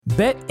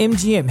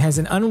BetMGM has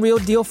an unreal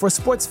deal for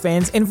sports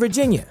fans in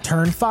Virginia.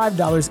 Turn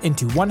 $5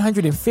 into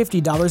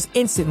 $150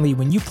 instantly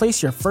when you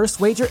place your first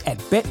wager at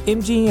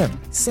BetMGM.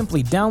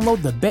 Simply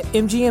download the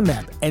BetMGM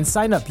app and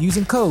sign up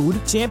using code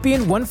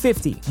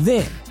Champion150.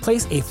 Then,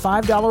 place a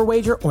 $5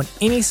 wager on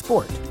any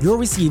sport. You'll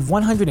receive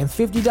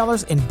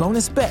 $150 in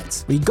bonus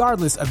bets,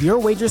 regardless of your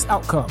wager's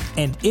outcome.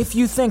 And if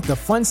you think the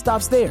fun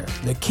stops there,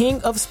 the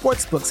King of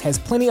Sportsbooks has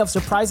plenty of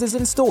surprises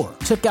in store.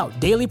 Check out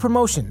daily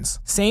promotions,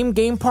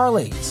 same-game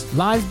parlays,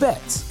 live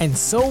bets, and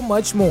so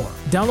much more.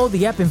 Download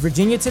the app in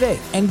Virginia today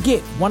and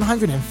get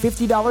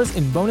 $150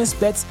 in bonus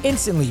bets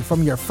instantly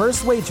from your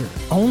first wager.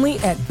 Only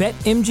at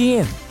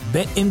BetMGM.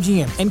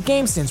 BetMGM and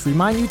GameSense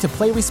remind you to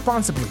play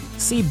responsibly.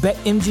 See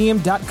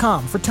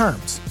BetMGM.com for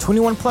terms.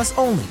 21 plus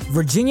only.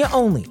 Virginia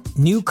only.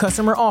 New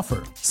customer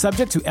offer.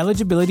 Subject to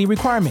eligibility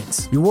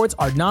requirements. Rewards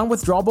are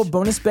non-withdrawable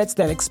bonus bets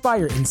that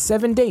expire in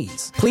 7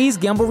 days. Please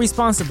gamble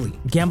responsibly.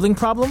 Gambling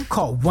problem?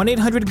 Call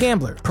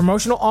 1-800-GAMBLER.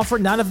 Promotional offer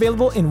not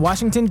available in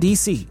Washington,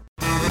 D.C.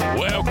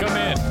 Welcome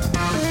in.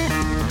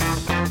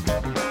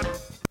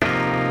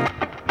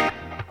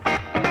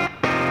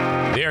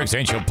 The Eric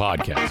Zane Show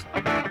podcast.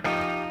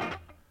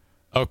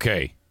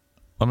 Okay,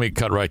 let me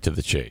cut right to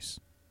the chase.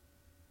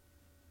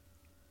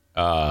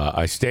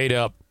 I stayed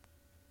up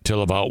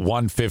till about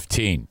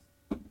 1:15.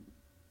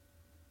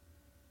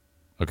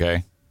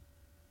 Okay?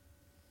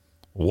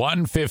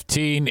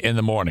 1:15 in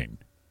the morning,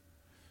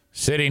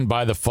 sitting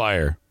by the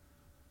fire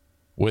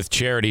with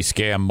Charity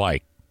Scam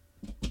Mike,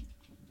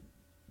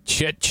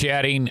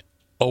 chit-chatting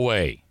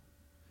away.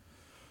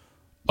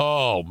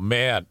 Oh,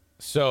 man.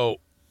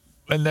 So,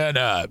 and then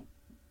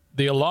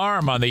the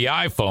alarm on the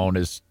iPhone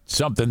is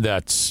something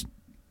that's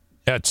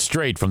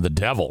straight from the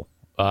devil.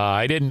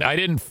 I didn't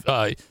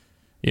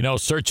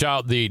search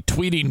out the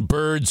tweeting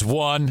birds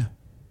one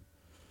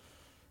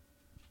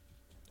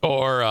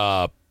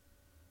or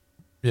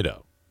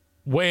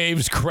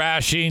waves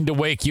crashing to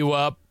wake you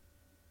up,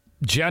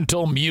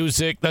 gentle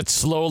music that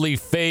slowly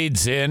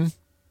fades in.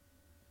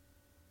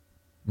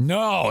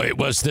 No, it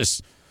was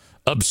this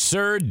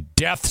absurd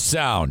death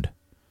sound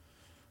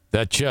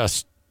that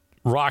just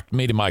rocked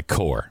me to my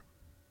core.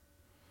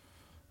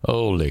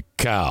 Holy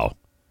cow.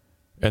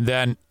 And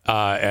then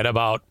at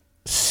about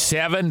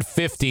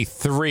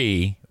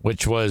 7:53,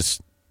 which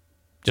was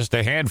just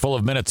a handful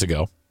of minutes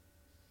ago,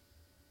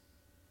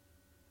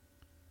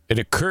 it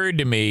occurred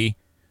to me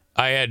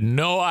I had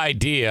no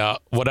idea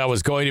what I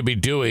was going to be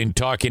doing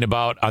talking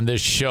about on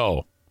this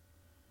show.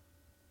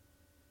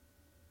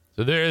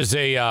 So there's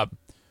the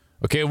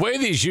way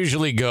these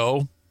usually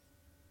go,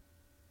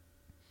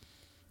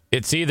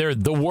 it's either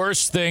the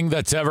worst thing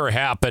that's ever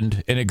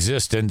happened in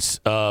existence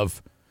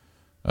of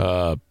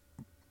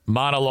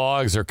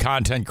monologues or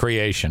content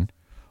creation,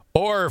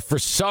 or for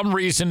some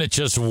reason it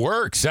just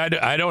works.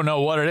 I don't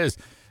know what it is.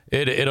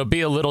 It'll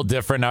be a little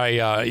different.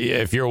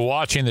 If you're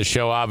watching the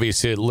show,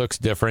 obviously it looks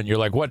different. You're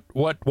like,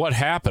 what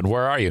happened?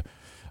 Where are you?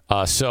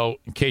 So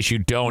in case you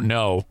don't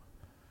know,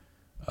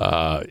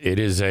 it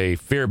is a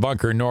Fear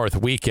Bunker North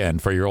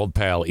weekend for your old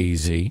pal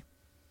EZ.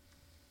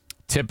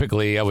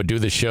 Typically, I would do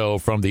the show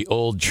from the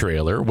old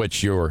trailer,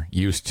 which you're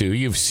used to.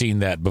 You've seen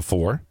that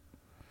before.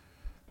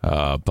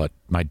 But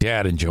my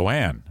dad and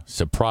Joanne,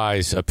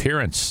 surprise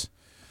appearance.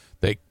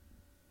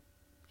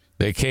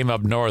 They came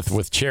up north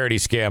with Charity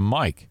Scam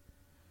Mike.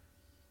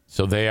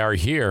 So they are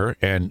here,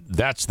 and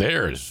that's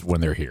theirs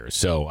when they're here.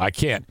 So I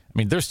can't,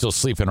 they're still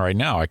sleeping right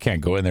now. I can't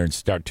go in there and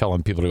start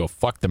telling people to go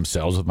fuck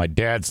themselves with my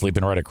dad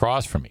sleeping right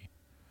across from me.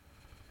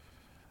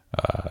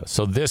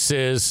 So this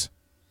is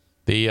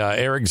the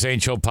Eric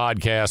Zane Show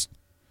podcast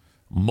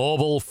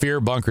mobile Fear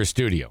Bunker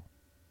studio.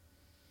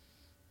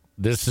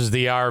 This is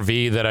the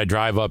RV that I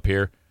drive up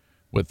here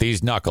with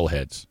these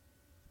knuckleheads.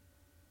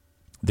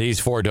 These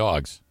 4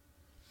 dogs.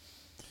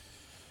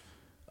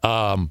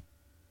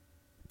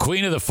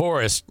 Queen of the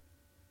Forest,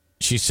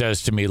 she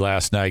says to me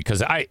last night,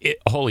 because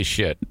holy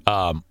shit.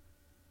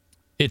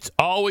 It's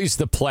always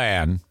the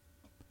plan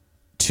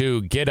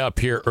to get up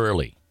here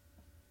early.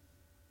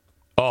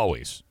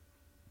 Always.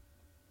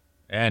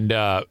 And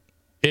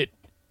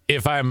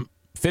if I'm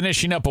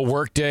finishing up a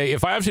work day,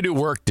 if I have to do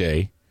work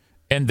day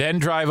and then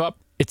drive up,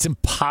 it's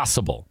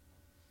impossible.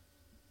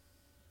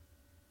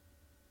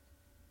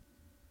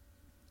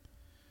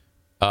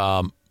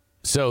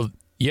 So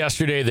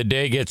yesterday the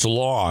day gets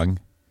long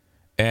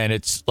and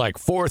it's like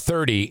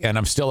 4:30 and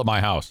I'm still at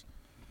my house.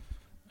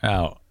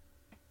 Now,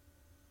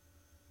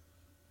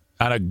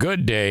 on a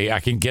good day, I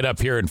can get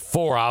up here in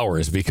 4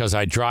 hours because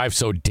I drive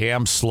so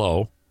damn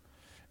slow.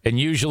 And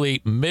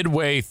usually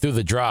midway through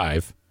the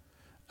drive,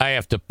 I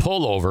have to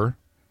pull over,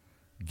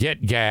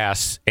 get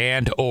gas,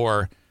 and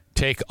or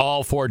take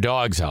all 4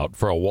 dogs out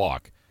for a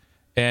walk.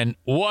 And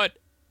what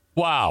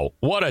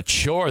a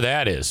chore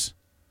that is.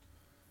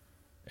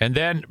 And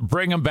then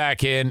bring them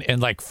back in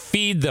and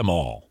feed them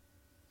all.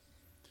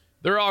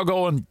 They're all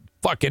going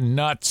fucking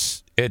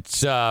nuts.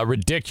 It's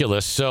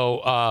ridiculous.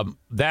 So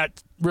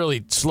that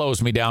really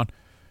slows me down.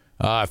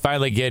 I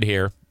finally get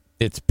here.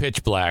 It's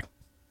pitch black.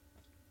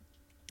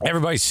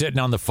 Everybody's sitting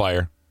on the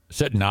fire.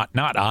 Sit not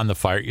on the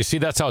fire. You see,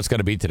 that's how it's going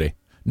to be today.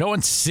 No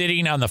one's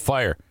sitting on the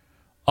fire,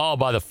 all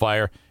by the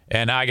fire.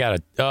 And I got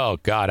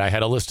I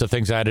had a list of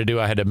things I had to do.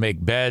 I had to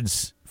make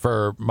beds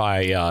for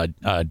my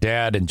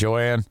dad and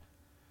Joanne.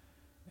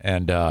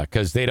 And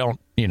because they don't,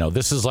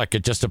 this is like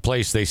just a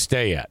place they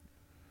stay at.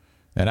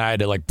 And I had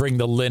to bring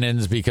the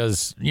linens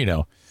because,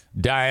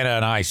 Diana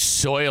and I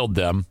soiled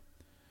them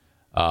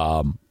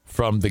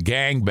from the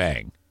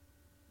gangbang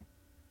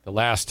the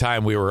last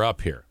time we were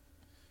up here.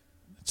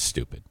 That's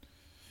stupid.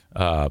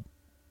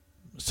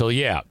 So,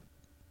 yeah,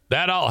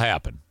 that all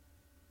happened.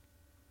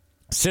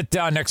 Sit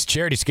down next to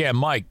Charity Scam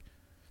Mike.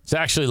 It's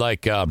actually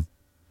like I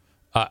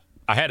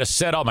had to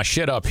set all my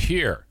shit up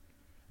here,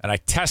 and I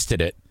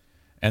tested it,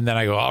 and then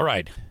I go, all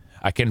right,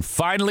 I can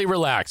finally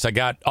relax. I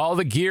got all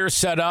the gear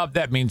set up.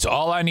 That means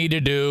all I need to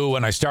do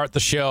when I start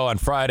the show on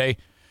Friday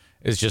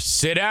is just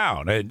sit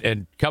down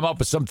and come up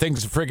with some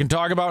things to freaking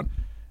talk about,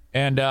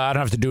 and I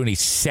don't have to do any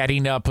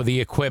setting up of the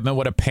equipment.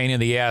 What a pain in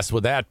the ass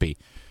would that be?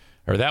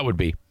 Or that would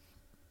be.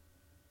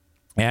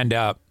 And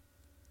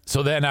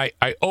so then I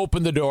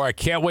open the door. I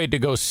can't wait to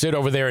go sit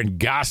over there and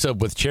gossip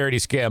with Charity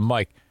Scam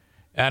Mike.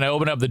 And I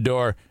open up the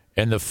door,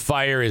 and the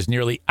fire is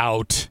nearly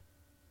out,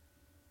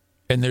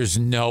 and there's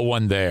no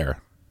one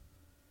there.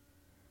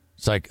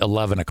 It's like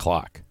 11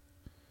 o'clock.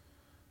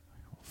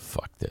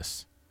 Fuck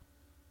this.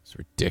 It's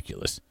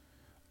ridiculous.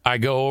 I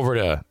go over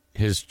to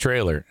his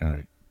trailer,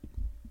 and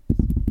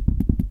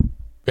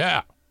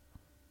yeah.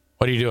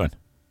 What are you doing?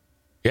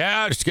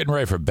 Yeah, just getting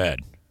ready for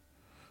bed.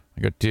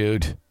 I go,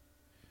 dude,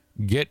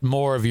 get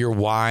more of your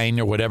wine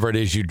or whatever it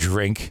is you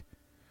drink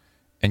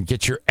and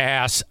get your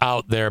ass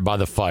out there by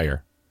the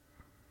fire.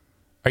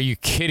 Are you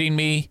kidding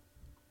me?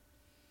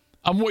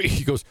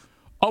 He goes,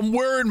 I'm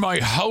wearing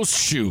my house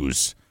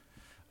shoes.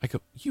 I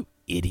go, you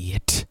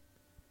idiot.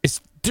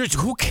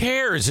 Who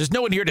cares? There's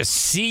no one here to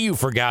see you,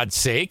 for God's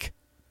sake.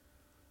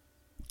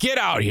 Get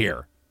out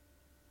here.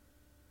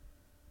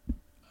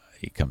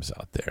 He comes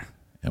out there,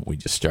 and we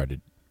just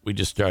started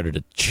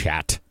a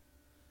chat.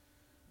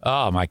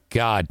 Oh, my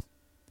God.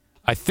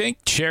 I think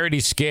Charity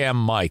Scam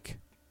Mike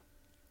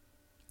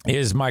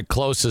is my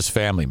closest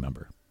family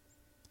member.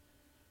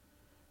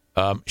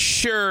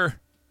 Sure,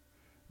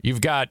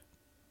 you've got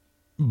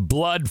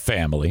blood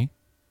family,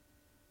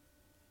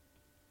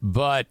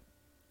 but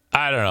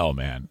I don't know,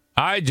 man.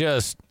 I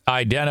just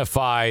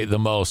identify the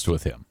most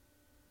with him.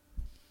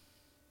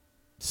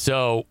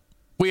 So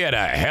we had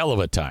a hell of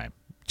a time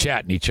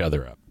chatting each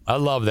other up. I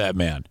love that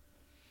man.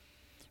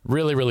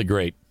 Really, really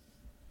great.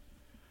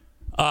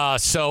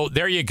 So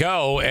there you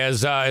go.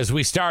 As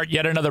we start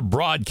yet another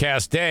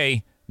broadcast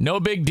day. No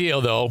big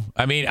deal, though.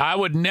 I mean, I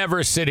would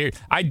never sit here.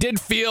 I did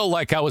feel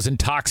like I was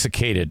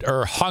intoxicated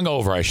or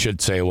hungover, I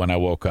should say, when I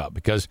woke up.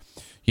 Because,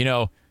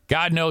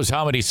 God knows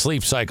how many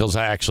sleep cycles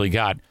I actually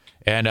got.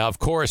 And, of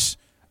course,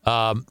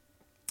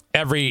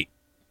 every,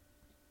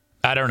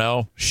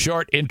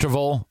 short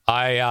interval,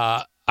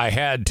 I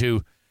had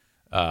to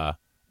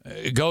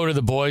go to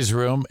the boys'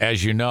 room,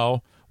 as you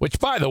know. Which,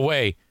 by the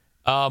way,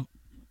 I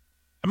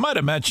might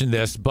have mentioned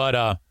this,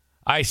 but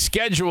I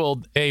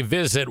scheduled a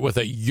visit with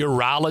a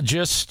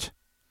urologist.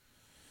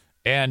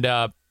 And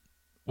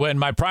when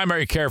my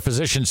primary care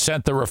physician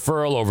sent the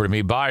referral over to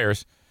me,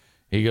 Byers,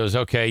 he goes,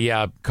 okay,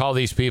 yeah, call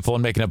these people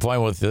and make an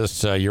appointment with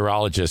this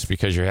urologist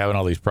because you're having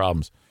all these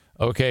problems.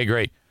 Okay,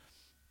 great.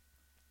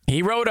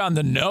 He wrote on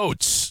the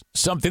notes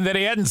something that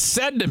he hadn't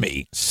said to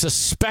me.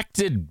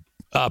 Suspected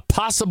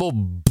possible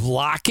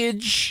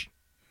blockage.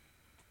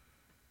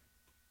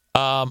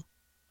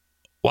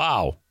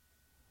 Wow.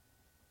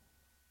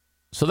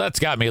 So that's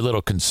got me a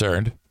little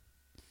concerned.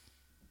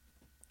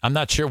 I'm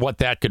not sure what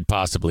that could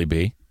possibly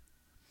be.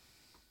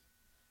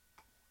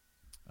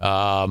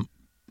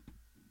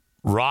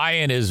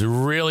 Ryan is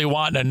really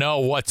wanting to know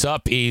what's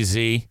up, EZ.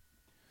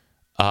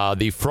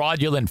 The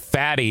fraudulent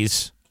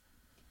fatties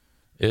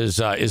is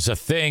a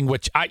thing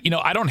which I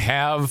don't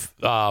have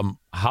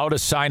how to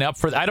sign up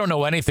for. I don't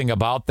know anything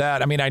about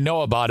that. I mean, I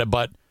know about it,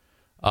 but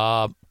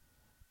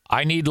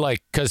I need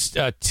because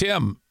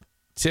Tim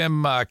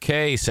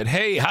K said,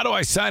 hey, how do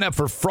I sign up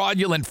for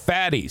fraudulent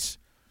fatties?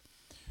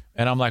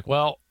 And I'm like,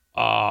 well,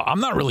 I'm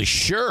not really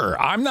sure.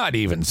 I'm not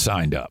even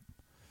signed up.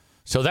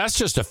 So that's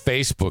just a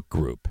Facebook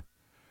group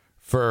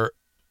for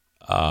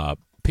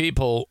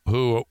people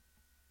who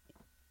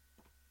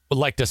would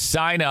like to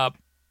sign up,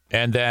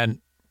 and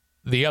then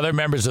the other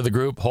members of the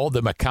group hold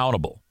them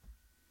accountable.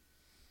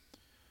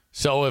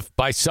 So if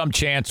by some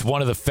chance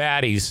one of the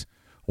fatties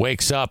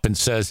wakes up and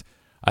says,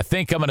 I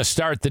think I'm going to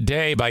start the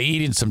day by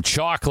eating some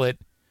chocolate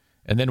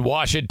and then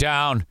wash it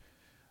down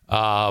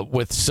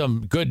with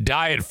some good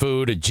diet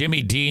food, a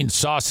Jimmy Dean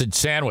sausage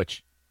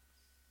sandwich,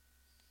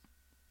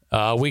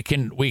 we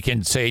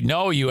can say,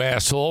 no, you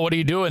asshole. What are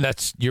you doing?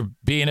 You're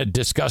being a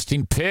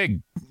disgusting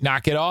pig.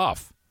 Knock it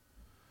off.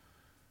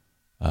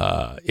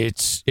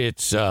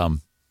 It's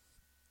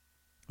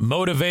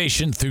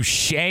motivation through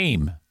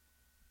shame.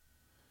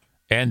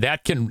 And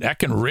that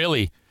can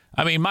really,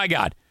 I mean, my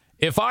God,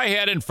 if I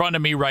had in front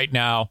of me right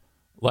now,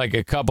 like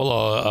a couple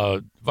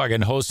of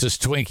fucking Hostess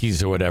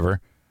Twinkies or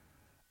whatever,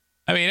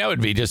 I mean, that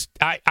would be just,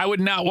 I would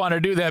not want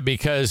to do that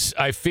because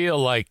I feel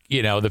like,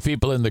 the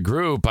people in the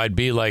group, I'd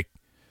be like,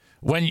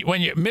 when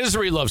you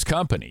misery loves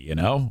company,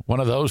 one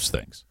of those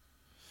things.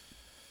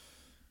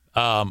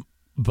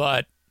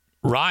 But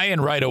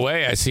Ryan, right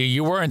away, I see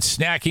you weren't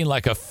snacking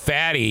like a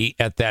fatty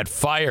at that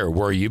fire,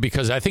 were you?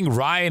 Because I think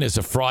Ryan is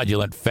a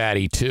fraudulent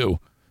fatty too,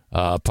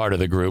 part of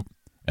the group.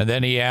 And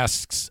then he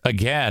asks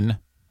again,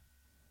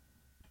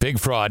 big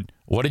fraud,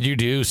 what did you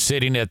do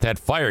sitting at that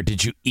fire?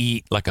 Did you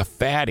eat like a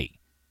fatty?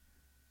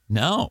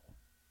 No,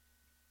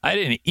 I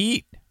didn't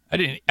eat. I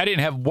didn't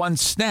have one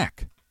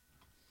snack.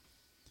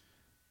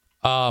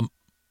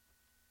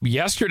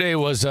 Yesterday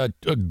was a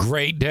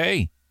great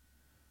day.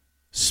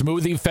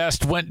 Smoothie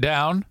Fest went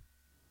down.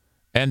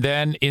 And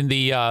then in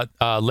the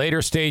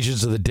later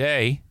stages of the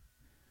day,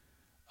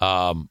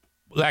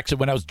 actually,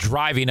 when I was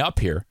driving up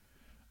here,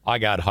 I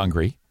got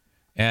hungry.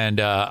 And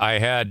I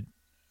had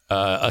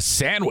a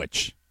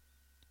sandwich,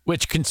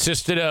 which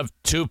consisted of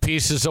 2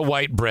 pieces of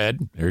white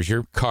bread. There's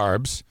your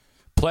carbs.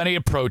 Plenty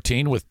of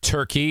protein with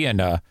turkey and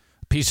a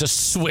piece of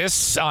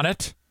Swiss on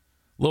it.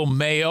 A little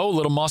mayo, a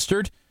little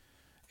mustard.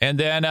 And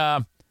then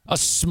a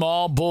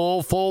small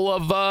bowl full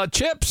of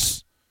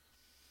chips.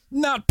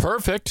 Not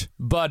perfect,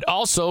 but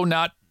also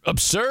not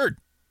absurd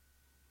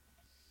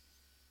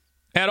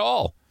at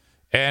all.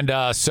 And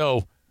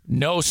so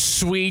no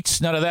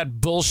sweets, none of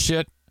that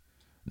bullshit,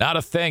 not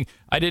a thing.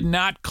 I did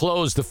not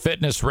close the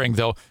fitness ring,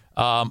 though.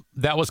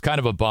 That was kind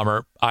of a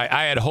bummer.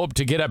 I had hoped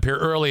to get up here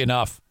early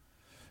enough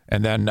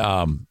and then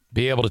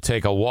be able to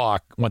take a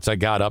walk once I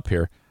got up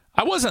here.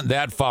 I wasn't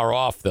that far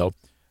off, though.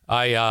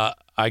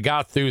 I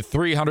got through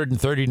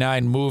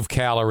 339 move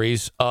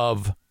calories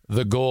of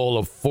the goal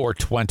of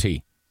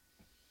 420.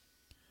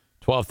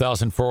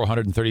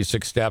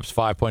 12,436 steps,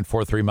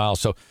 5.43 miles.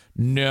 So,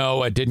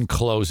 no, I didn't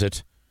close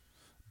it.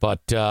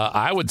 But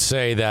I would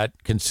say that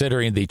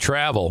considering the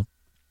travel,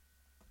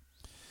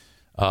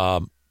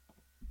 that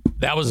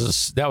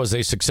was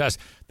a success.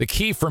 The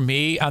key for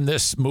me on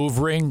this move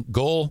ring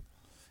goal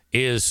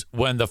is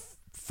when the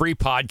free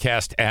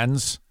podcast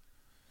ends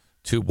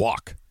to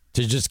walk,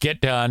 to just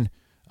get done.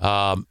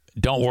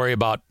 Don't worry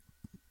about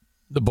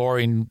the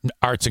boring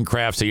arts and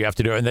crafts that you have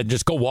to do, and then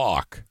just go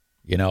walk.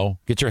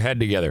 Get your head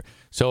together.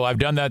 So I've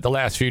done that the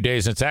last few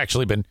days, and it's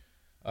actually been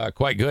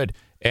quite good.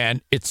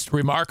 And it's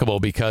remarkable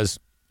because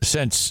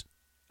since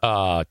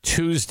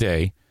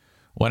Tuesday,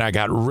 when I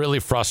got really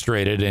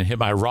frustrated and hit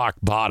my rock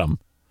bottom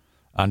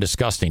on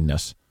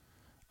disgustingness,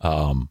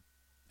 I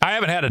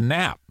haven't had a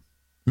nap.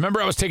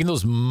 Remember, I was taking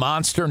those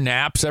monster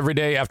naps every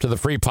day after the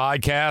free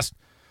podcast?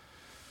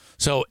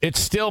 So it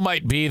still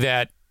might be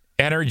that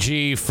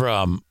energy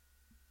from,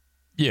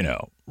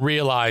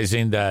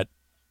 realizing that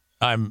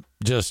I'm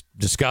just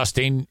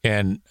disgusting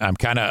and I'm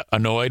kind of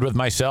annoyed with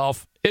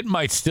myself. It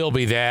might still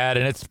be that,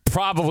 and it's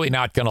probably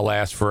not going to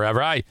last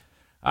forever. I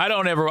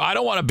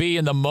don't want to be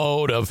in the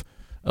mode of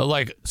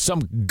like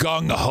some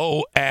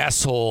gung-ho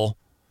asshole.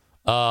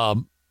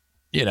 I've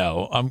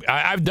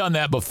done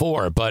that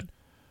before, but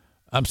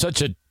I'm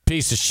such a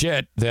piece of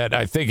shit that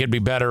I think it'd be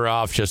better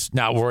off just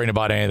not worrying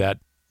about any of that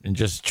and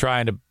just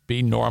trying to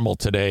be normal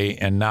today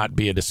and not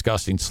be a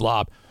disgusting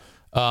slob.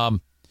 A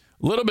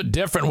little bit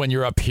different when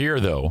you're up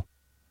here, though.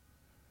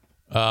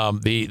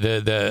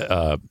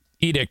 The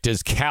edict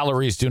is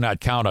calories do not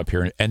count up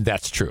here, and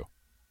that's true.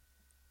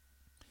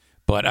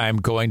 But I'm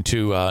going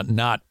to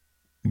not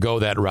go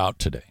that route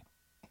today.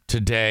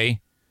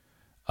 Today,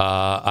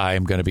 I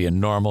am going to be a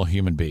normal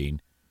human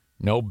being.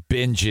 No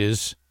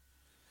binges.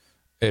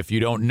 If you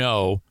don't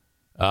know,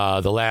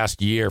 the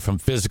last year from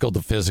physical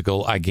to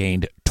physical, I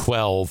gained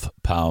 12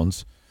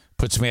 pounds.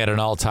 Puts me at an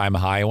all-time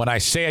high. And when I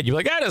say it, you're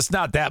like, it's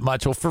not that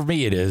much. Well, for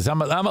me, it is.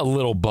 I'm a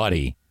little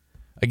buddy.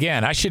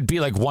 Again, I should be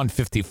like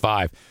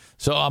 155.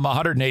 So I'm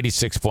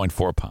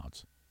 186.4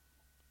 pounds.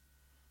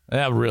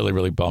 That really,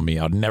 really bummed me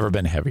out. Never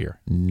been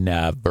heavier.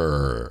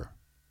 Never.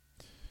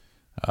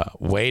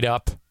 Weight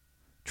up.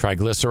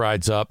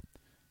 Triglycerides up.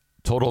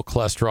 Total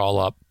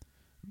cholesterol up.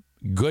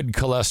 Good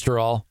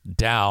cholesterol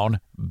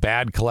down.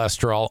 Bad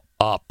cholesterol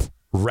up.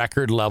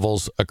 Record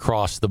levels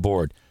across the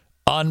board.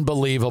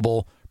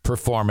 Unbelievable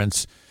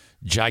performance.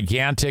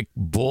 Gigantic,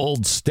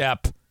 bold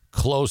step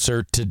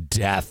closer to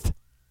death.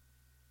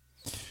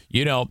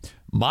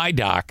 My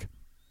doc,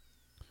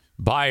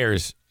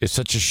 Byers, is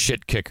such a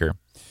shit kicker.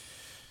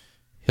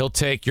 He'll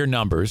take your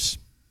numbers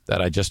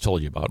that I just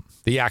told you about,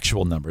 the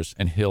actual numbers,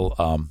 and he'll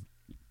go,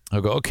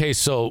 okay,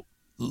 so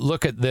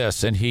look at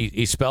this. And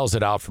he spells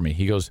it out for me.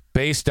 He goes,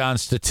 based on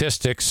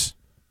statistics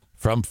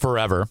from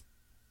forever,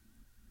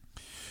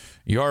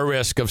 your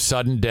risk of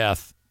sudden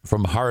death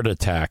from heart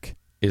attack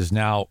is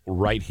now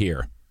right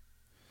here.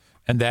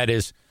 And that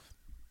is,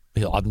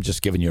 I'm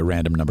just giving you a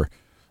random number.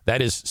 That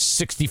is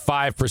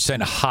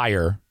 65%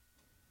 higher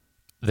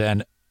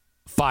than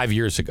 5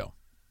 years ago.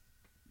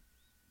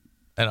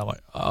 And I'm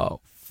like, oh,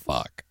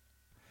 fuck.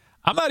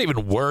 I'm not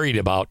even worried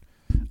about,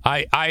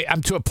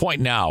 I'm to a point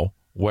now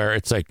where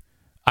it's like,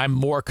 I'm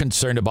more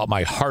concerned about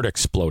my heart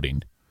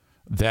exploding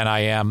than I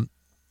am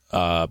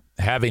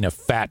having a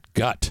fat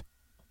gut.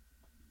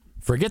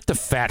 Forget the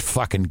fat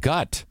fucking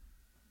gut.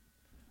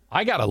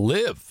 I got to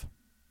live.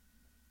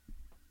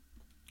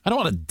 I don't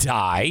want to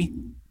die.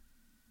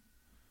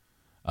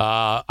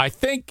 I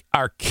think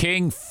our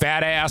king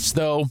fat ass,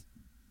 though,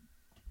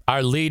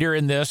 our leader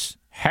in this,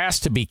 has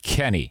to be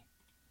Kenny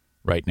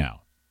right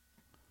now.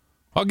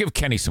 I'll give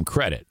Kenny some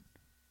credit.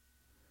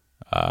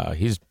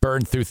 He's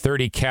burned through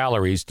 30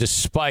 calories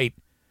despite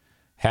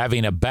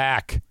having a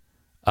back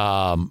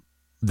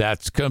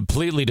that's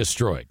completely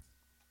destroyed.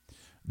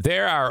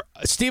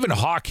 Stephen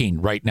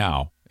Hawking right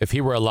now, if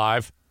he were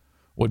alive,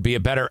 would be a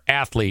better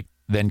athlete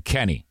than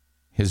Kenny.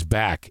 His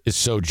back is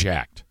so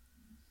jacked.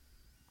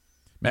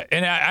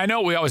 And I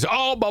know we always,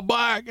 my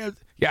back.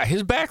 Yeah,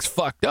 his back's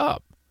fucked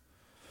up.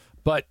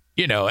 But,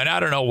 and I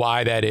don't know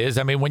why that is.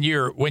 I mean, when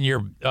you're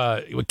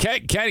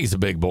Kenny's a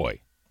big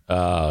boy.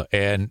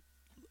 And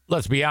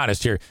let's be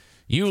honest here.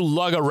 You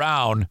lug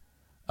around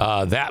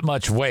that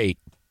much weight,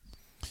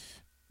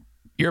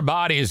 your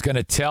body is going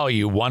to tell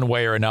you one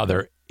way or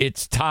another,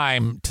 it's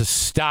time to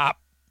stop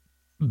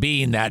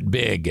being that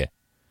big.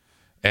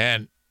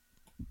 And,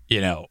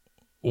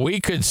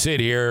 we could sit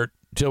here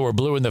till we're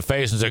blue in the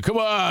face and say, come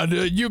on,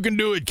 you can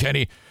do it,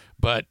 Kenny.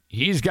 But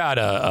he's got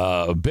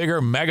a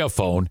bigger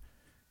megaphone.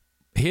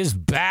 His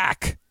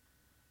back.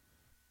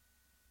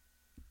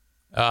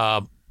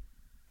 I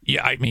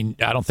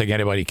don't think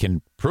anybody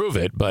can prove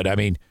it. But,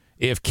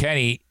 if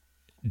Kenny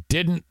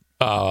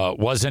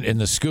wasn't in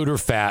the scooter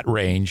fat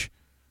range,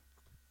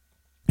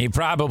 he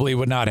probably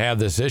would not have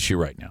this issue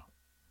right now.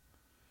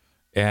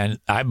 And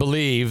I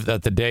believe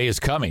that the day is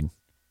coming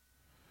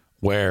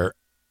where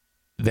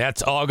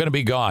that's all going to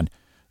be gone.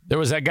 There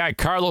was that guy,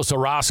 Carlos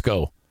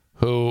Orozco,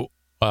 who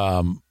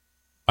I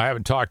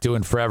haven't talked to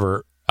in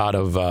forever, out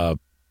of, I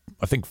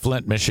think,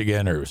 Flint,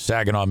 Michigan, or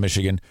Saginaw,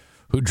 Michigan,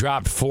 who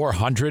dropped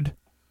 400.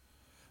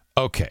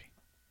 Okay.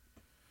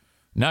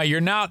 Now, you're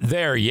not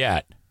there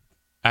yet.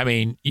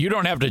 You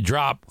don't have to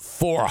drop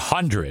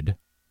 400.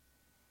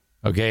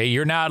 Okay?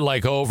 You're not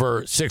like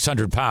over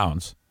 600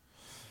 pounds.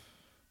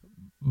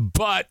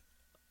 But,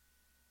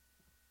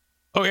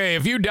 okay,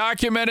 if you had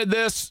documented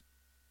this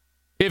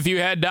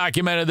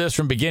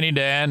from beginning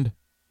to end,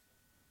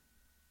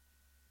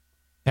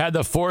 had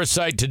the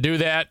foresight to do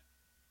that,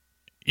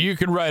 you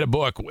could write a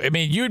book.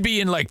 You'd be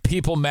in like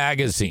People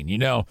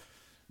magazine,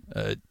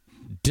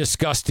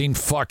 disgusting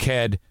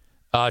fuckhead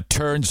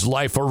turns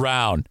life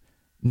around,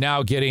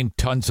 now getting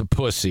tons of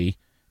pussy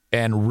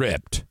and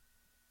ripped,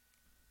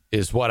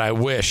 is what I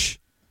wish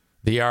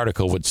the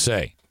article would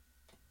say.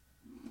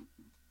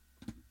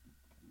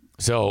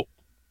 So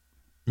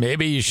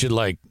maybe you should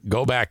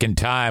go back in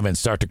time and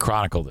start to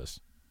chronicle this.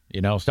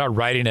 Start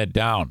writing it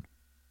down.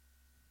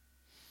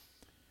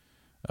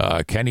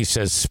 Kenny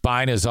says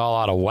spine is all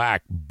out of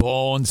whack.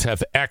 Bones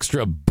have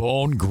extra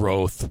bone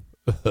growth.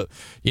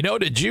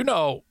 Did you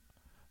know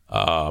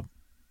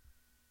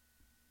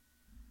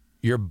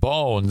your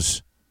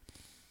bones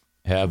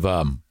have,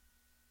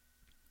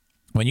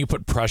 when you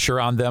put pressure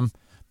on them,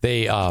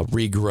 they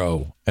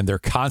regrow, and they're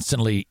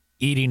constantly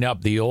eating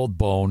up the old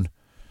bone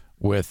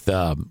with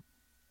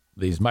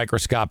these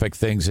microscopic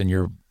things in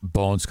your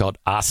bones called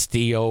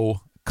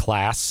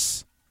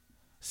osteoclasts,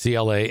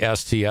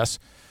 C-L-A-S-T-S.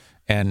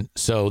 And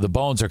so the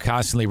bones are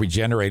constantly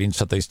regenerating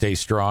so they stay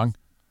strong.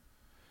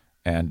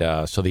 And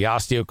so the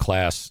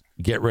osteoclasts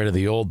get rid of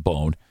the old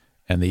bone,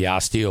 and the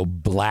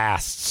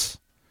osteoblasts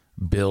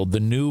build the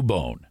new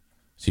bone.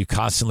 So you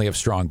constantly have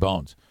strong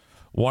bones.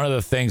 One of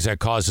the things that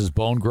causes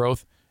bone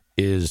growth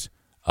is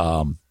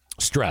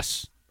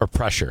stress or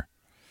pressure.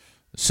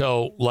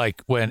 So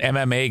like when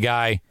MMA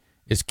guy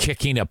is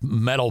kicking a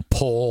metal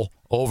pole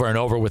over and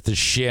over with his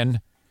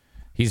shin,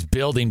 he's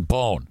building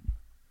bone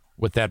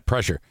with that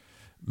pressure.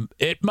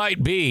 It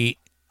might be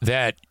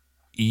that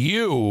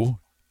I'm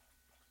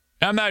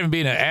not even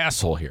being an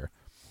asshole here,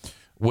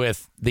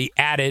 with the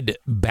added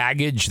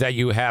baggage that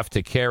you have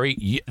to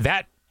carry,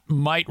 that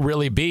might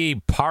really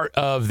be part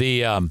of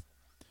the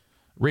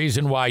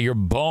reason why your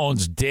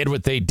bones did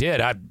what they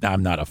did.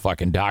 I'm not a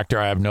fucking doctor.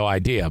 I have no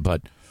idea,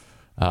 but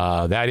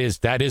that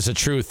is a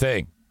true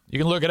thing. You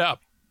can look it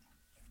up.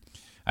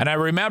 And I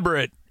remember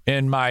it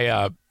in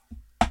my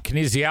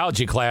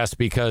kinesiology class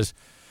because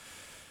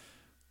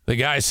the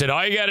guy said,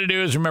 all you got to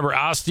do is remember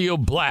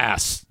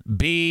osteoblasts,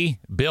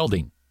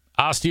 building.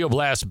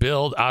 Osteoblasts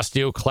build,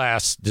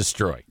 osteoclasts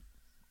destroy.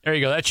 There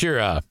you go. That's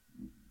your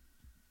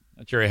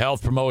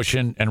health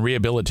promotion and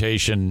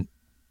rehabilitation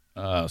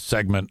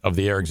segment of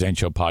the Eric Zane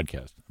Show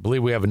podcast. I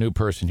believe we have a new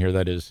person here.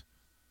 That is,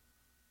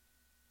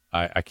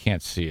 I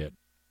can't see it.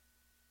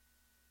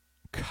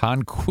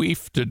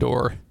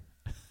 Conquistador.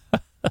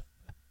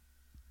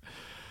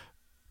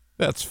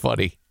 That's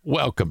funny.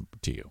 Welcome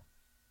to you.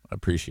 I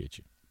appreciate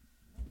you.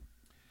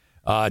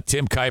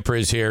 Tim Kuiper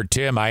is here.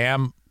 Tim,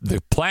 the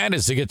plan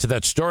is to get to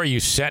that story you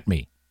sent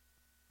me.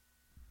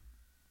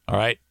 All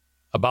right.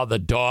 About the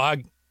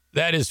dog.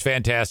 That is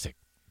fantastic.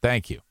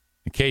 Thank you.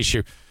 In case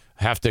you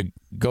have to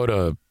go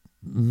to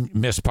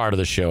miss part of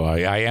the show,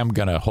 I am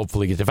going to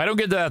hopefully get, if I don't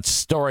get to that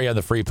story on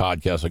the free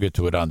podcast, I'll get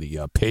to it on the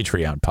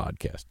Patreon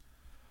podcast.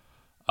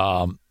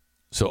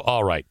 So,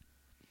 all right.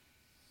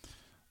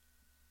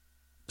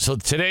 So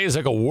today is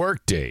like a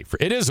work day.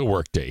 It is a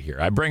work day here.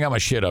 I bring all my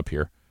shit up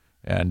here.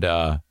 And,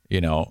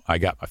 I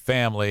got my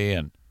family,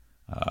 and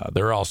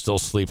they're all still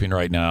sleeping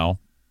right now.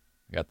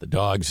 I got the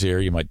dogs here.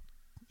 You might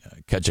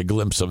catch a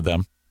glimpse of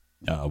them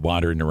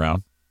wandering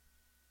around.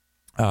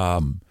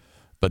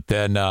 But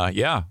then,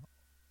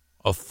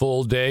 a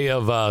full day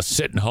of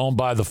sitting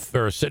by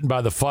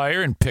the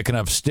fire and picking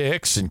up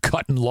sticks and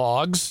cutting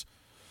logs.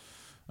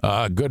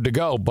 Good to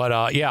go. But,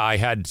 I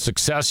had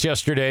success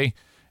yesterday,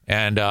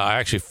 and I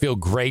actually feel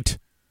great.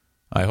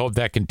 I hope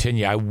that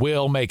continue. I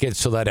will make it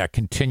so that I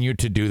continue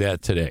to do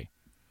that today.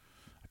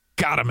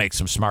 Got to make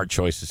some smart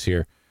choices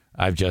here.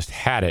 I've just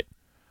had it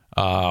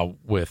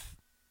with,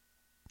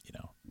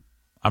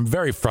 I'm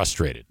very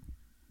frustrated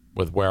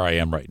with where I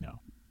am right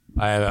now.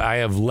 I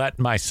have let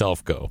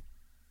myself go.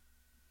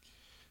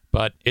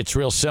 But it's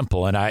real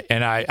simple, and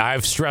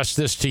I've stressed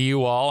this to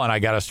you all, and I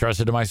got to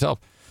stress it to myself.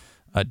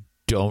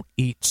 Don't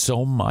eat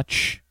so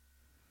much.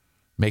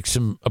 Make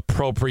some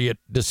appropriate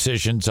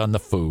decisions on the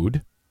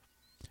food,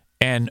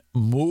 and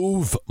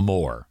move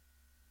more.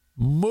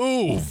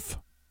 Move.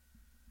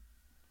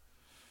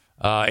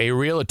 A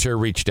realtor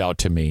reached out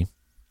to me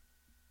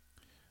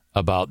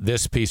about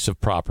this piece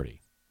of property.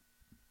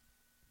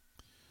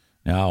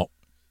 Now,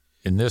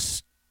 in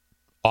this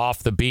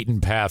off the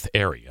beaten path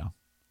area,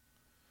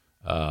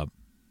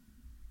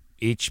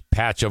 each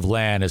patch of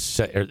land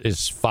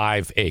is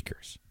 5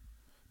 acres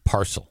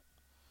parcel.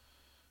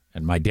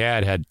 And my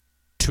dad had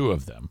 2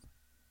 of them.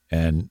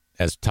 And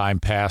as time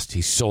passed,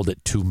 he sold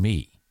it to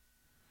me.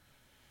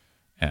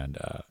 And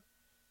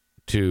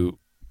in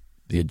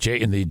the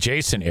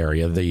adjacent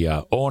area,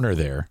 the owner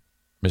there,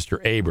 Mr.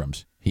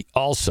 Abrams, he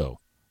also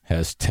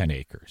has 10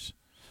 acres.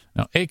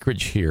 Now,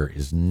 acreage here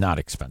is not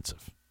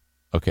expensive,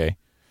 okay?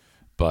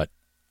 But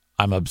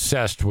I'm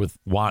obsessed with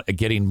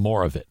getting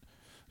more of it.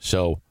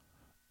 So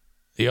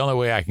the only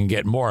way I can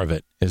get more of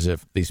it is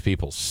if these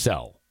people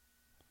sell.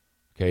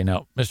 Okay,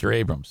 now, Mr.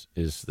 Abrams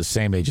is the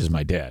same age as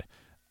my dad.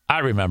 I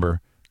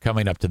remember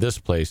coming up to this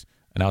place,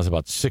 and I was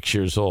about 6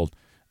 years old,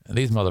 and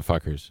these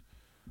motherfuckers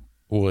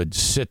would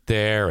sit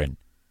there and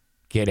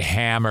get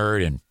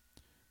hammered and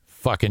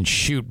fucking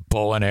shoot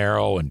bow and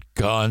arrow and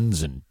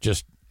guns and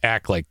just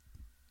act like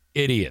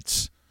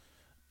idiots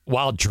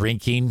while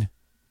drinking.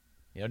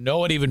 No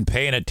one even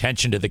paying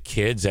attention to the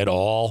kids at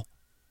all.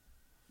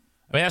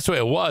 I mean, that's the way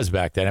it was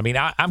back then. I mean,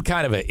 I'm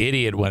kind of an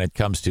idiot when it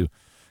comes to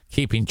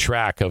keeping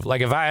track of,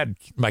 like, if I had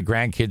my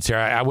grandkids here,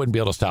 I wouldn't be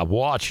able to stop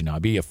watching.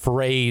 I'd be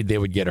afraid they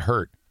would get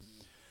hurt.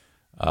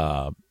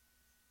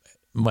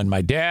 When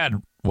my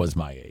dad was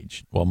my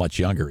age, well, much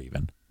younger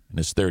even, in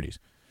his 30s,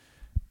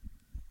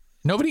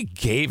 nobody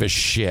gave a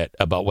shit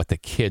about what the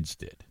kids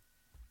did.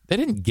 They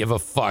didn't give a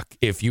fuck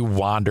if you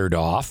wandered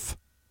off,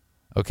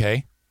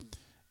 okay?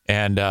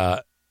 And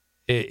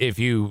if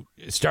you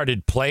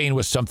started playing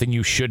with something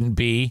you shouldn't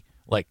be,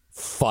 like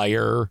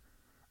fire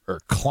or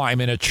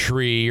climbing a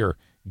tree or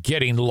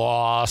getting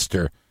lost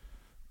or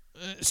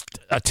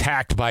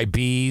attacked by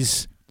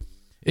bees.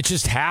 It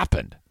just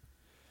happened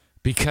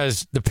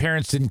because the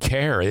parents didn't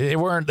care. They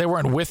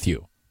weren't with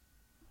you.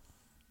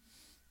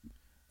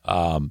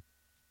 That's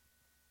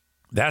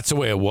the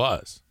way it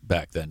was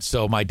back then.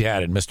 So my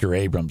dad and Mr.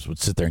 Abrams would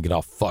sit there and get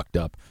all fucked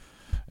up.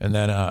 And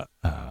then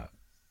about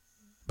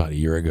a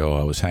year ago,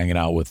 I was hanging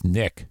out with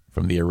Nick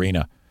from the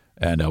arena,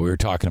 and we were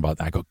talking about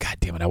that. I go, God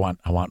damn it, I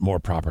want more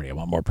property. I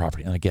want more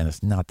property. And again,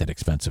 it's not that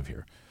expensive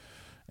here.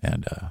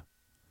 And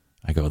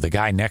I go, the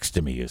guy next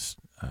to me is,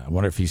 I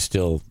wonder if he's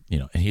still,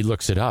 and he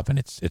looks it up, and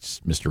it's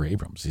Mr.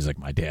 Abrams. He's like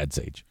my dad's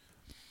age.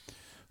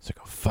 It's like,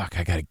 oh fuck,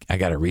 I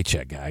gotta reach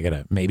that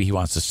guy. Maybe he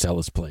wants to sell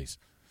his place.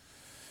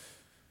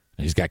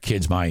 And he's got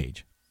kids my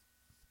age.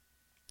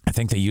 I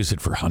think they use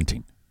it for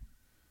hunting.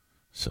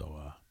 So,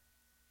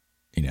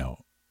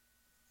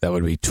 that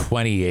would be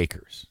 20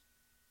 acres.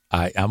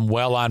 I'm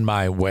well on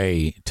my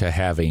way to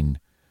having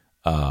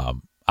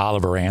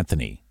Oliver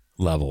Anthony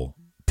level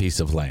piece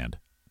of land.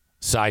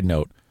 Side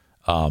note,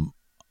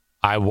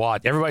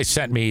 everybody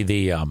sent me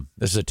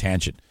this is a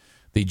tangent,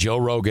 the Joe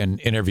Rogan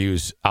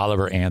interviews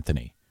Oliver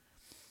Anthony.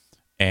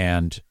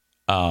 And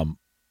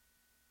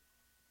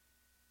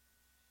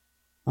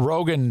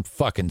Rogan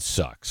fucking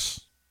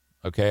sucks.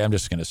 Okay, I'm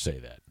just going to say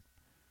that.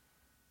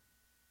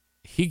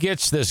 He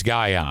gets this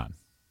guy on,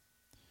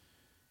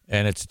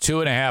 and it's a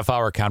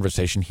 2.5-hour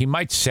conversation. He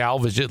might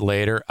salvage it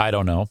later. I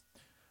don't know.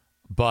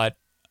 But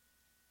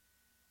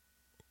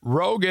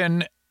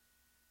Rogan,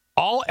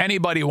 all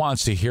anybody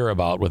wants to hear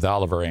about with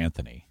Oliver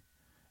Anthony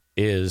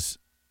is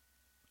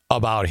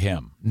about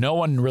him. No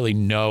one really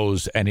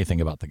knows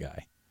anything about the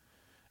guy.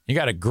 You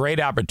got a great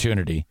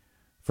opportunity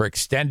for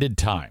extended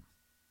time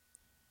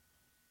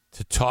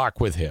to talk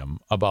with him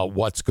about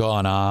what's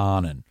going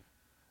on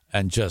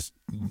and just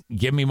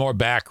give me more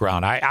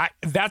background. I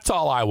that's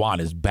all I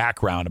want is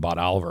background about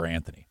Oliver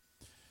Anthony.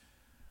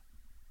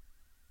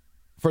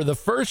 For the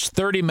first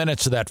 30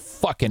 minutes of that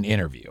fucking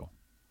interview,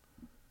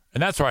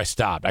 and that's where I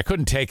stopped. I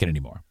couldn't take it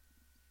anymore.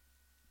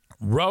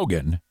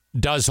 Rogan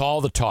does all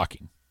the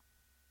talking.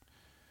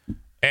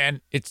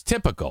 And it's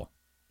typical.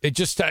 It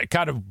just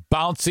kind of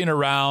bouncing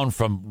around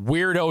from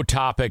weirdo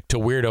topic to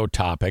weirdo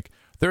topic.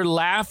 They're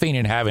laughing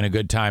and having a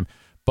good time,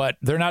 but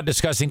they're not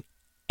discussing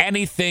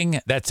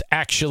anything that's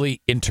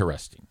actually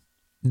interesting.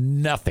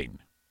 Nothing.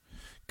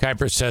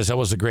 Kuiper says that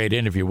was a great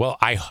interview. Well,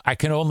 I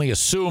can only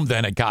assume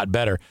then it got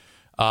better.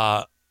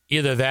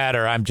 Either that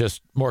or I'm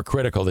just more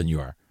critical than you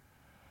are.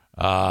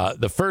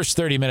 The first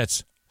 30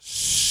 minutes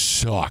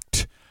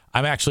sucked.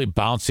 I'm actually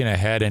bouncing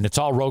ahead, and it's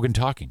all Rogan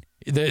talking.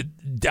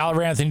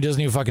 Oliver Anthony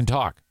doesn't even fucking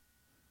talk.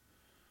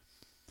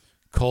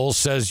 Cole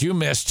says, you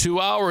missed 2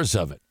 hours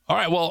of it. All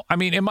right, well, I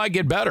mean, it might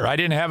get better. I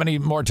didn't have any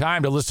more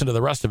time to listen to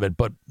the rest of it,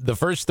 but the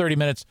first 30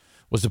 minutes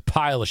was a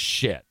pile of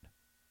shit.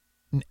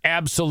 An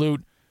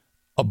absolute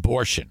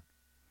abortion.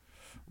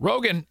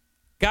 Rogan,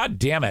 God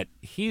damn it,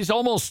 he's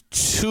almost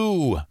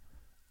too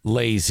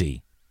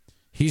lazy.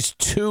 He's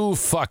too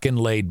fucking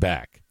laid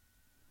back.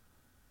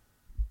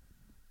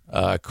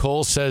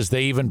 Cole says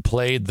they even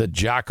played the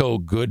Jocko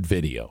Good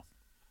video.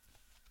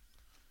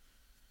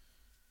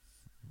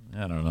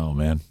 I don't know,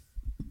 man.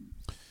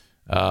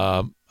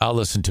 I'll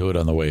listen to it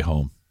on the way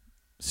home.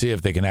 See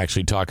if they can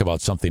actually talk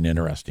about something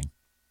interesting.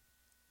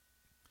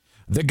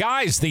 The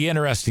guy's the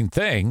interesting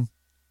thing.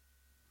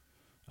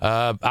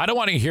 I don't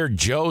want to hear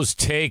Joe's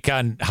take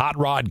on hot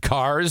rod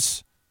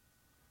cars.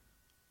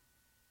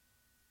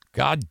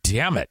 God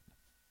damn it.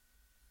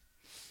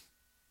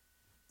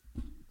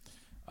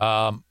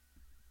 Where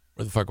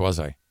the fuck was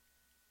I?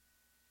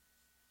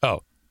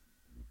 Oh.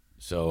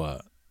 So,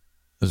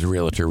 this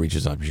realtor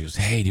reaches up and she goes,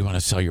 hey, do you want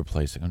to sell your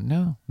place? I go,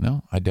 no,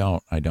 I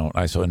don't.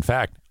 So in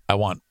fact, I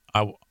want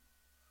to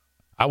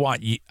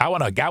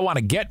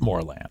get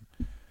more land.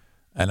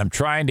 And I'm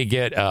trying to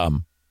get,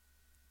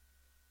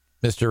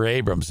 Mr.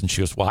 Abrams. And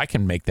she goes, well, I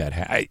can make that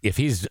happen. If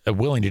he's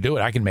willing to do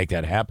it, I can make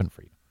that happen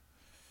for you.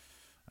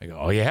 I go,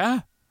 oh yeah?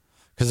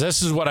 Because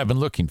this is what I've been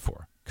looking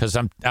for. Because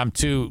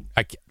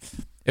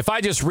if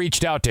I just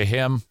reached out to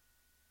him,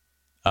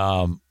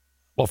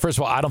 well, first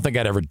of all, I don't think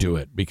I'd ever do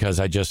it because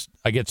I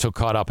get so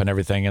caught up in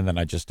everything and then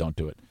I just don't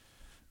do it.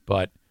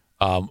 But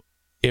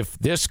if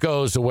this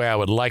goes the way I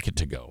would like it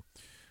to go,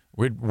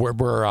 we're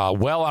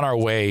well on our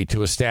way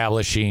to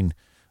establishing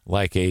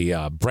like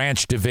a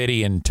Branch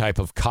Davidian type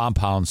of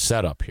compound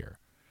setup here.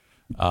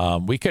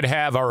 We could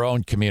have our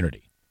own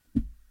community.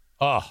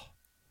 Oh,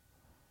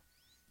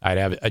 I'd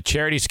have a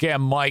charity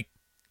scam, Mike.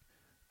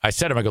 I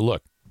said to him, I go,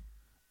 look,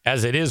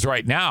 as it is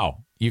right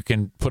now, you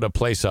can put a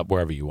place up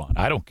wherever you want.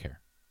 I don't care.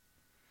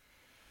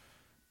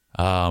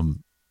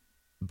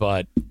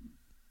 But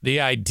the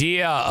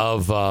idea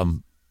of,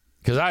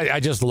 because I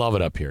just love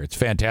it up here. It's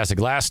fantastic.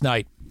 Last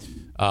night,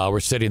 we're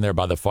sitting there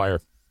by the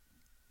fire,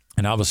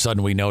 and all of a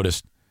sudden we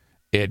noticed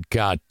it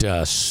got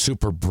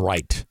super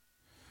bright,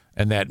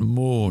 and that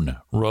moon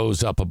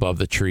rose up above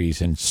the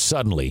trees, and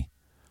suddenly,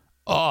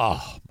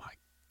 oh my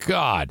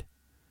God,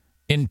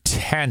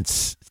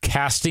 intense,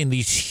 casting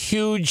these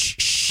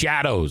huge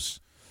shadows.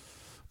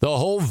 The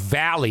whole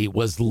valley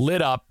was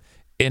lit up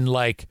in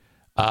like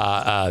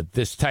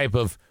this type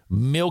of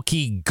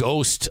milky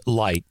ghost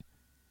light.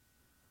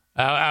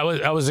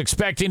 I was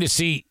expecting to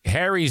see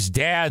Harry's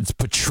dad's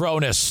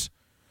Patronus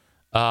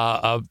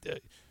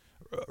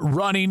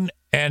running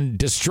and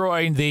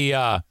destroying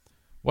the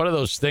what are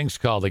those things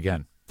called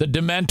again? The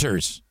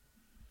Dementors.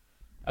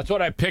 That's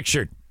what I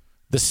pictured.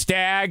 The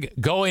stag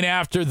going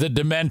after the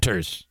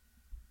Dementors.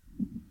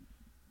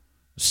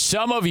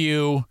 Some of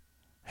you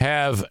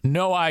have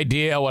no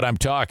idea what I'm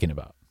talking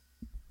about.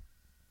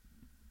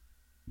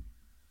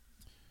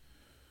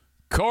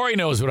 Corey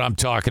knows what I'm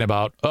talking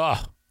about.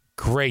 Oh,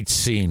 great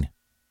scene.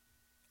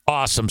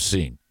 Awesome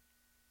scene.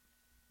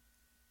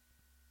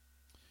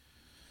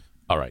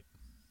 All right.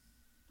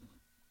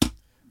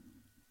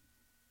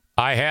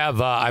 I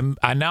have I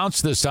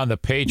announced this on the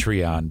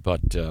Patreon,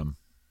 but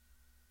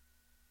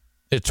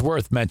it's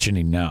worth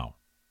mentioning now.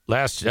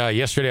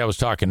 Yesterday I was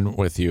talking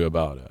with you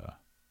about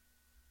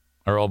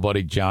our old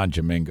buddy John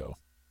Jamingo.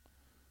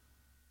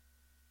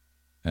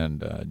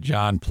 And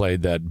John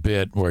played that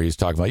bit where he's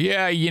talking about,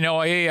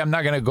 hey, I'm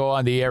not going to go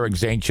on the Eric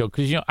Zane show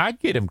because, I'd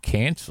get him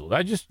canceled.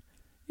 I'm just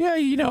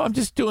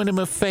doing him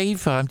a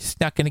favor. I'm just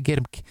not going to get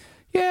him.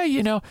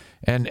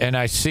 And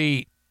I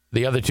see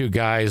the other two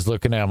guys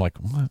looking at him like,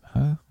 what?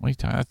 Huh? What are you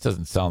talking? That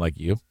doesn't sound like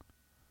you.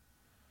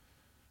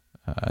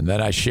 And then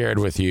I shared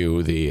with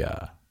you the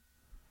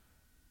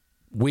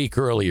week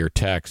earlier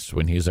text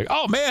when he's like,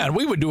 oh, man,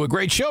 we would do a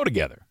great show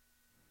together.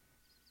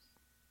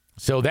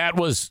 So that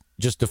was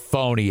just a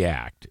phony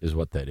act is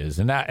what that is.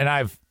 And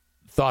I've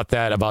thought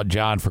that about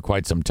John for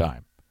quite some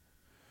time.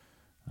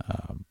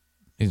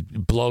 He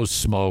blows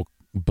smoke,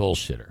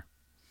 bullshitter.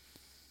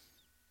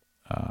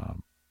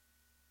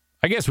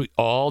 I guess we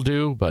all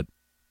do, but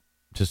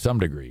to some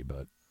degree.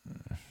 But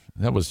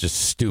that was just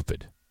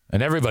stupid.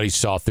 And everybody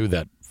saw through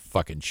that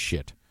fucking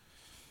shit.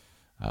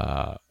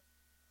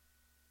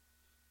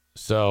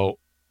 So,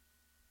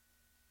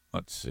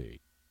 let's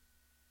see.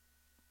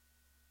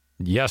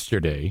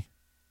 Yesterday,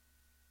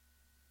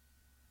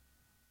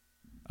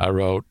 I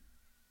wrote,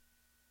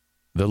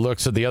 the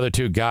looks that the other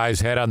two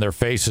guys had on their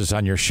faces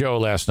on your show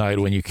last night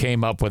when you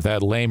came up with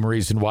that lame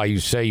reason why you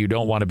say you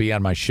don't want to be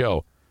on my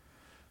show.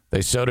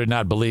 They so did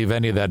not believe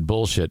any of that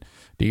bullshit.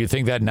 Do you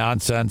think that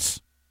nonsense?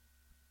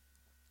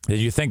 Did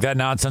you think that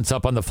nonsense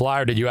up on the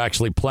fly, or did you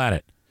actually plan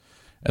it?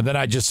 And then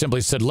I just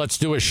simply said, let's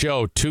do a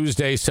show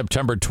Tuesday,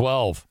 September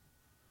 12th.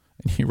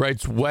 And he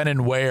writes when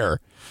and where.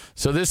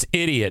 So this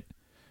idiot,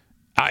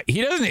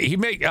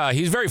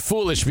 he's very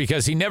foolish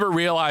because he never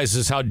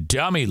realizes how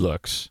dumb he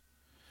looks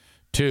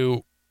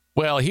he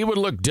would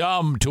look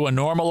dumb to a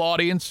normal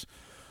audience.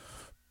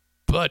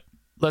 But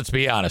let's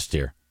be honest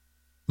here.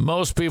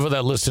 Most people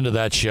that listen to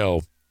that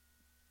show,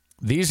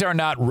 these are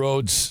not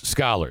Rhodes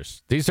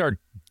Scholars. These are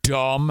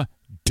dumb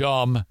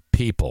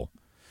people.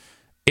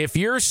 If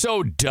you're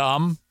so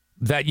dumb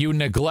that you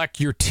neglect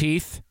your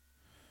teeth,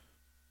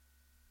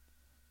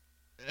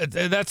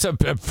 that's a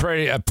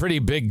pretty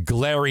big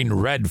glaring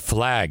red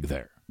flag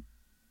there.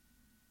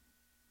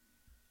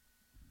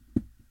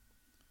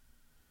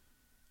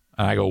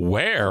 And I go,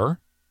 where?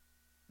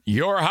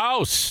 Your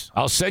house.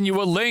 I'll send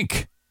you a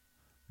link.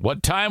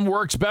 What time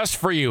works best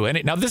for you?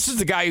 And now this is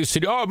the guy who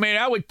said, oh,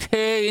 man, I would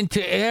tear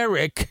into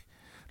Eric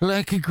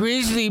like a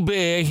grizzly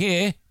bear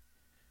here.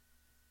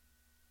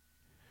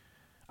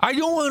 I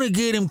don't want to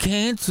get him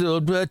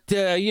canceled, but,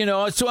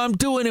 so I'm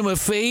doing him a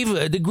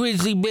favor. The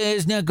grizzly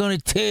bear's not going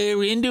to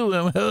tear into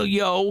him,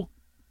 yo.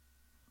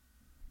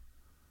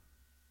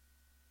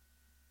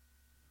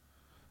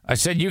 I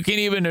said, you can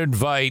even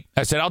invite,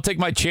 I'll take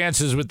my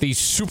chances with the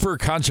super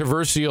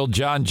controversial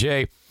John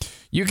Jay.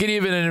 You can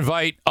even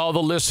invite all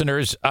the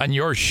listeners on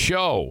your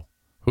show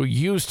who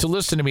used to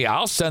listen to me.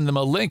 I'll send them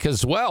a link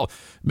as well.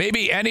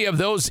 Maybe any of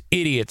those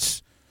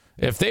idiots,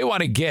 if they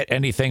want to get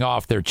anything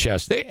off their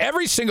chest,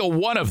 every single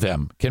one of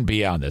them can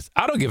be on this.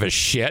 I don't give a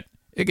shit.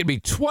 It could be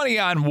 20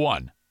 on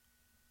 1.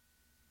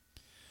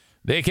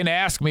 They can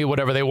ask me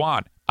whatever they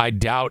want. I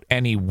doubt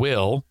any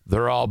will.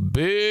 They're all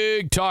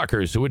big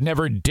talkers who would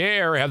never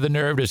dare have the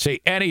nerve to say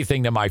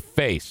anything to my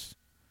face.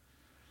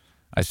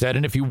 I said,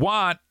 and if you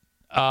want,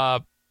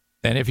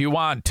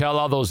 tell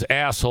all those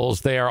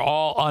assholes they are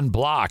all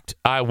unblocked.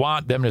 I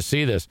want them to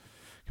see this.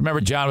 Remember,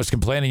 John was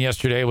complaining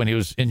yesterday when he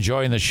was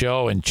enjoying the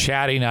show and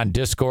chatting on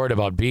Discord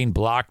about being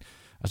blocked.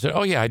 I said,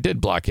 oh, yeah, I did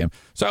block him.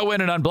 So I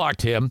went and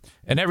unblocked him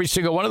and every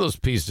single one of those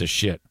pieces of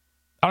shit.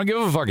 I don't give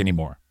a fuck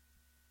anymore.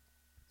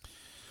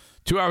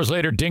 2 hours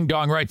later, Ding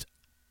Dong writes,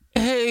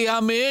 hey,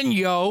 I'm in,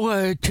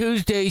 yo.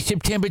 Tuesday,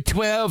 September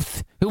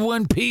 12th, at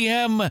 1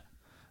 p.m.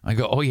 I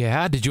go, oh,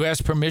 yeah? Did you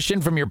ask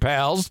permission from your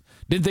pals?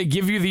 Did they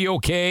give you the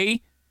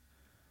okay?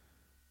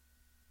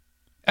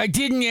 I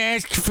didn't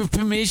ask for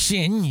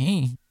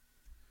permission.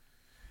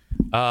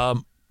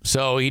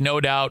 So he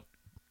no doubt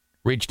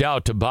reached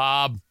out to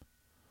Bob,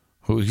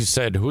 who he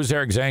said, who's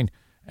Eric Zane?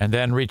 And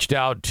then reached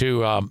out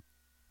to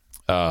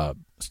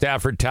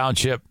Stafford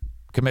Township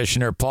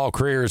Commissioner Paul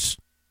Creer's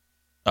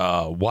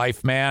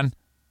wife, man,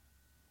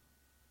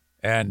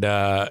 and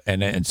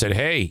said,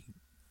 hey,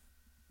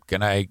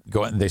 can I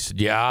go? And they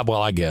said, yeah,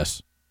 well, I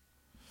guess.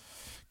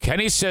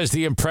 Kenny says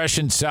the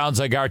impression sounds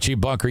like Archie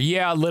Bunker.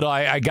 Yeah, a little.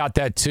 I got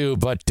that too,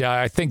 but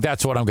I think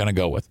that's what I'm going to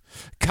go with.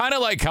 Kind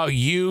of like how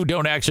you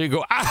don't actually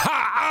go,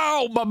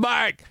 ow, my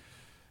back.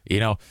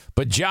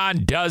 But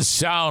John does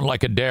sound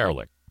like a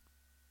derelict.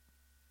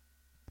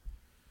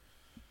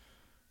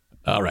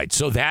 All right,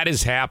 so that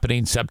is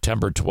happening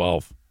September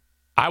 12th.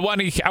 I want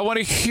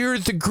to hear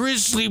the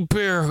grizzly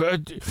bear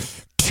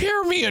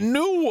tear me a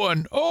new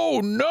one.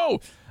 Oh, no.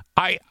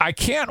 I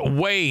can't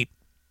wait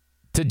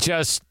to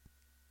just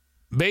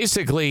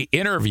basically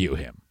interview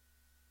him.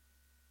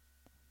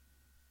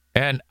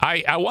 And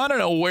I want to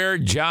know where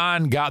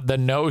John got the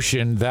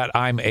notion that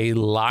I'm a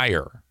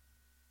liar.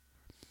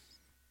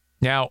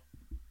 Now,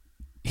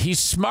 he's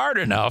smart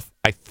enough,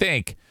 I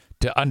think,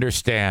 to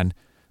understand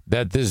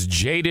that this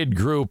jaded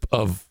group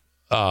of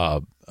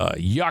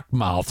yuck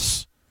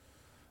mouths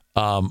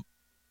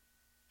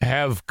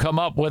have come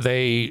up with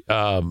a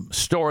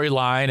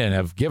storyline and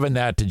have given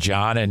that to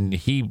John, and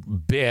he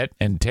bit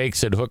and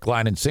takes it hook,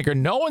 line, and sinker.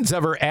 No one's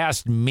ever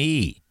asked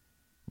me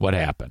what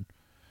happened.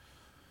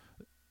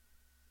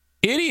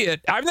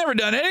 Idiot. I've never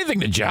done anything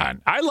to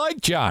John. I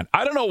like John.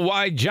 I don't know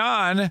why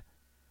John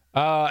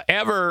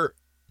ever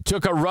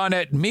took a run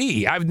at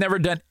me. I've never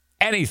done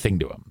anything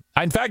to him.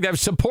 In fact, I've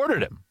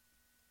supported him.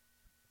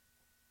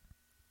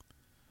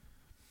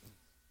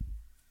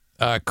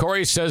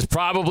 Corey says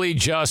probably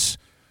just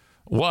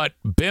what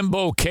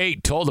Bimbo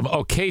Kate told him.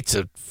 Oh, Kate's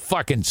a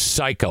fucking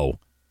psycho.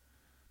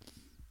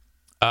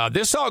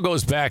 This all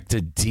goes back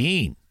to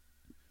Dean.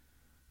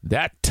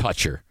 That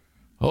toucher.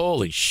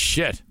 Holy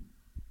shit.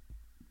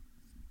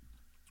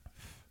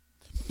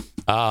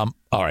 All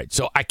right,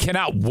 so I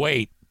cannot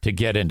wait to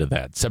get into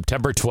that.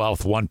 September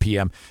 12th, 1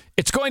 p.m.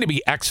 It's going to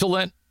be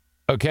excellent,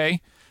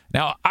 okay?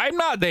 Now, I'm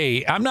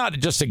not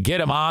just to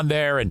get him on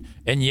there and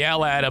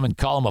yell at him and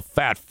call him a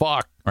fat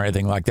fuck or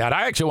anything like that.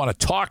 I actually want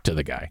to talk to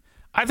the guy.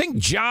 I think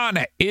John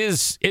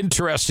is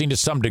interesting to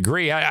some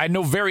degree. I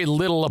know very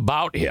little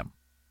about him.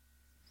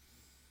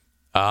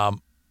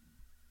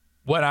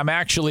 when I'm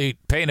actually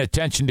paying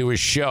attention to his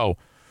show,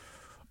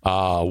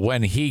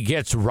 when he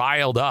gets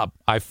riled up,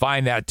 I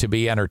find that to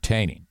be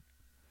entertaining.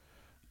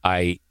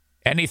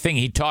 Anything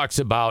he talks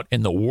about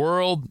in the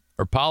world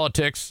or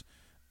politics,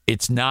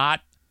 it's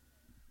not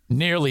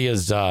nearly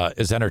as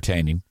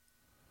entertaining.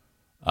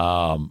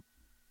 And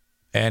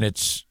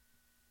it's,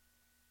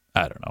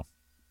 I don't know,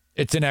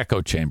 it's an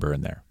echo chamber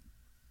in there.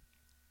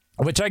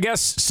 Which I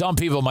guess some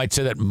people might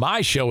say that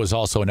my show is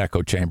also an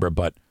echo chamber,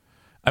 but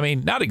I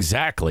mean, not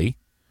exactly.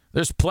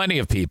 There's plenty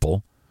of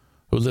people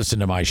who listen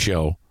to my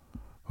show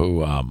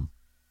who,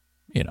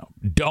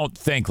 don't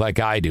think like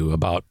I do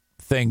about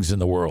things in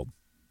the world.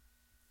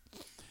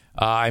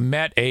 I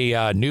met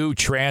a new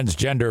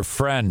transgender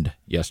friend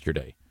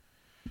yesterday.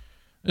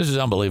 This is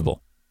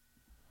unbelievable.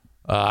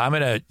 I'm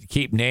going to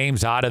keep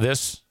names out of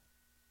this.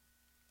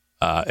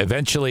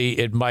 Eventually,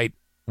 it might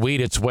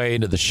weed its way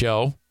into the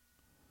show.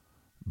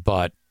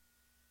 But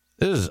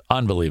this is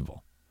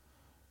unbelievable.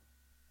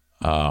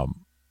 An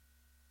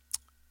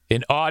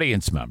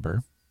audience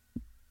member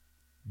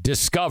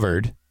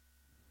discovered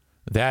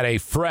that a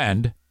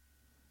friend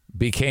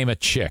became a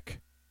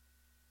chick.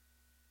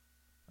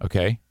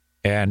 Okay?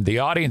 And the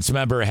audience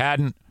member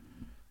hadn't,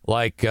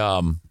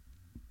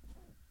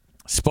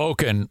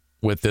 spoken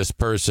with this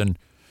person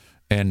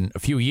in a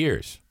few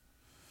years.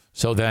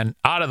 So then,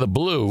 out of the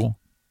blue,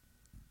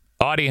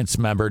 audience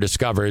member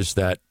discovers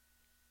that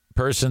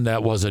person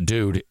that was a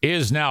dude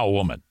is now a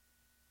woman.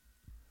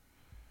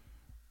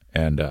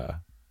 And okay,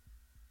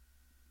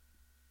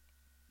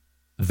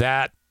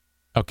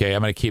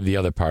 I'm going to keep the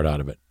other part out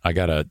of it. I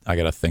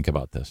gotta think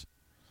about this.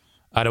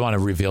 I don't want to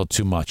reveal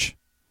too much.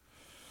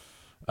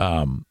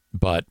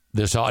 But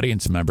this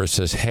audience member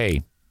says,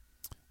 hey,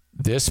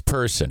 this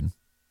person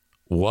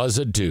was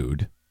a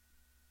dude,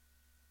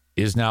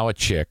 is now a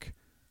chick,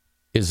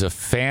 is a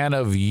fan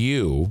of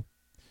you.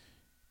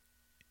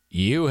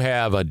 You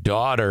have a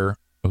daughter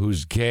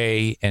who's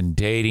gay and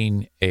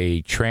dating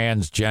a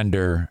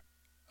transgender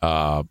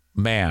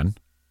man.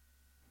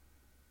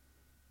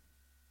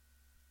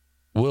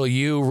 Will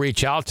you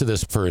reach out to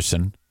this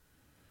person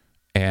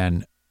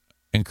and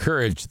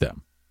encourage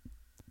them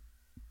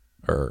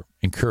or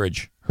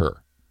encourage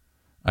her?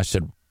 I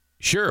said,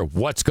 sure,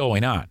 what's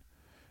going on?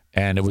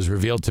 And it was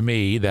revealed to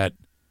me that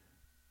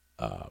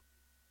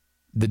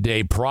the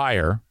day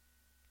prior,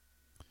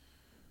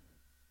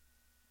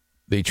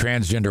 the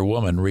transgender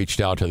woman reached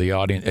out to the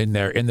audience in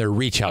their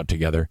reach out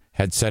together,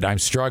 had said, I'm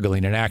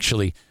struggling. And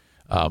actually,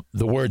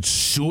 the word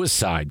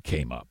suicide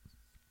came up.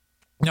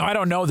 Now, I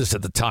don't know this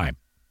at the time.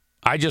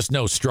 I just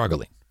know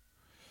struggling.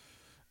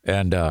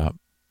 And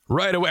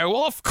right away,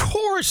 well, of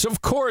course.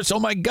 Oh,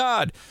 my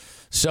God.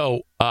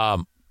 So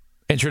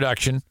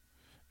introduction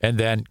and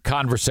then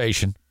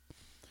conversation.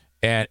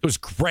 And it was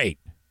great.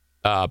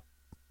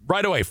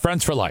 Right away,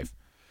 friends for life.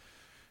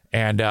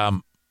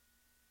 And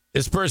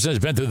this person has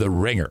been through the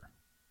ringer.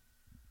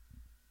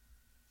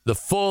 The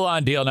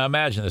full-on deal. Now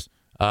imagine this.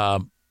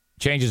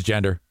 Changes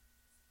gender.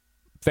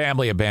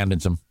 Family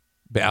abandons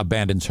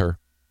her.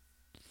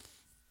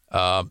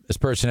 This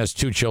person has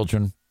 2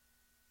 children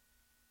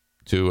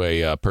to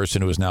a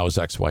person who is now his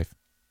ex-wife.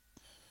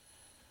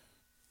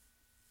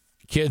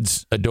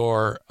 Kids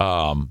adore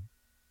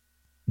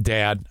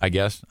dad, I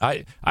guess.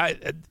 I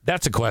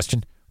that's a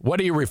question. What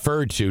are you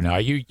referred to now? Are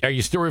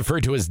you still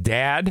referred to as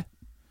dad?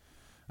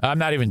 I'm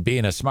not even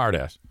being a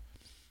smartass.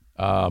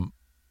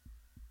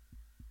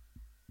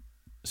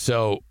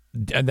 So,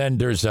 and then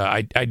there's,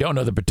 I don't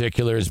know the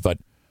particulars, but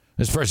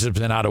this person's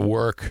been out of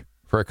work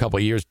for a couple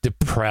of years,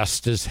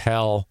 depressed as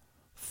hell,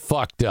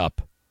 fucked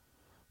up.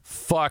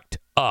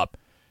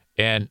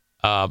 And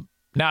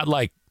not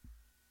like,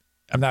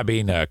 I'm not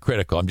being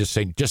critical. I'm just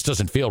saying, just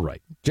doesn't feel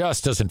right.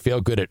 Just doesn't feel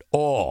good at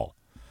all.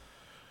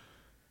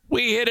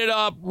 We hit it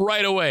up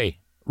right away.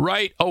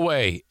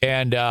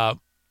 And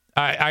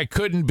I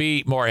couldn't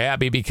be more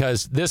happy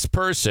because this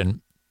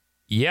person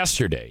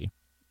yesterday,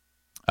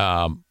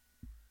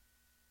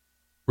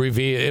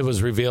 it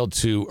was revealed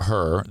to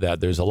her that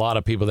there's a lot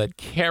of people that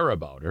care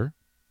about her.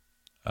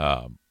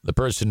 The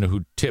person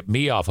who tipped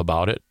me off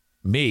about it,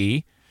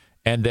 me,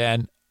 and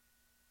then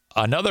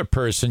another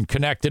person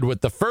connected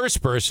with the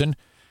first person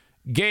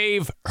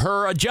gave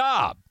her a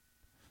job.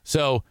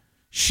 So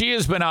she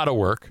has been out of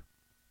work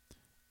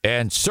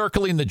and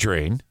circling the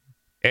drain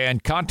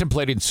and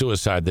contemplating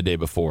suicide the day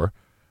before.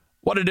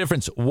 What a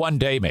difference one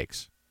day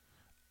makes.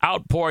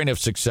 Outpouring of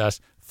success.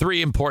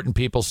 3 important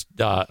people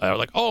are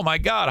like, oh, my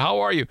God, how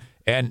are you?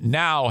 And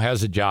now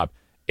has a job.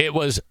 It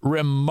was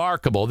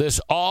remarkable. This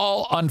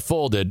all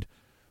unfolded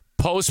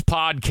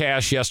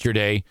post-podcast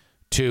yesterday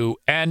to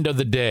end of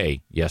the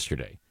day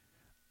yesterday.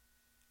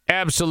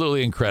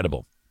 Absolutely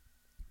incredible.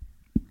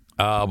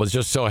 Was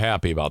just so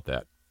happy about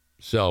that.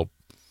 So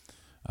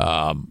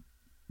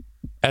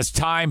as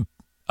time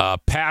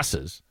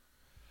passes,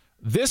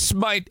 this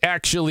might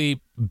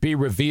actually be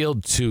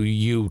revealed to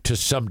you to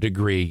some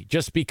degree,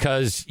 just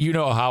because you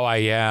know how I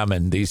am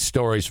and these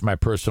stories from my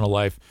personal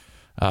life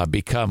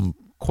become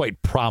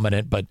quite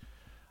prominent. But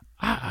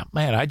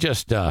man, I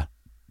just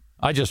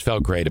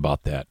felt great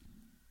about that.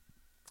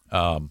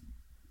 So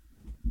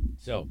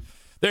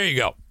there you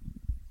go.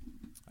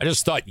 I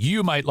just thought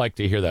you might like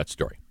to hear that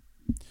story.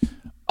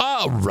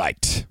 All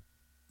right.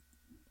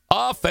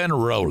 Off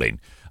and rolling.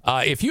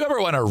 If you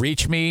ever want to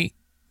reach me,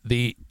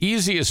 the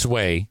easiest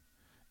way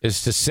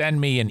is to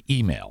send me an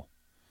email.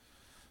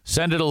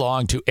 Send it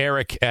along to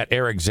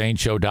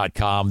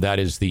eric@ericzaneshow.com. That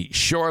is the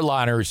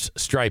Shoreliners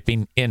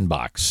Striping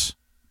inbox.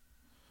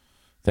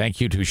 Thank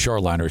you to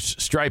Shoreliners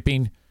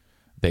Striping.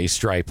 They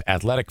stripe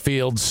athletic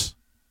fields.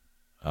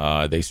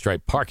 They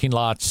stripe parking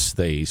lots.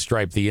 They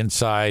stripe the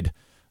inside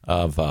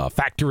of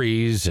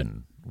factories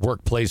and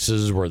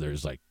workplaces where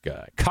there's like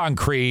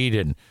concrete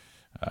and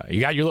you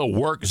got your little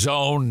work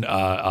zone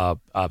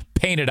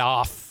painted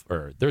off,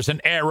 or there's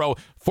an arrow,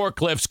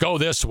 forklifts go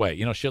this way,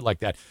 shit like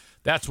that.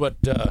 That's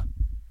what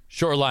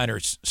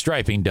Shoreliners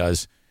Striping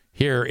does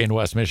here in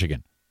West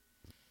Michigan.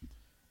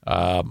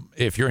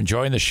 If you're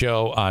enjoying the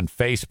show on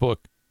Facebook,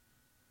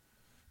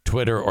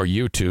 Twitter, or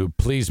YouTube,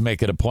 please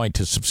make it a point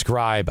to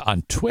subscribe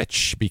on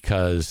Twitch,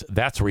 because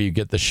that's where you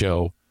get the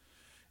show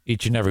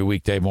each and every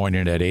weekday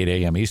morning at 8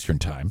 a.m. Eastern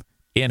Time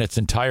in its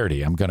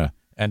entirety. I'm going to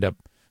end up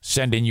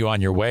sending you on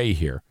your way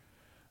here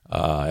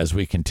as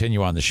we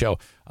continue on the show.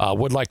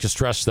 Would like to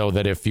stress, though,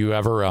 that if you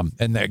ever,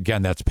 and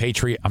again, that's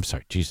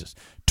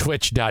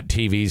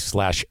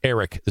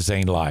twitch.tv/Eric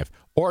Zane Live,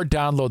 or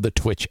download the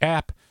Twitch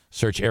app,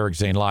 search Eric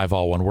Zane Live,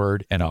 all one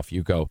word, and off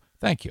you go.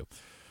 Thank you.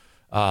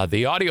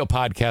 The audio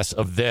podcast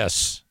of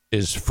this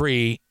is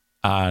free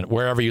on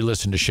wherever you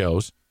listen to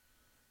shows.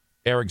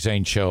 Eric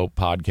Zane Show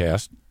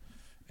podcast.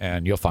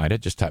 And you'll find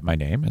it. Just type my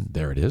name, and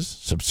there it is.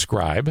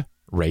 Subscribe,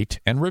 rate,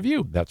 and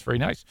review. That's very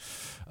nice.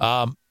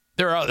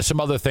 There are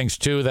some other things,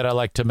 too, that I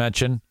like to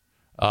mention.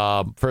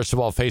 First of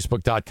all,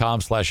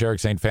 Facebook.com/Eric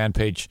Zane fan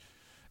page,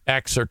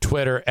 X or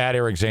Twitter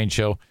 @Eric Zane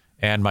Show,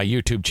 and my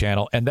YouTube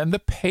channel. And then the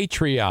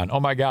Patreon. Oh,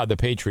 my God, the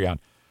Patreon.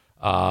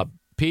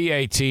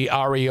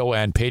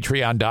 Patreon,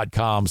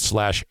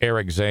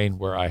 patreon.com/Eric Zane,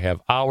 where I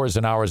have hours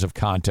and hours of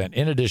content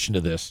in addition to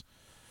this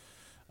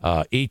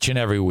each and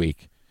every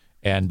week.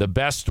 And the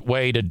best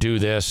way to do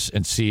this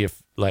and see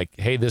if,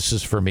 hey, this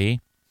is for me,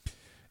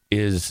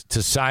 is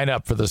to sign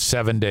up for the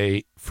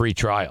 7-day free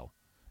trial.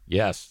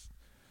 Yes.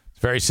 It's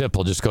very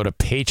simple. Just go to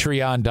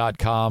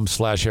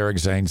patreon.com/Eric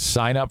Zane,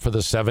 sign up for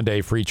the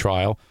 7-day free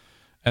trial,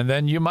 and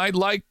then you might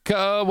like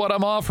what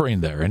I'm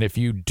offering there. And if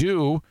you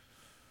do,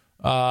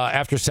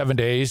 after 7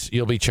 days,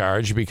 you'll be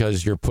charged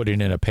because you're putting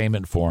in a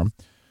payment form.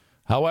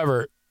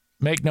 However,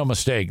 make no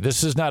mistake,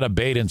 this is not a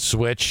bait and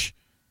switch.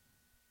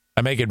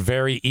 I make it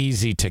very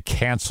easy to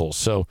cancel.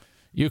 So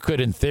you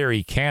could, in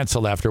theory,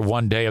 cancel after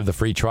 1 day of the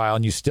free trial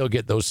and you still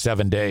get those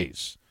 7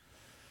 days.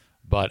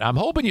 But I'm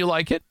hoping you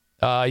like it.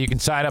 You can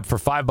sign up for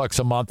 $5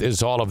 a month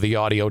is all of the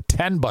audio.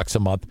 $10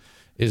 a month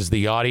is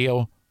the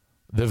audio,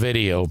 the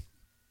video,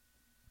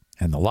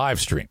 and the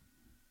live stream.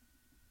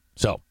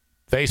 So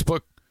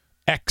Facebook,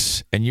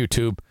 X, and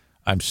YouTube,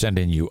 I'm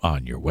sending you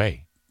on your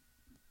way.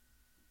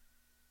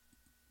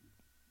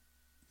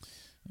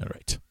 All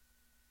right.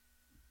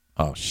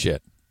 Oh,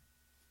 shit.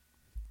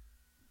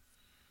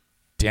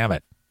 Damn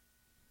it.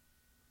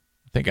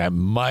 I think I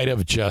might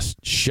have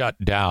just shut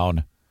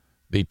down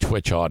the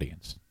Twitch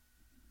audience.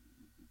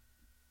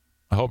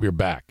 I hope you're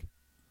back.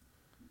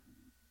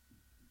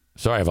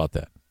 Sorry about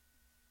that.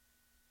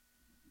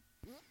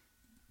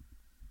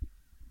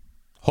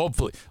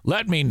 Hopefully.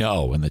 Let me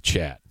know in the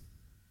chat.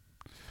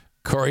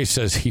 Corey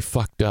says he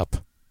fucked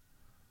up.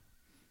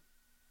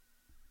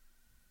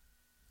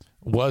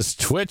 Was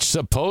Twitch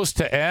supposed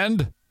to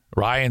end?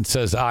 Ryan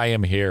says I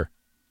am here.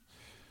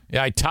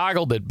 Yeah, I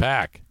toggled it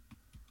back.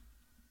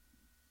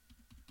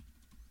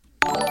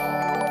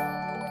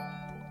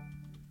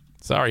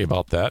 Sorry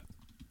about that.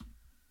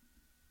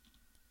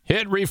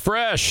 Hit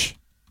refresh.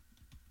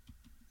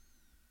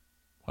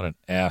 What an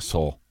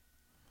asshole.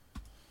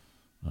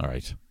 All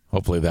right.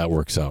 Hopefully that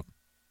works out.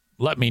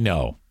 Let me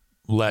know.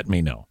 Let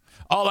me know.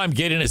 All I'm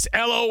getting is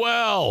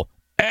LOL,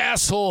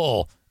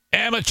 asshole,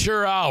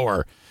 amateur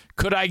hour.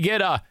 Could I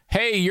get a,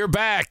 hey, you're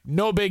back,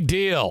 no big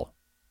deal?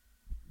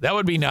 That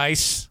would be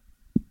nice.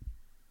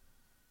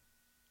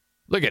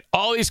 Look at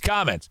all these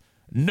comments.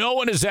 No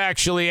one is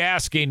actually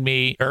asking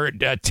me or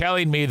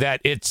telling me that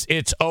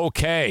it's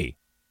okay.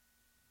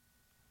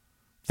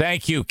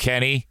 Thank you,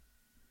 Kenny.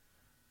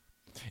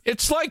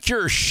 It's like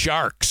you're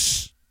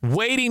sharks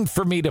waiting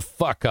for me to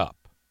fuck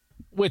up,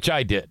 which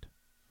I did.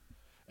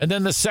 And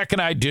then the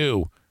second I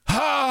do,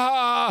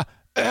 ha,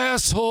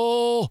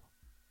 asshole.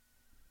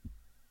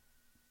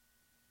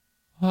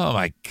 Oh,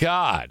 my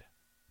God.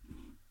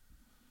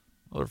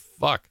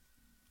 Motherfuck.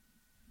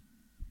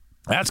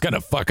 That's going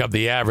to fuck up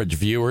the average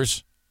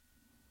viewers.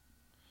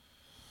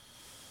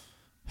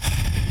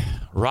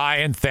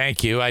 Ryan,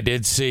 thank you. I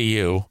did see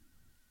you.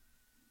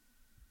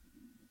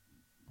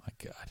 My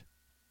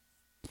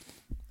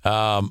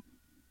God.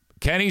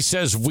 Kenny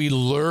says we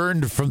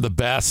learned from the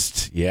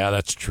best. Yeah,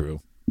 that's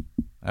true.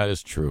 That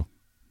is true.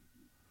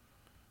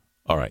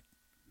 All right.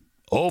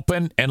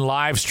 Open and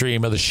live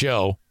stream of the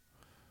show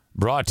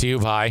brought to you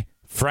by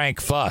Frank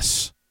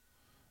Fuss,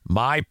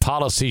 My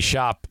Policy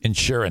Shop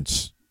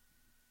Insurance.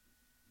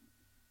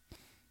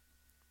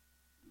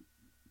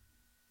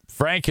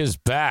 Frank is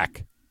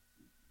back.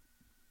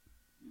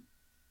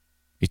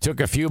 He took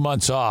a few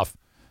months off.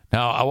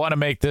 Now, I want to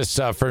make this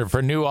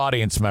for new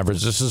audience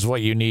members. This is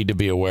what you need to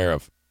be aware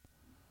of.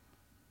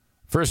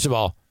 First of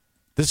all,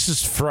 this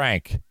is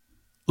Frank.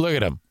 Look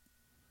at him.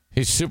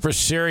 He's super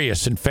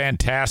serious and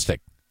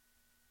fantastic.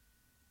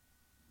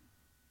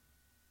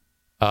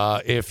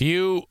 If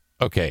you're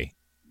a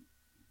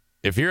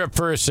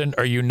person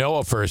or you know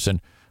a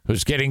person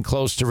who's getting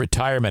close to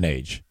retirement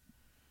age,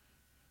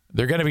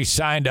 they're going to be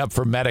signed up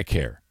for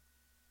Medicare.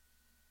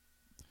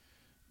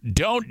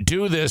 Don't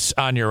do this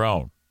on your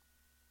own.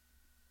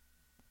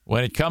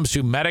 When it comes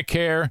to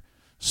Medicare,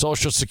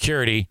 Social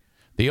Security,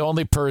 the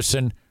only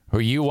person who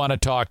you want to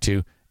talk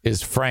to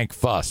is Frank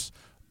Fuss.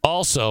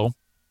 Also,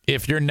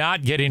 if you're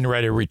not getting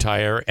ready to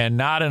retire and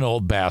not an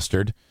old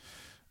bastard,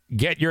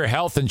 get your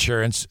health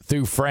insurance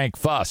through Frank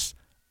Fuss.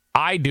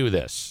 I do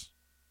this.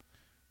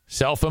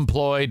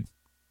 Self-employed,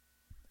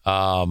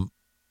 and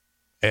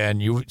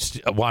you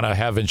want to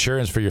have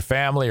insurance for your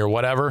family or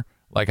whatever,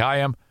 like I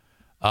am,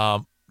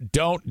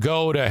 don't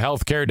go to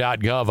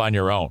healthcare.gov on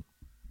your own.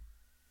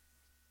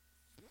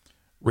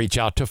 Reach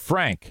out to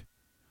Frank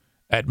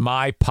at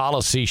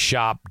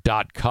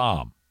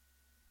mypolicyshop.com.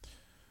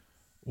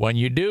 When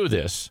you do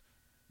this,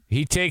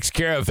 he takes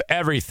care of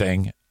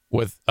everything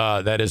with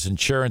that is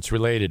insurance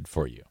related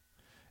for you.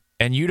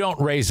 And you don't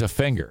raise a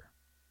finger.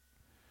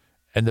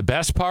 And the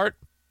best part,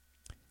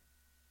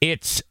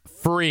 it's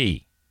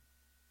free.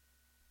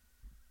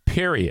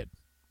 Period.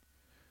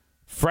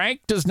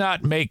 Frank does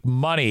not make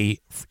money.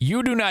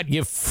 You do not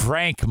give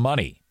Frank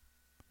money.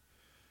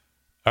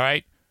 All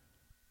right?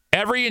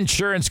 Every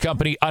insurance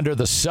company under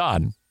the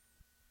sun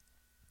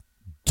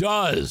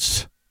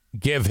does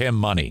give him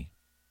money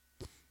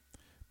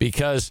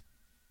because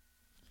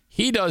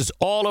he does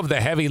all of the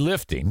heavy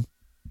lifting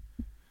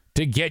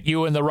to get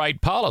you in the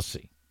right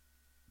policy.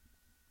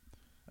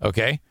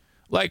 Okay?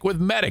 Like with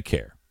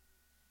Medicare,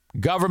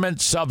 government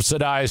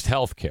subsidized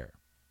health care,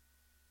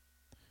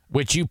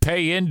 which you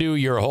pay into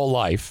your whole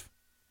life.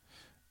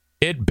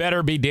 It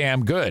better be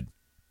damn good.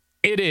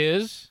 It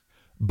is,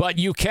 but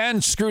you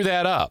can screw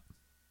that up.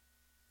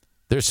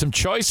 There's some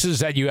choices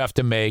that you have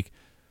to make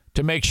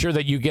sure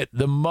that you get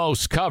the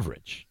most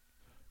coverage.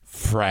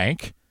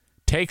 Frank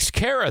takes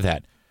care of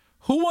that.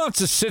 Who wants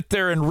to sit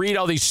there and read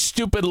all these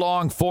stupid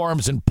long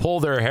forms and pull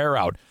their hair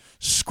out?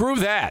 Screw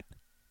that.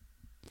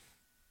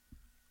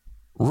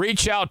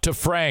 Reach out to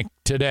Frank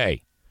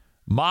today.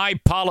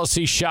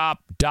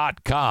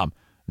 mypolicyshop.com.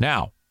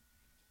 Now,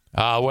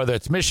 whether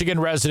it's Michigan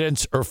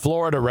residents or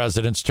Florida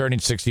residents turning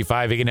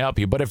 65, he can help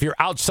you. But if you're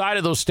outside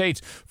of those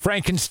states,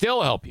 Frank can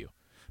still help you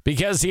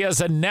because he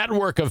has a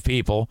network of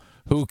people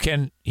who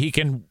he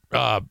can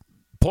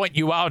point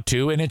you out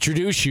to and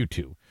introduce you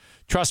to.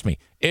 Trust me,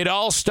 it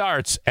all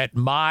starts at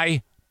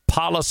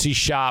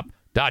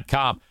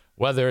mypolicyshop.com,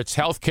 whether it's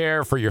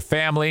healthcare for your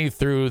family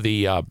through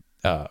the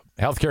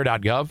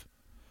healthcare.gov,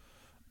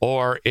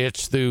 or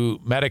it's through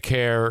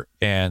Medicare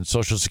and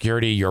Social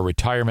Security, your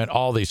retirement,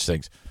 all these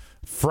things.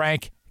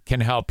 Frank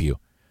can help you.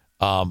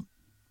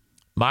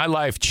 My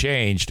life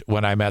changed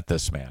when I met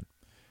this man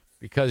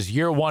because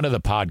year one of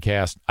the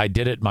podcast, I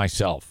did it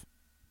myself.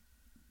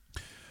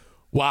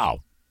 Wow.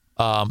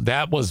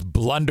 That was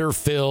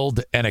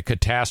blunder-filled and a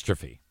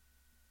catastrophe.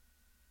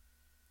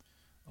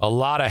 A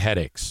lot of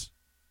headaches.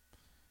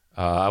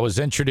 I was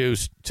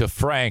introduced to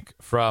Frank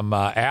from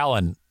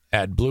Alan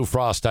at Blue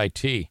Frost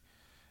IT,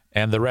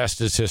 and the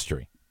rest is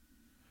history.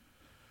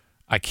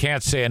 I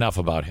can't say enough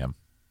about him.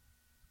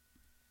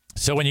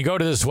 So when you go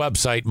to this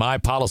website,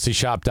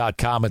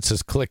 mypolicyshop.com, it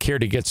says click here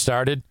to get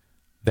started.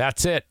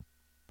 That's it.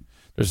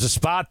 There's a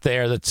spot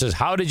there that says,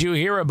 how did you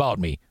hear about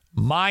me?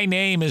 My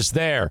name is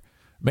there.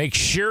 Make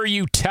sure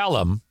you tell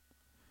him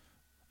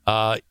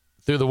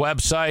through the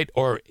website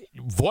or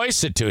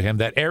voice it to him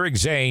that Eric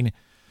Zane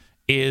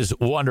is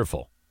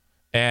wonderful.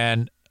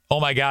 And, oh,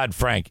 my God,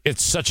 Frank,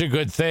 it's such a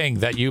good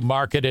thing that you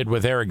marketed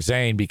with Eric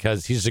Zane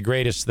because he's the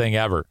greatest thing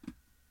ever.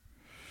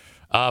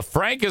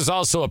 Frank is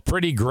also a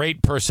pretty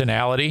great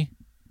personality,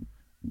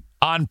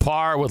 on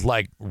par with,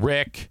 like,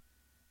 Rick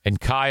and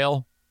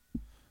Kyle.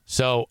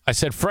 So I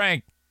said,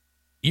 Frank,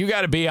 you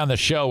got to be on the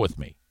show with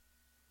me.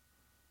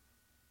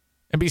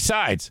 And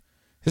besides,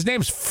 his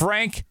name's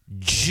Frank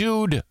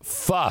Jude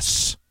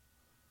Fuss.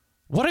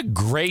 What a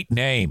great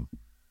name.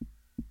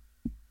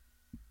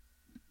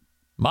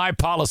 My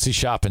Policy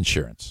Shop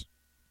Insurance.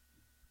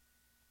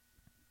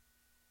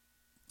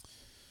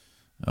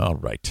 All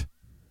right.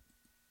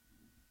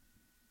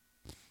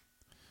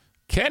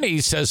 Kenny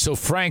says, so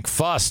Frank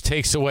Fuss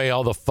takes away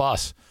all the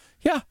fuss.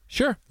 Yeah,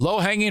 sure.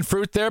 Low-hanging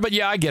fruit there, but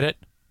yeah, I get it.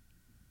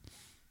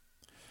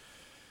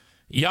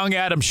 Young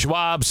Adam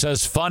Schwab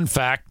says, fun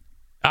fact,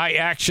 I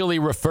actually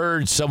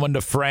referred someone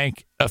to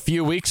Frank a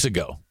few weeks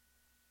ago.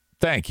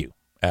 Thank you,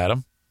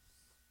 Adam.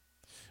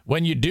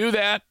 When you do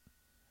that,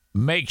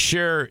 make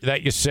sure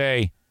that you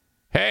say,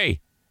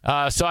 hey,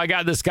 so I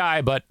got this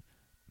guy, but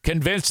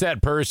convince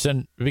that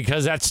person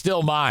because that's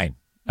still mine.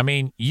 I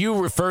mean,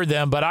 you referred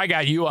them, but I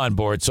got you on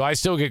board, so I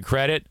still get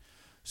credit.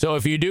 So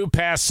if you do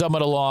pass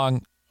someone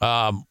along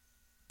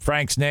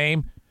Frank's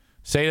name.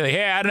 Say,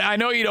 hey, I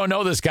know you don't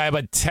know this guy,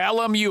 but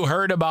tell him you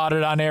heard about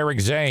it on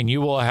Eric Zane. You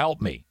will help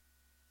me.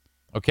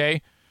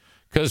 Okay?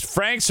 Because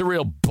Frank's a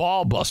real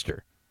ball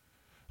buster.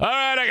 All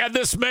right, I got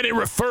this many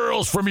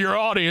referrals from your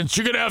audience.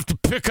 You're going to have to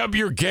pick up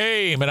your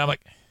game. And I'm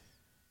like,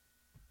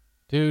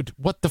 dude,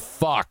 what the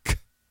fuck?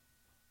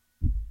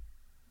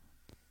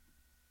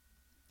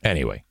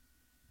 Anyway.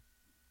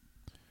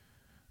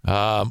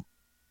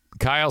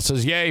 Kyle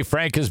says, yay,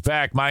 Frank is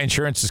back. My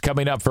insurance is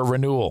coming up for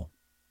renewal.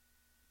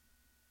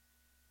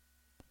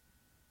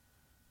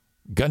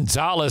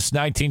 Gonzalez,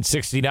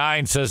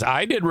 1969, says,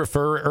 I did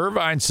refer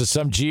Irvine's to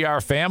some GR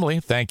family.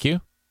 Thank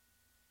you.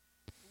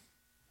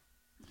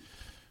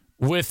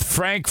 With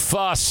Frank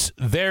Fuss,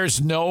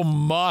 there's no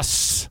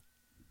muss.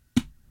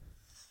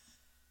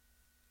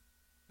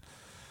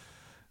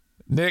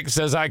 Nick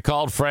says, I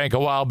called Frank a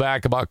while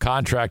back about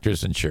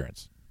contractors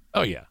insurance.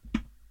 Oh, yeah.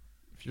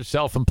 If you're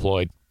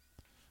self-employed,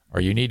 or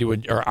you need to,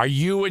 or are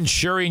you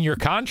insuring your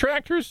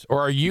contractors,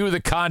 or are you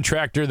the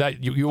contractor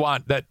that you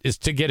want that is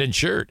to get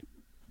insured?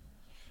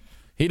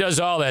 He does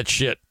all that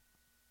shit.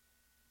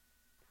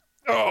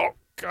 Oh,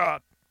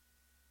 God.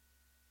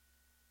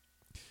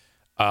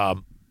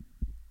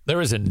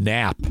 There is a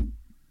nap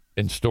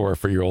in store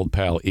for your old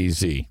pal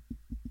EZ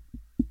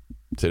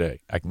today.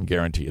 I can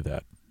guarantee you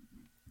that.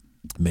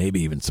 Maybe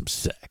even some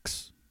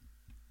sex.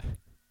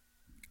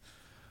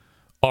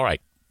 All right.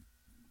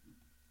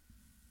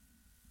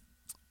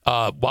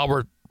 While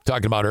we're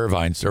talking about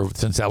Irvine's, or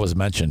since that was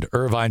mentioned,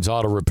 Irvine's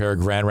Auto Repair,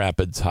 Grand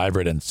Rapids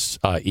Hybrid and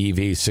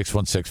EV,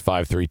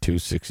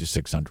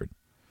 616-532-6600.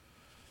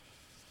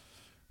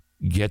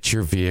 Get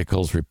your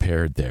vehicles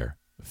repaired there.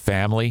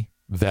 Family,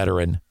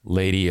 veteran,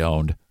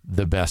 lady-owned,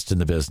 the best in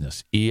the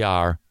business.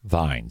 ER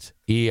Vines.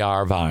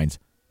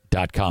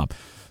 ERVines.com.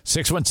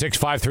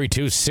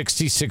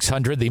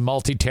 616-532-6600. The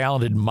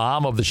multi-talented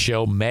mom of the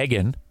show,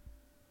 Megan.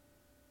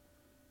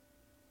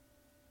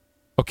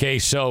 Okay,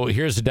 so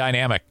here's the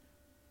dynamic.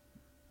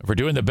 If we're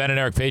doing the Ben and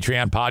Eric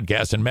Patreon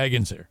podcast and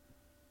Megan's there,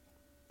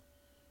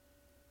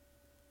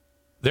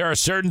 there are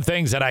certain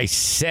things that I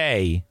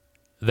say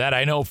that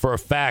I know for a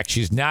fact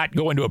she's not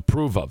going to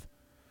approve of.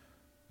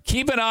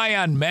 Keep an eye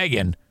on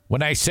Megan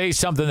when I say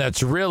something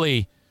that's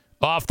really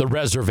off the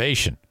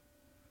reservation.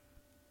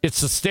 It's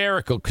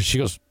hysterical because she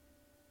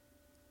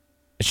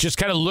just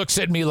kind of looks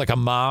at me like a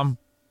mom.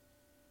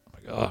 I'm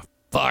like, oh,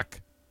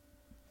 fuck.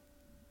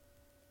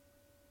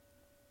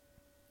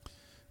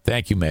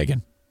 Thank you,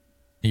 Megan.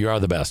 You are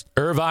the best.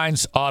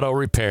 Irvine's Auto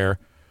Repair,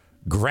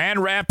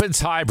 Grand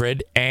Rapids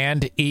Hybrid,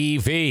 and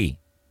EV.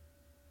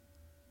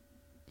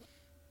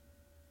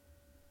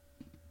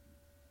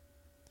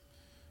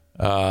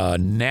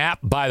 Nap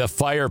by the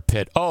fire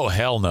pit. Oh,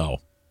 hell no.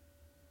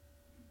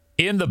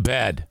 In the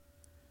bed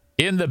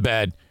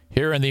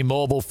here in the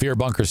mobile Fear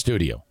Bunker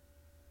studio.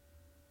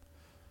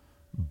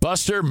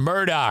 Buster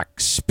Murdoch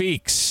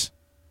speaks.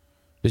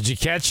 Did you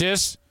catch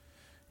this?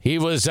 He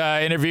was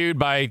interviewed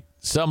by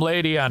some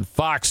lady on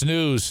Fox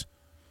News.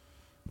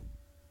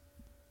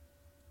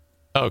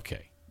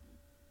 Okay.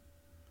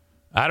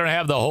 I don't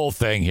have the whole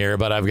thing here,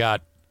 but I've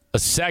got a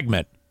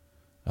segment.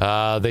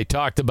 They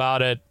talked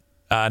about it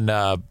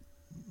on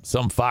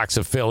some Fox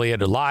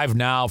affiliate, live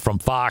now from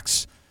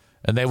Fox,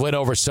 and they went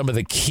over some of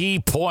the key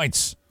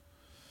points.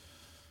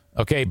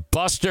 Okay,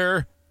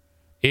 Buster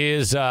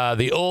is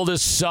the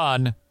oldest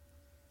son.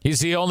 He's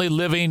the only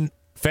living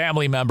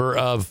family member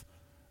of,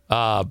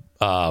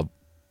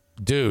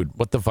 dude,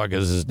 what the fuck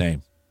is his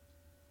name?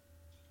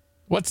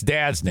 What's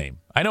Dad's name?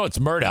 I know it's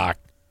Murdoch.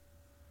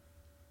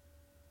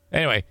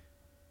 Anyway,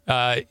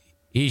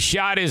 he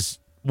shot his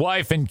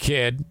wife and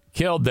kid,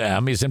 killed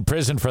them. He's in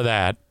prison for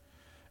that.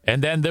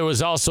 And then there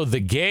was also the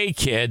gay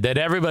kid that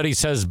everybody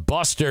says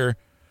Buster,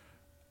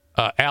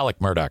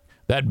 Alec Murdoch,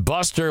 that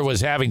Buster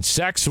was having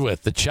sex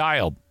with, the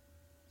child,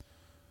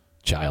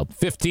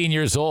 15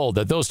 years old,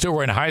 that those two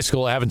were in high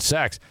school having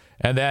sex.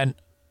 And then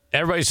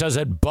everybody says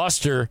that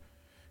Buster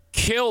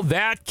killed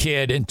that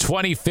kid in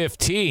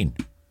 2015.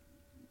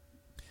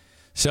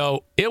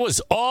 So it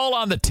was all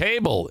on the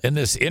table in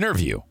this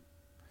interview.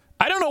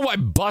 I don't know why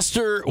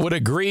Buster would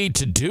agree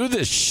to do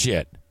this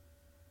shit.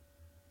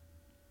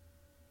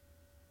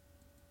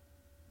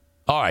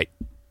 All right.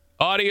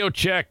 Audio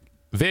check,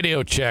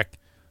 video check.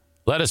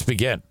 Let us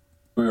begin.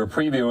 We were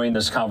previewing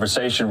this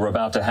conversation we're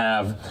about to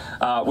have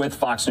with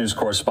Fox News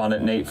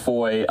correspondent Nate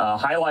Foy,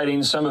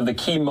 highlighting some of the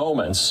key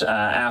moments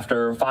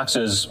after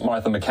Fox's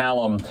Martha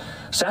McCallum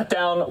sat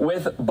down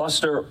with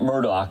Buster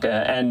Murdoch.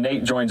 And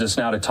Nate joins us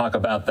now to talk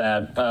about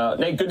that.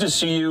 Nate, good to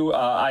see you.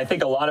 I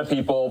think a lot of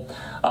people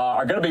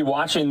are going to be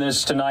watching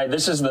this tonight.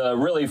 This is the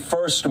really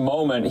first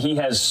moment he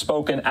has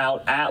spoken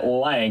out at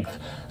length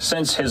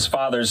since his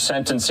father's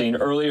sentencing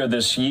earlier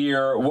this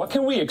year. What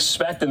can we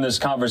expect in this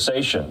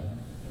conversation?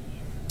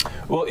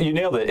 Well, you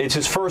nailed it. It's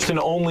his first and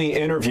only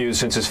interview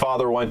since his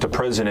father went to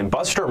prison. And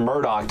Buster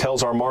Murdoch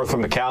tells our Martha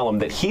McCallum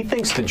that he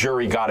thinks the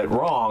jury got it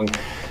wrong.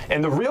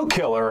 And the real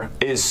killer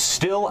is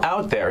still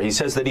out there. He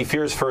says that he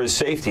fears for his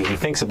safety. He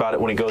thinks about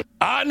it when he goes,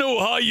 I know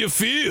how you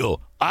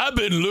feel. I've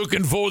been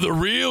looking for the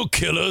real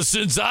killer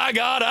since I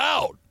got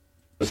out.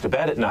 Goes to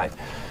bed at night.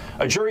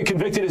 A jury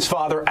convicted his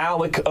father,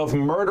 Alec, of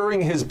murdering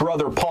his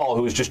brother, Paul,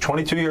 who was just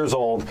 22 years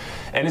old,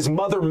 and his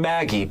mother,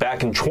 Maggie,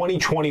 back in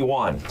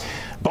 2021.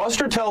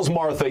 Buster tells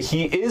Martha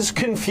he is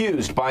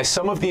confused by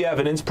some of the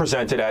evidence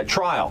presented at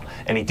trial,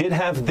 and he did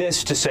have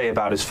this to say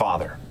about his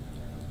father.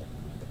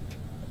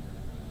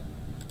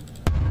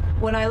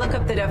 When I look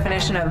up the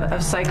definition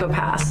of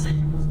psychopath,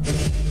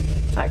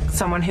 like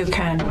someone who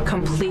can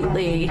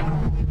completely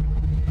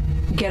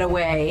get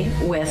away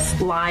with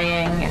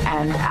lying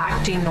and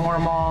acting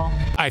normal.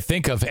 I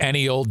think of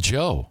any old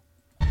Joe.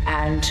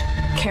 And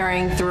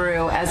carrying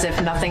through as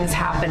if nothing's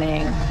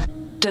happening.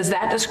 Does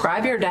that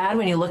describe your dad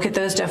when you look at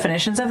those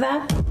definitions of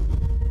that?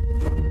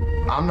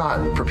 I'm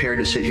not prepared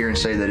to sit here and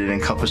say that it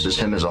encompasses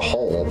him as a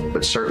whole,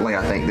 but certainly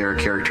I think there are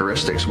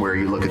characteristics where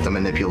you look at the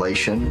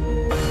manipulation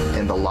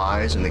and the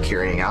lies and the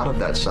carrying out of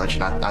that such,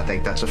 and I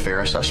think that's a fair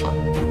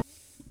assessment.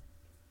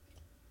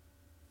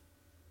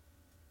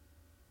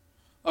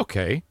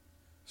 Okay,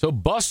 so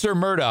Buster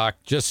Murdaugh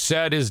just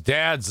said his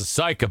dad's a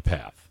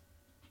psychopath.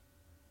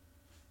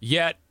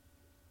 Yet,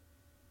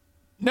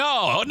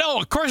 no,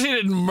 of course he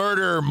didn't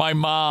murder my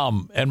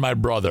mom and my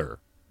brother.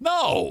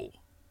 No.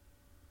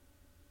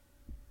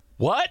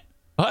 What?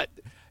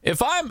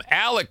 If I'm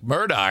Alec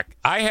Murdaugh,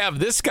 I have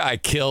this guy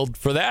killed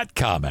for that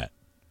comment.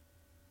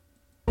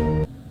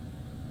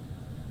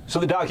 So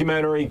the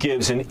documentary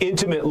gives an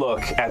intimate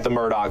look at the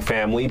Murdaugh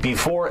family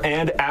before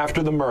and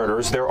after the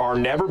murders. There are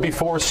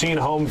never-before-seen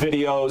home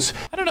videos.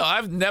 I don't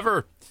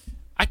know.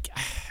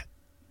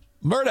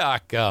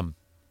 Murdaugh,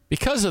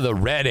 because of the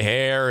red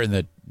hair and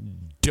the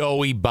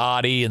doughy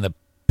body and the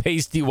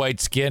pasty white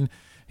skin,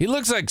 he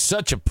looks like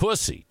such a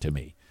pussy to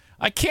me.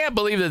 I can't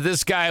believe that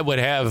this guy would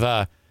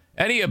have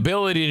any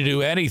ability to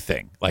do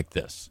anything like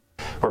this.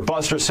 Where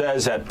Buster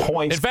says at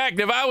points... In fact,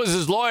 if I was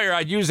his lawyer,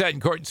 I'd use that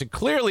in court and say,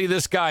 clearly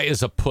this guy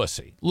is a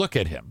pussy. Look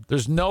at him.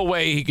 There's no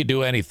way he could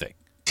do anything.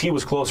 He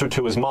was closer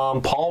to his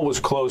mom. Paul was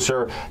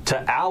closer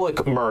to Alec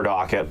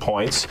Murdaugh at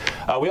points.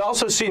 We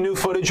also see new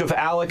footage of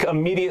Alec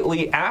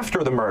immediately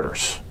after the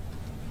murders.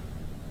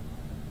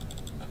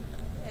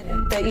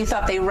 That you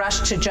thought they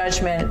rushed to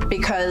judgment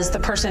because the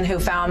person who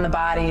found the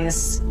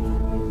bodies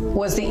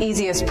was the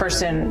easiest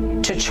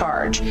person to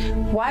charge.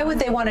 Why would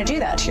they want to do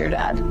that to your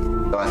dad?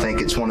 I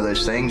think it's one of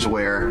those things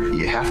where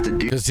you have to do...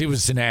 Because he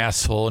was an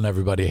asshole and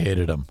everybody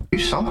hated him. ...do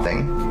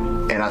something.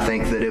 And I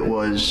think that it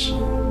was...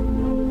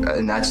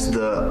 And that's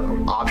the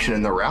option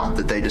and the route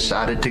that they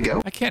decided to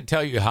go. I can't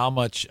tell you how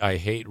much I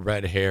hate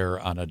red hair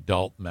on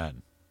adult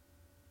men.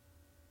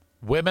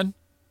 Women,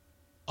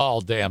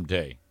 all damn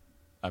day.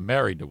 I'm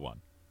married to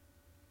one.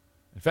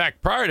 In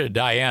fact, prior to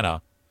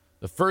Diana,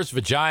 the first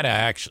vagina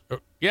ever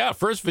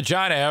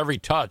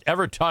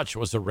touched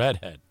was a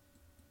redhead.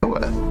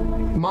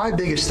 My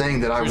biggest thing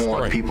that I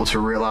want people to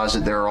realize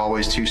that there are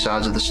always two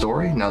sides of the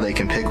story. Now they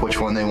can pick which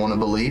one they want to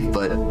believe,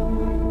 but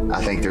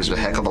I think there's a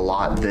heck of a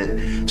lot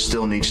that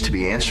still needs to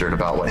be answered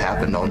about what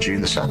happened on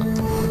June the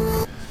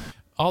 7th.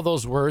 All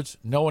those words,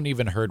 no one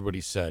even heard what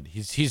he said.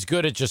 He's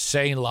good at just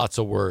saying lots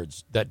of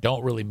words that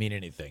don't really mean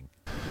anything.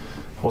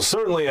 Well,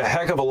 certainly a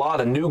heck of a lot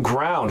of new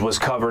ground was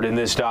covered in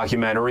this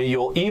documentary.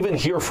 You'll even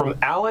hear from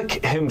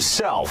Alec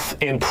himself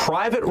in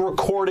private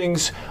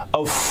recordings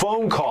of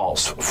phone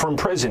calls from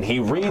prison. He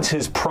reads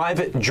his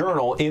private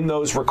journal in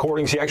those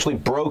recordings. He actually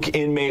broke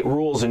inmate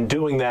rules in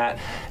doing that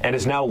and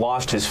has now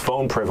lost his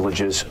phone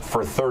privileges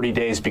for 30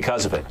 days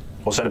because of it.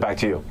 We'll send it back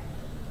to you.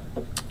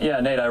 Yeah,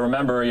 Nate, I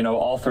remember,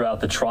 all throughout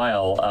the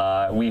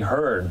trial, we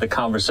heard the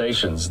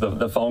conversations,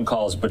 the phone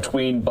calls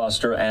between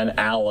Buster and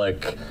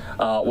Alec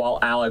while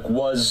Alec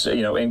was,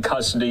 in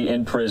custody,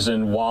 in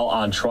prison, while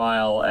on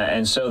trial.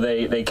 And so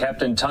they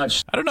kept in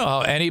touch. I don't know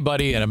how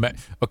anybody in America...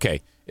 Okay,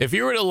 if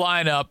you were to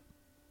line up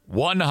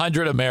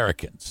 100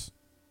 Americans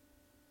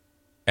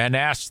and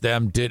ask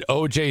them, did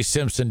O.J.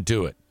 Simpson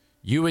do it?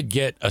 You would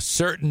get a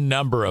certain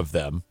number of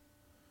them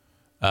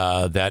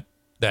that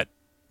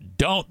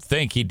don't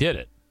think he did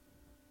it.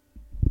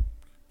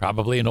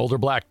 Probably an older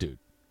black dude.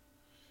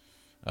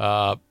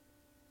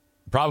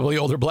 Probably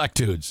older black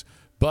dudes.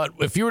 But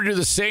if you were to do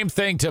the same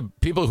thing to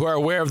people who are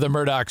aware of the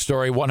Murdaugh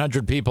story,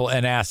 100 people,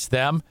 and ask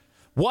them,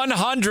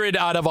 100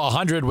 out of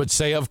 100 would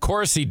say, of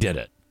course he did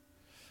it.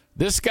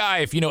 This guy,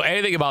 if you know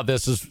anything about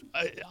this, is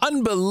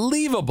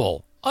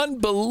unbelievable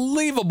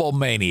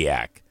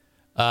maniac.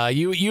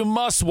 You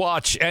must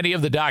watch any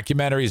of the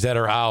documentaries that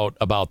are out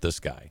about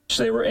this guy.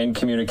 They were in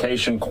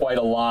communication quite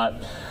a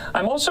lot.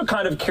 I'm also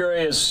kind of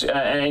curious,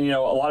 and a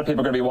lot of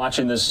people are going to be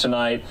watching this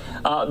tonight,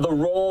 the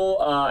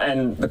role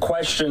and the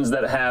questions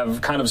that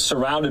have kind of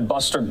surrounded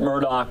Buster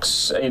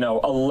Murdaugh's,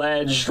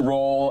 alleged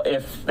role,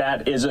 if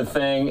that is a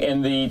thing,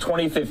 in the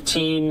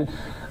 2015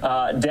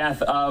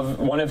 death of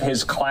one of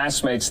his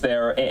classmates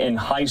there in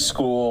high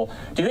school.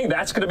 Do you think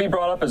that's going to be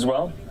brought up as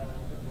well?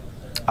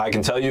 I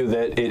can tell you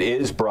that it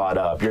is brought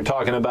up. You're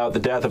talking about the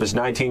death of his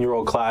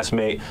 19-year-old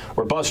classmate,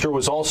 where Buster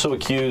was also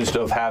accused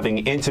of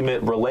having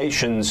intimate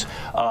relations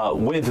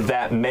with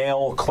that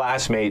male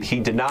classmate. He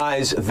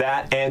denies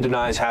that and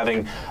denies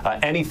having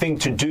anything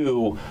to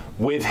do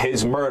with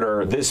his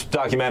murder. This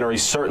documentary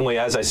certainly,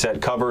 as I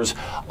said, covers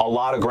a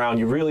lot of ground.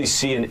 You really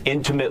see an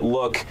intimate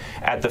look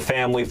at the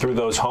family through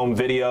those home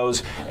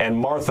videos, and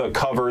Martha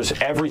covers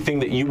everything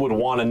that you would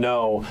want to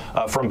know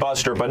from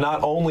Buster, but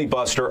not only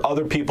Buster,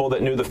 other people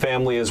that knew the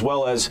family, as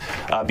well as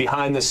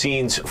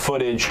behind-the-scenes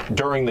footage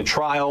during the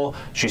trial.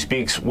 She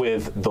speaks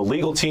with the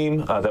legal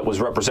team that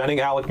was representing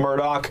Alec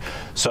Murdaugh,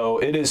 so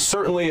it is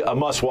certainly a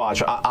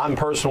must-watch. I'm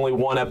personally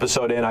one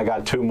episode in. I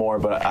got two more,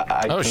 but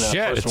I oh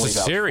shit, it's a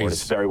series.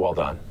 It's very well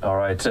done. All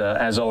right,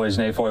 as always,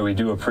 Nate Foy, we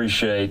do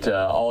appreciate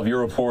all of your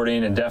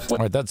reporting, and definitely.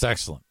 All right, that's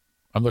excellent.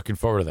 I'm looking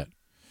forward to that.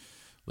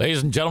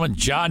 Ladies and gentlemen,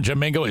 John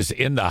Domingo is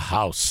in the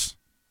house.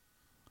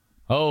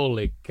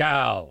 Holy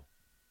cow.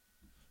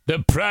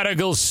 The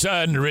prodigal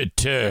son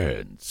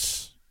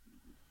returns.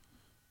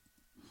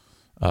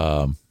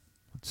 Let's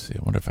see. I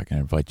wonder if I can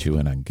invite you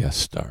in on guest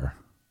star.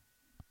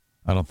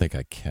 I don't think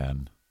I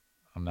can.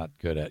 I'm not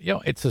good at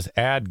it. It says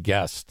add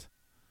guest.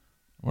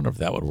 I wonder if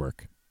that would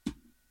work.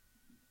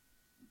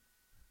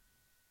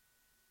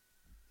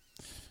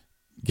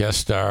 Guest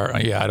star.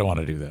 Yeah, I don't want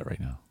to do that right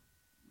now.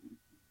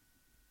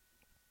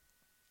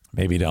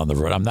 Maybe down the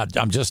road.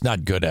 I'm just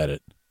not good at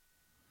it.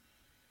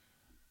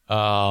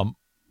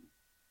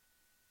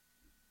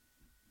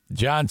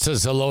 John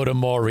says hello to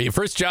Maury.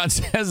 First, John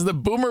says the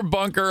Boomer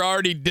Bunker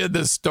already did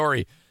this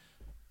story.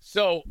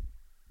 So,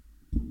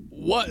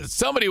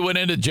 somebody went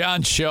into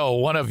John's show,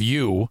 one of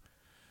you,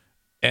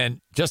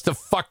 and just to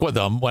fuck with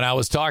them when I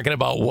was talking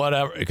about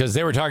whatever, because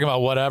they were talking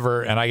about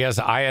whatever, and I guess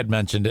I had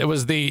mentioned it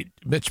was the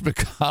Mitch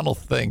McConnell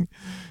thing.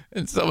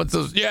 And someone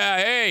says, yeah,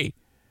 hey,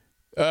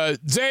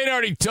 Zane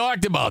already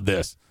talked about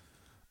this.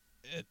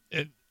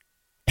 It's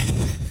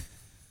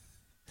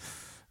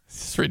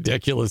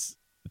ridiculous.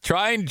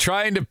 Trying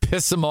to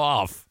piss him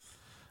off.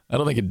 I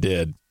don't think it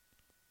did.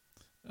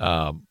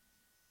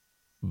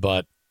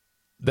 But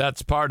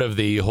that's part of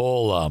the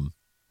whole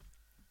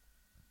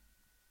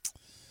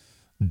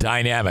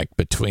dynamic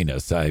between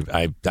us.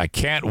 I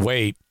can't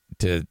wait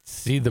to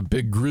see the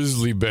big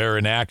grizzly bear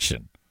in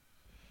action.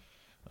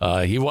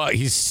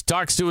 He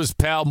talks to his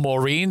pal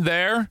Maureen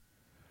there.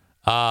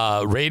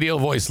 Radio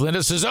voice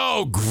Linda says,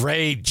 "Oh,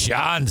 great,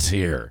 John's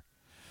here."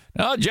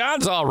 No,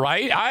 John's all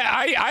right.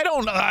 I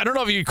don't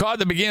know if you caught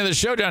the beginning of the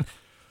show, John.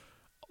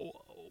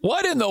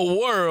 What in the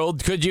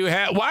world could you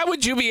have? Why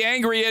would you be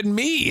angry at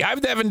me? I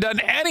haven't done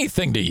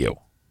anything to you.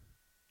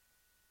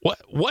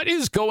 What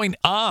is going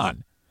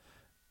on?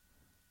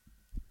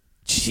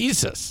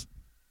 Jesus.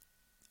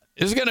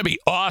 This is going to be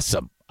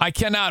awesome. I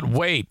cannot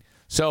wait.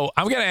 So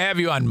I'm going to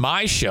have you on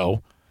my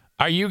show.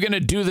 Are you going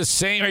to do the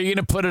same? Are you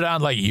going to put it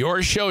on like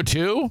your show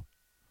too?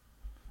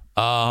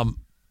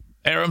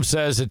 Aram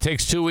says it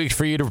takes 2 weeks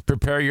for you to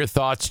prepare your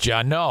thoughts,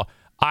 John. No,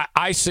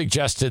 I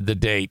suggested the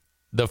date.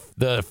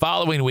 The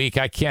following week,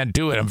 I can't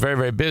do it. I'm very,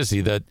 very busy.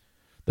 The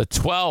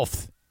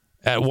 12th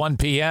at 1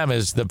 p.m.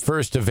 is the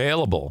first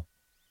available.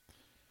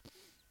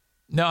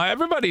 No,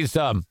 everybody's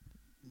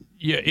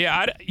you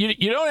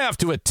don't have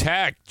to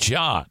attack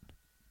John.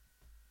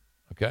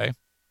 Okay.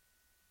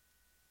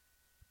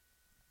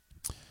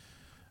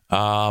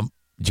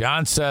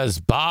 John says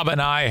Bob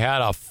and I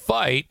had a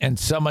fight, and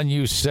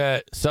someone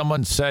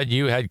said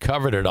you had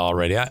covered it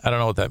already. I don't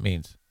know what that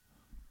means.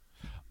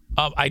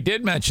 I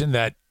did mention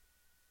that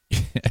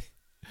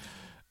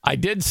I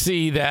did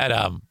see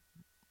that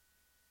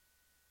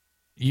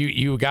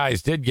you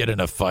guys did get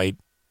in a fight,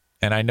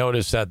 and I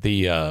noticed that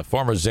the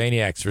former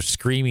Zaniacs were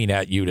screaming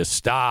at you to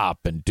stop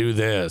and do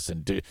this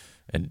and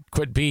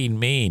quit being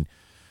mean.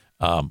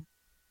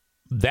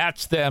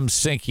 That's them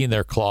sinking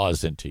their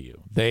claws into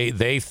you.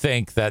 They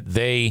think that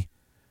they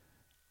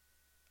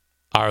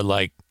are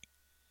like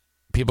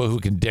people who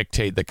can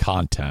dictate the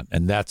content,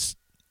 and that's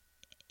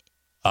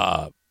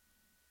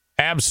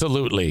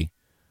absolutely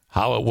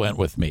how it went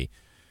with me.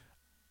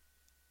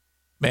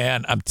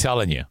 Man, I'm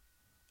telling you,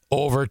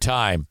 over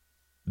time,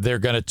 they're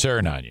going to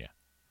turn on you.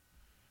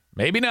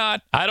 Maybe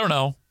not. I don't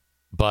know.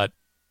 But,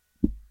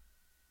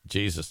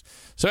 Jesus.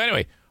 So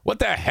anyway, what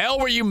the hell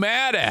were you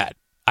mad at?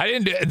 I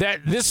didn't do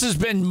that. This has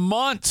been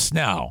months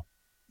now.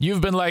 You've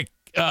been like,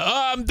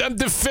 I'm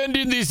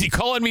defending these. You're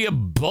calling me a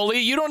bully.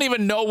 You don't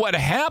even know what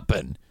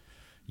happened.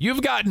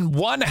 You've gotten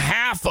one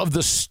half of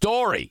the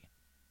story,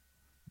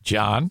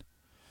 John,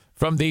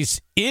 from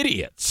these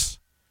idiots.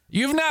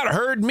 You've not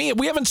heard me.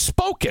 We haven't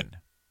spoken.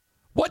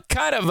 What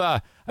kind of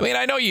I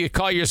know you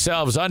call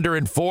yourselves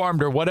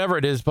underinformed or whatever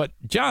it is, but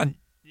John,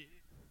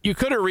 you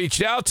could have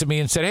reached out to me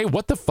and said, hey,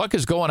 what the fuck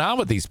is going on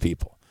with these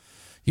people?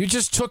 You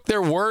just took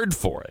their word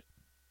for it.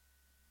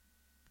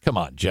 Come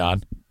on,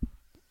 John.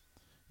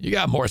 You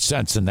got more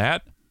sense than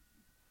that.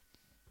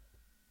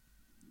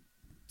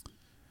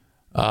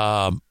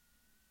 All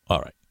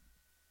right.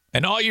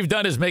 And all you've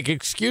done is make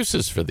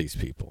excuses for these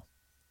people.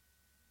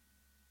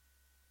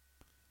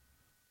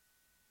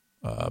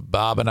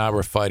 Bob and I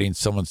were fighting.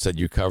 Someone said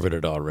you covered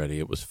it already.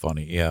 It was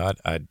funny. Yeah,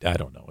 I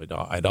don't know.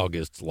 It all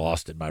gets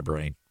lost in my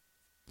brain.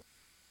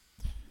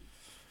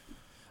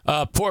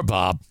 Poor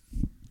Bob.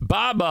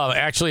 Bob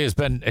actually has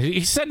been,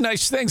 he said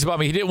nice things about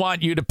me. He didn't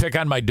want you to pick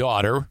on my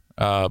daughter,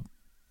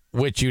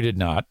 which you did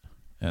not.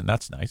 And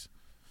that's nice.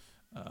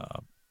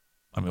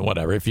 I mean,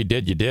 whatever. If you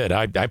did, you did.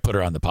 I put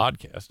her on the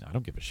podcast. I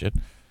don't give a shit.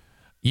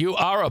 You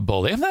are a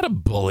bully. I'm not a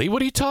bully.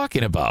 What are you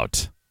talking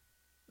about?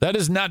 That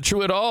is not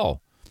true at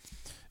all.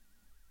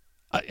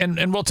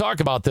 And we'll talk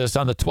about this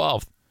on the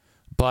 12th.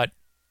 But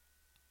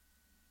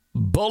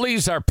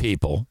bullies are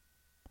people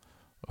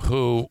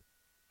who,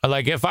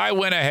 like, if I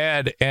went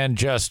ahead and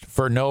just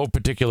for no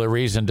particular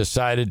reason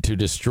decided to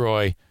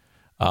destroy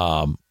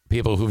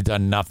people who've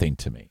done nothing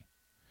to me,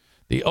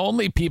 the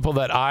only people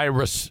that I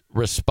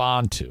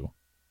respond to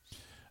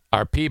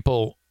are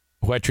people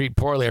who I treat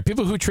poorly, are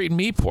people who treat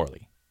me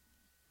poorly.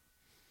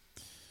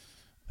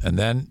 And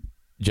then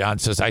John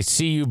says, I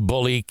see you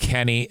bully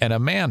Kenny and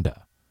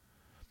Amanda.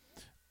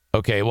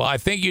 Okay, well, I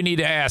think you need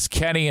to ask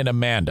Kenny and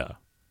Amanda.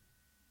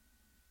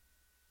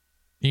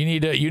 You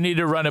need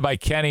to run it by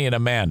Kenny and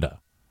Amanda.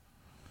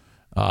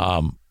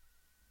 I'm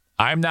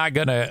not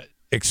going to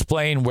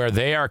explain where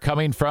they are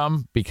coming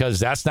from because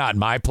that's not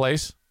my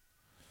place.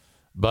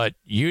 But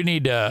you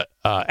need to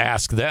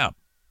ask them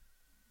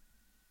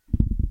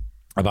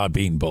about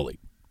being bullied.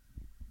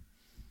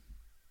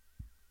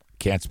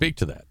 Can't speak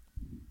to that.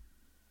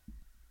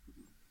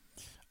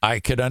 I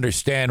could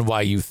understand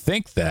why you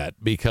think that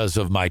because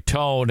of my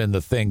tone and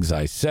the things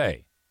I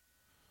say.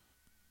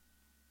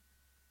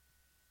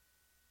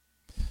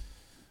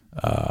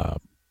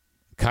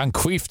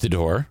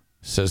 Conquistador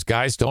says,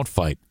 guys, don't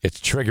fight. It's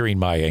triggering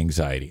my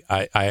anxiety.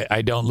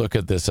 I don't look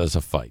at this as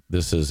a fight.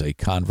 This is a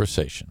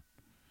conversation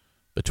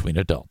between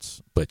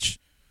adults, which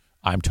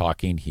I'm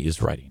talking, he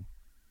is writing.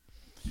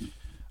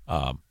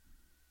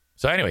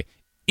 So anyway,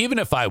 even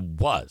if I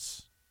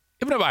was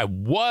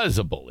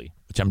a bully,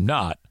 which I'm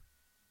not,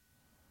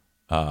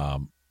 how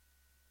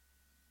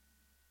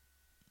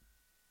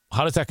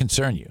does that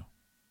concern you?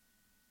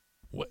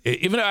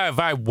 Even if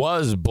I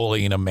was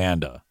bullying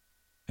Amanda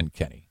and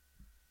Kenny,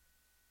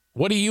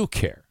 what do you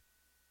care?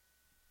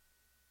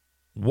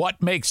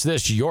 What makes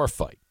this your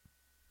fight?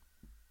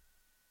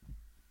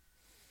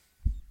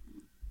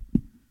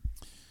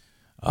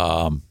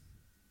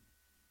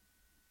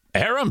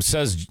 Aram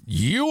says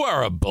you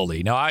are a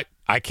bully. No,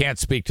 I can't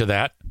speak to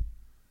that.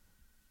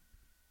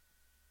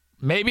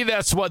 Maybe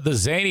that's what the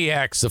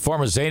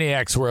former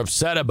Zaniacs were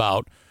upset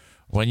about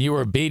when you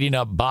were beating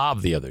up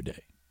Bob the other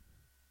day.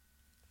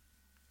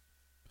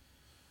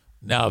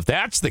 Now, if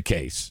that's the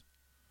case,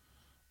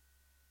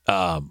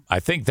 I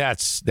think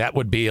that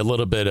would be a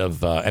little bit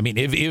of,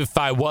 if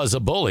I was a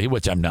bully,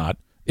 which I'm not,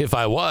 if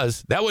I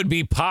was, that would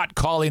be pot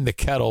calling the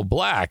kettle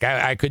black.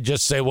 I could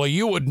just say, well,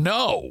 you would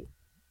know.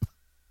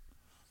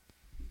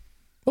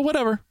 But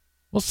whatever.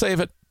 We'll save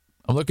it.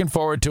 I'm looking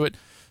forward to it.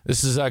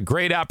 This is a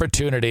great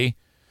opportunity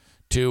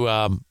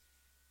to,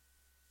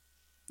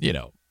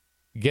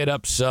 get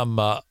up some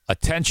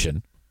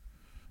attention,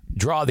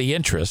 draw the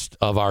interest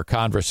of our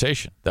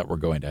conversation that we're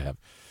going to have.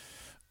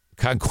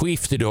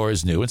 Conquistador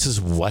is new and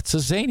says, what's a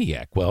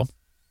Zaniac? Well,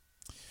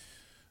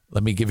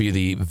 let me give you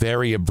the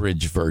very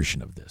abridged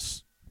version of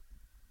this.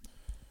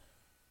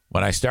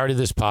 When I started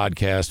this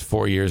podcast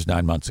 4 years,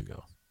 9 months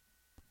ago,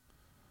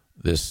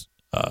 this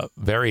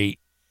very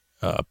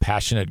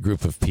passionate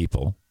group of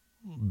people,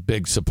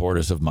 big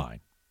supporters of mine,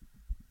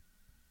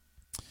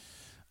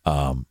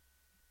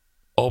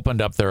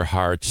 opened up their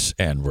hearts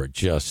and were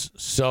just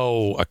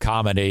so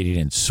accommodating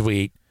and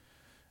sweet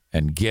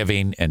and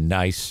giving and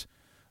nice,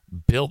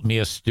 built me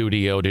a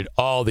studio, did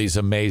all these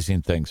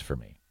amazing things for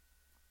me.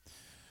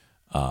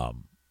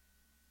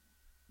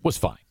 Was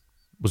fine.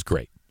 Was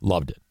great.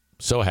 Loved it.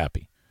 So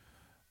happy.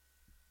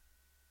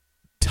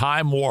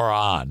 Time wore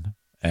on,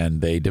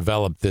 and they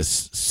developed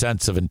this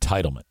sense of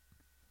entitlement.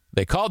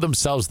 They called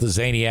themselves the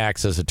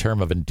Zaniacs as a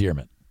term of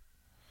endearment.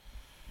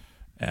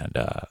 And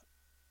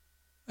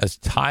as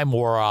time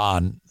wore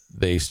on,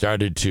 they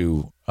started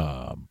to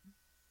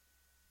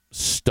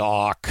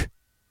stalk.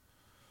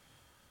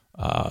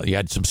 You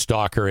had some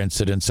stalker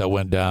incidents that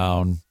went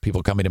down,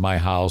 people coming to my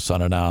house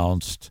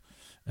unannounced,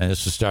 and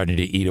this was starting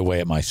to eat away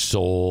at my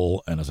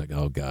soul. And I was like,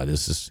 oh, God,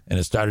 and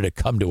it started to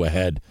come to a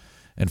head.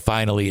 And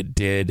finally it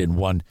did in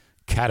one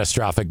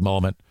catastrophic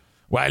moment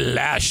where I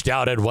lashed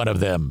out at one of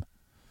them.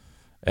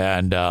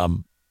 And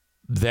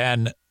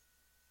then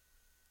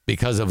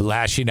because of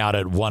lashing out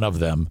at one of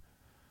them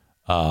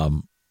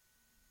and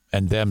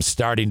them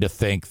starting to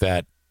think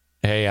that,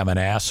 hey, I'm an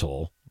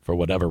asshole for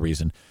whatever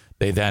reason,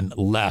 they then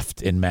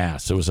left in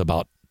mass. It was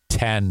about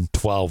 10,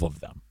 12 of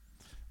them.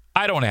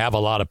 I don't have a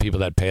lot of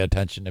people that pay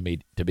attention to me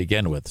to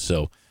begin with.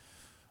 So,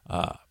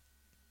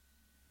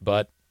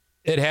 but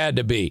it had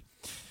to be.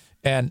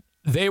 And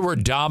they were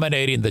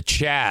dominating the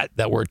chat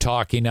that we're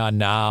talking on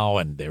now.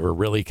 And they were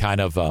really kind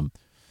of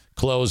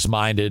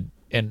closed-minded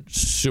and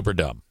super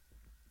dumb.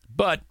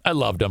 But I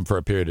loved them for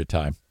a period of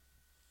time.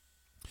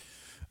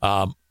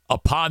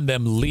 Upon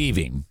them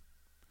leaving,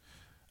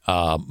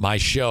 my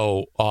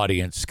show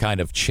audience kind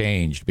of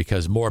changed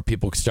because more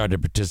people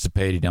started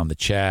participating on the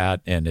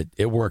chat, and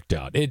it worked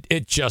out.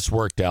 It just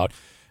worked out.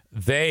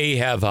 They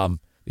have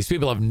these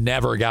people have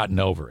never gotten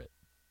over it.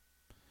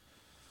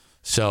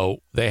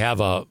 So they have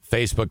a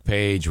Facebook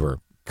page where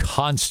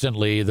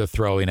constantly they're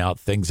throwing out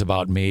things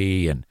about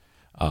me. And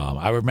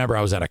I remember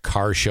I was at a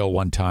car show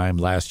one time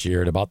last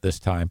year at about this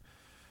time.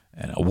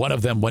 And one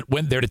of them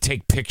went there to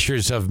take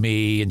pictures of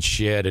me and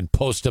shit and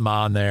post them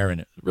on there.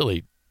 And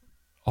really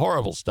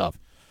horrible stuff.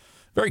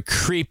 Very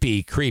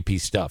creepy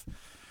stuff.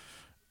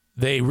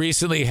 They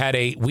recently had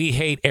a We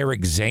Hate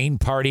Eric Zane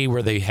party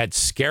where they had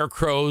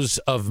scarecrows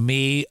of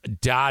me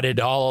dotted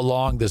all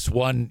along this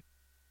one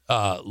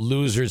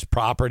loser's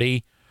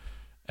property.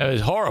 It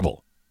was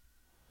horrible.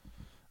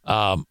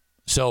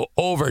 So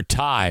over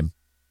time,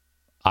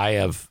 I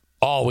have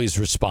always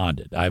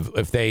responded.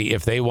 If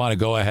they want to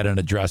go ahead and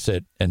address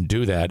it and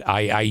do that,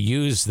 I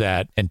use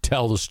that and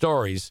tell the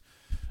stories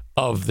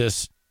of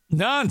this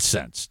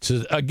nonsense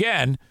to,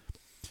 again,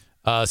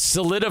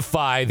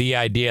 solidify the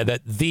idea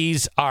that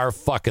these are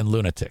fucking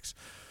lunatics.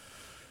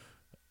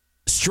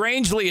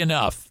 Strangely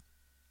enough,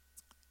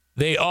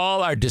 they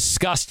all are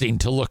disgusting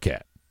to look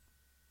at.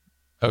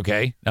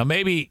 Okay? Now,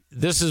 maybe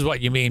this is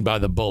what you mean by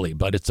the bully,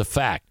 but it's a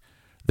fact.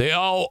 They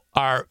all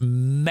are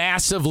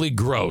massively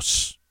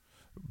gross.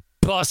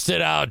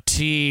 Busted out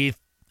teeth,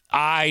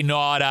 eye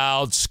gnawed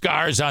out,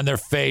 scars on their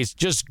face.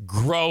 Just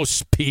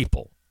gross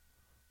people.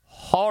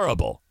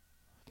 Horrible.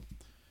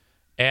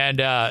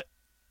 And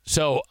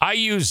so I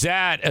use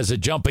that as a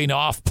jumping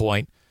off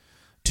point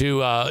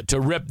to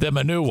rip them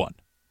a new one.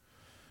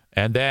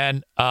 And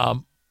then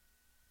I'm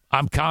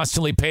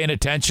constantly paying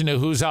attention to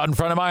who's out in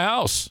front of my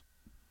house.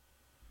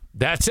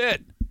 That's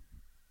it.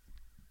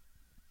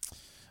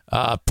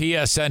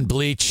 PSN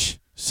Bleach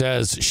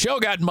says, show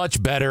got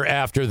much better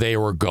after they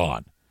were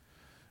gone.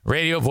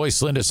 Radio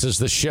Voice Linda says,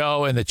 the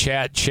show and the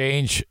chat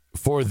change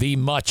for the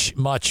much,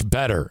 much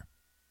better.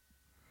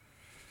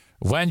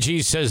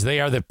 Wenji says they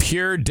are the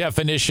pure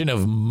definition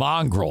of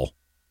mongrel.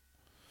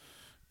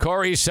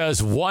 Corey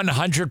says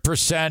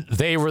 100%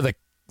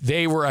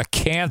 they were a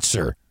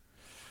cancer.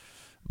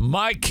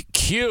 Mike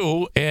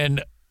Q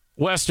in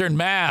Western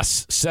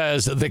Mass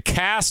says the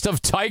cast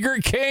of Tiger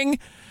King,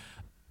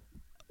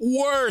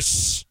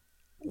 worse.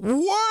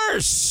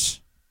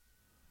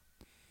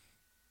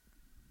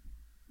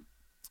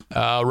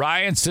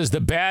 Ryan says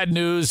the bad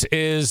news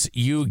is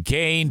you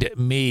gained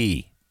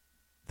me.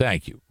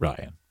 Thank you,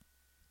 Ryan.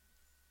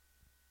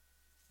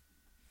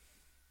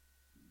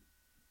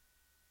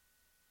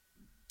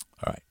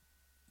 All right.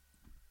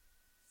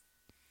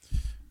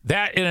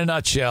 That, in a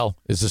nutshell,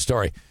 is the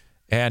story.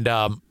 And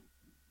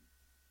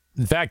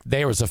in fact,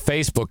 there was a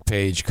Facebook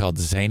page called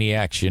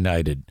Zaniacs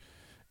United.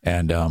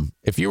 And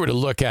if you were to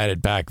look at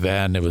it back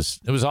then, it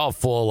was all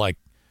full like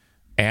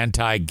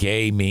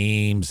anti-gay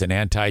memes and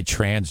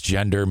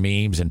anti-transgender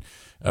memes and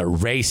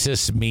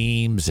racist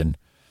memes and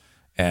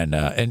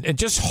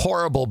just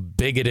horrible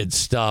bigoted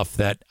stuff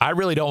that I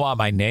really don't want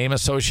my name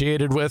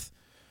associated with.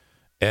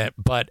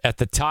 But at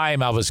the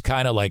time, I was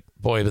kind of like,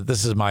 boy, but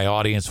this is my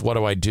audience. What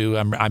do I do?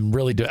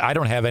 I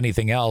don't have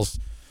anything else.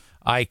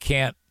 I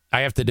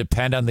have to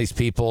depend on these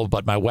people,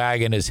 but my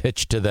wagon is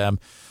hitched to them.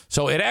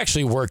 So it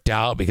actually worked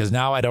out because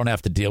now I don't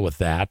have to deal with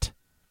that.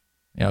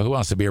 You know, who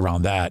wants to be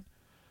around that?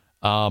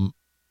 And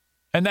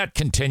that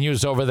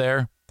continues over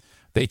there.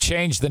 They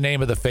changed the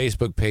name of the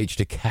Facebook page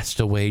to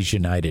Castaways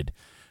United,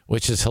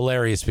 which is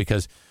hilarious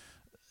because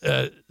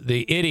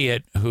the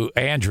idiot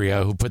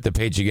Andrea, who put the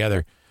page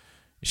together,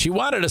 she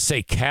wanted to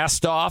say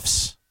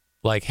cast-offs,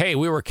 like, hey,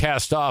 we were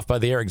cast off by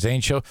the Eric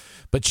Zane Show,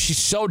 but she's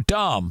so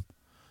dumb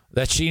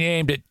that she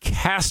named it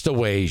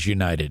Castaways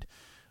United,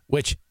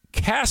 which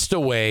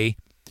Castaway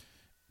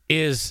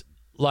is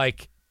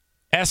like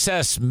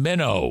SS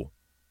Minnow,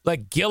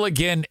 like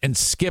Gilligan and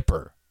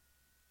Skipper.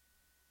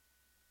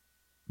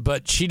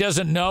 But she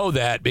doesn't know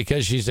that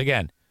because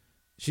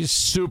she's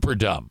super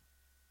dumb.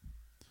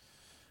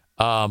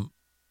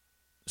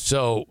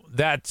 So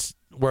that's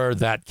where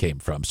that came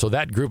from. So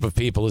that group of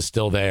people is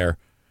still there.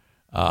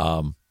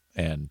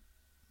 And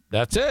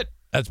that's it.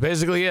 That's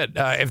basically it.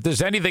 If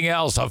there's anything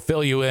else, I'll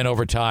fill you in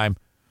over time.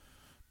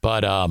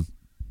 But,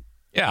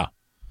 yeah.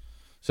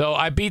 So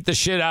I beat the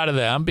shit out of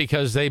them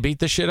because they beat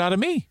the shit out of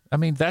me. I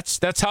mean, that's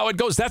how it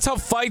goes. That's how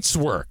fights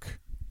work.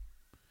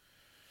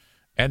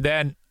 And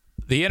then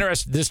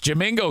this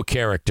Jamingo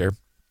character,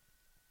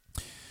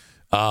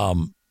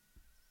 some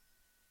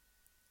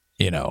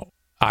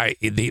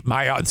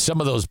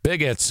of those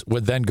bigots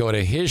would then go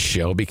to his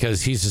show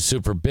because he's a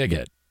super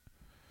bigot.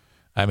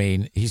 I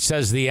mean, he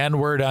says the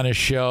N-word on his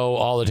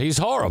show he's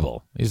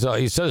horrible. He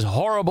says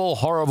horrible,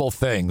 horrible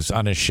things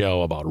on his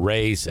show about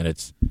race, and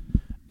it's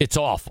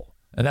awful.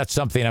 And that's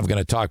something I'm going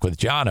to talk with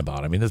John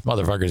about. I mean, this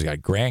motherfucker's got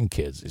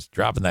grandkids. He's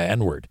dropping the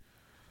N-word.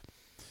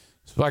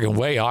 It's fucking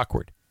way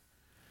awkward.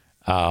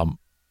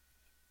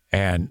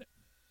 And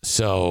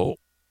so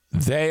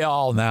they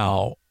all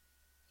now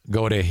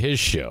go to his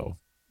show,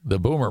 the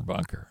Boomer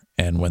Bunker.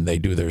 And when they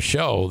do their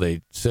show,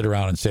 they sit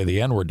around and say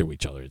the N-word to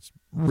each other. It's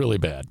really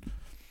bad.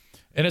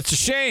 And it's a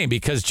shame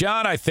because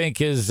John, I think,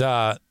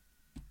 has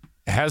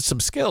some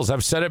skills.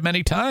 I've said it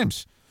many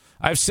times.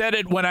 I've said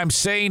it when I'm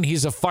saying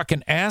he's a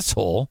fucking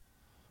asshole,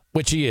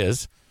 which he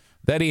is,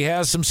 that he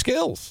has some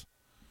skills.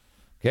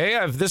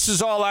 Okay, this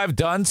is all I've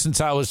done since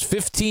I was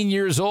 15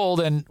 years old,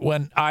 and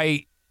when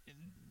I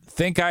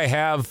think I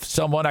have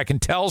someone, I can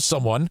tell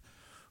someone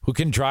who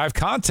can drive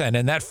content,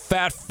 and that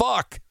fat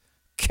fuck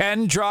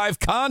can drive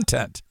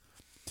content.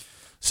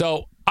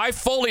 So I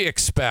fully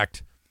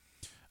expect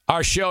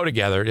our show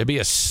together to be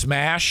a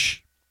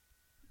smash.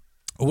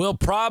 We'll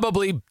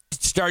probably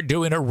start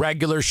doing a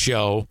regular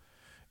show,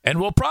 and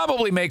we'll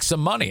probably make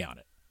some money on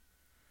it.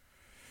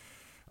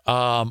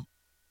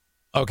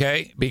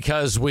 Okay,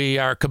 because we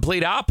are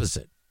complete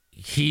opposite.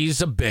 He's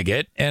a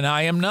bigot, and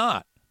I am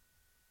not.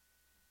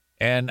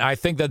 And I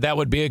think that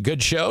would be a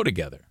good show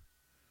together.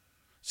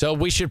 So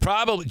we should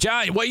probably,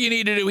 John, what we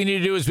need to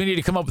do is we need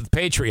to come up with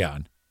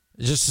Patreon.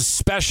 Just a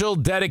special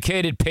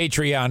dedicated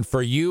Patreon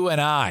for you and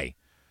I.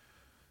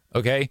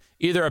 Okay?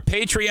 Either a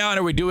Patreon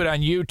or we do it on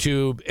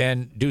YouTube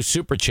and do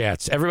super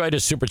chats. Everybody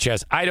does super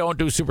chats. I don't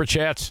do super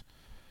chats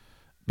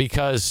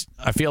because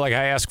I feel like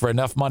I ask for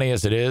enough money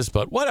as it is.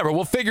 But whatever.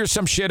 We'll figure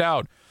some shit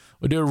out.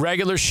 We'll do a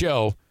regular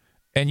show,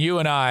 and you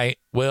and I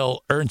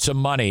will earn some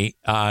money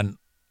on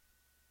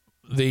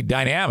the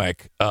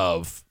dynamic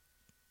of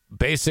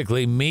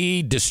basically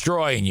me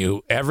destroying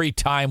you every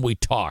time we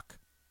talk.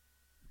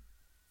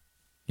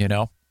 You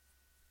know?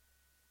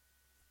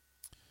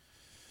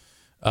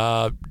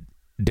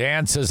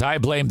 Dan says, I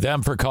blame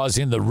them for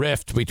causing the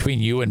rift between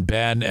you and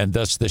Ben and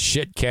thus the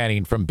shit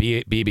canning from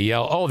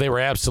BBL. Oh, they were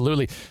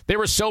absolutely. They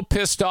were so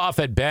pissed off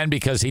at Ben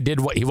because he did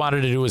what he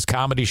wanted to do, his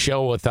comedy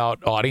show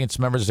without audience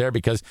members there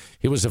because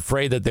he was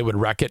afraid that they would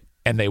wreck it,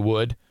 and they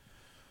would.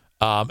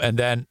 And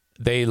then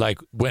they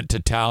went to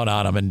town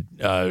on him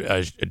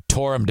and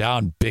tore him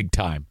down big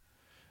time.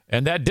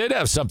 And that did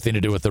have something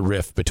to do with the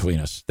rift between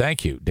us.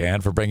 Thank you,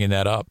 Dan, for bringing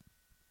that up.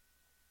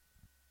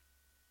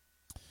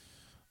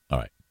 All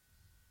right.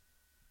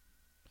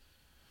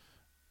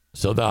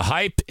 So the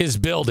hype is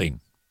building.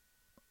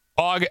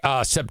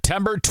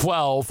 September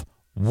 12,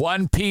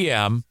 1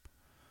 p.m.,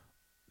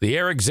 the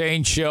Eric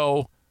Zane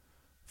Show,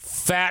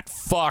 fat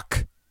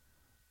fuck.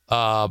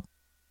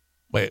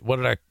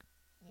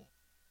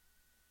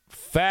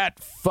 Fat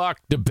fuck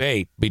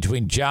debate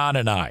between John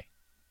and I.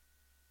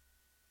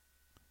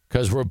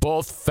 Because we're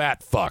both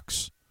fat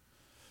fucks.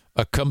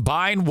 A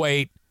combined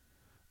weight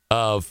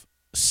of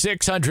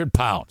 600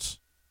 pounds.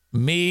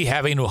 Me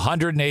having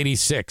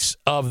 186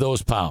 of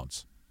those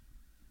pounds.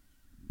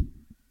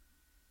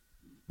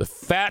 The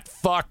fat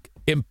fuck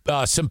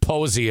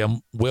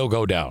symposium will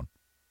go down.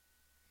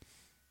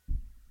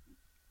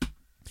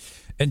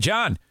 And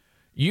John,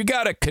 you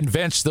got to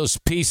convince those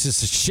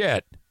pieces of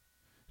shit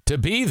to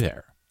be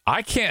there.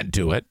 I can't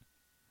do it.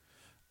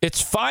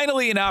 It's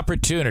finally an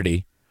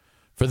opportunity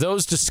for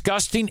those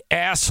disgusting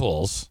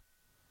assholes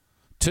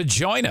to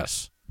join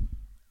us.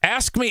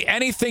 Ask me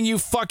anything you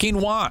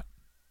fucking want.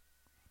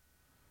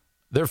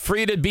 They're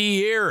free to be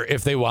here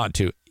if they want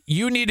to.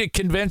 You need to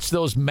convince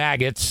those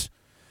maggots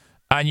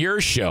on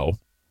your show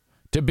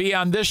to be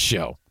on this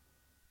show.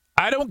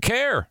 I don't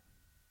care.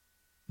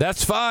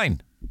 That's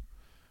fine.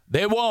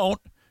 They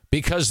won't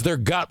because they're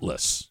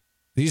gutless.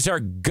 These are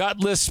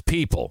gutless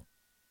people.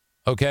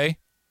 Okay?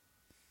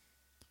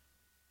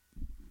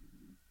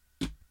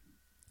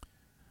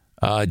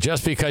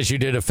 Just because you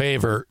did a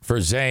favor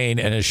for Zane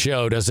and his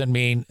show doesn't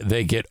mean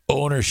they get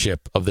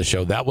ownership of the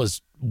show. That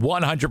was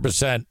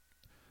 100%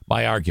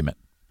 my argument.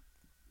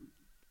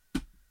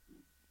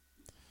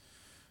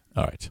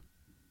 All right.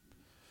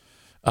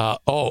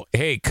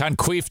 Hey,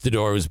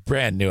 Conquistador was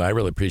brand new. I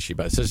really appreciate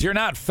it. It says, you're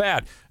not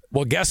fat.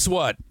 Well, guess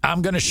what?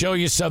 I'm going to show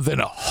you something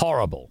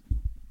horrible.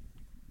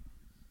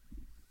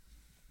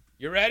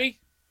 You ready?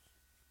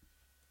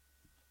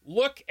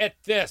 Look at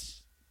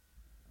this.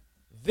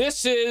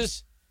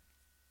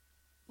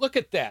 Look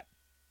at that.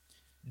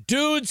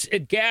 Dudes,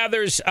 it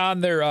gathers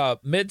on their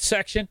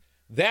midsection.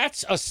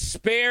 That's a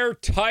spare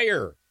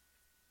tire.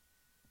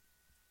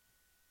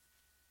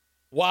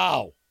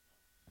 Wow.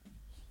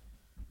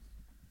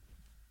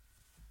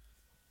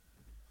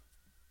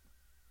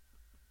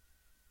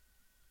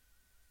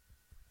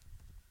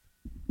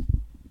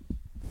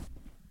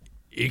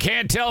 You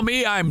can't tell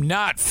me I'm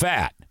not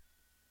fat.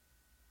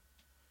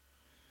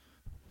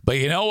 But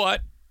you know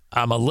what?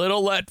 I'm a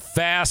little less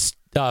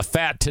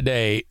fat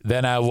today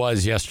than I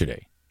was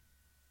yesterday.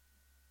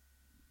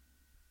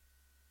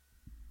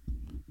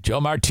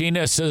 Joe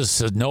Martinez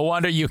says, no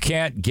wonder you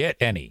can't get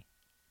any.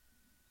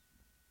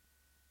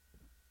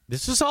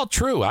 This is all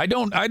true. I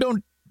don't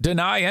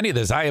deny any of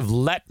this. I have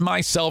let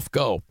myself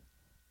go.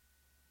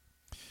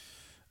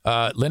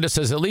 Linda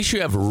says, at least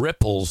you have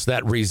ripples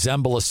that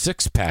resemble a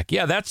six-pack.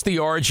 Yeah, that's the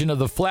origin of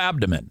the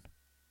flabdomen.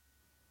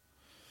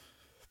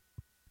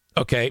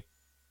 Okay.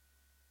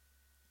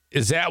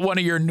 Is that one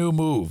of your new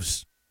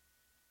moves?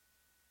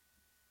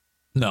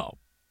 No.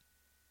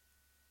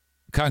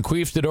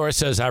 Conquistador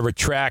says, I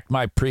retract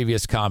my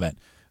previous comment.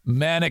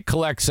 Men, it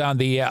collects on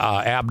the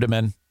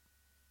abdomen.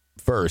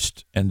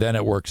 first, and then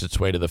it works its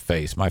way to the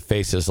face. My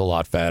face is a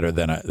lot fatter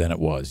than it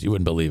was. You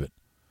wouldn't believe it.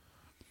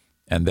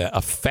 And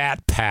a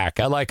fat pack.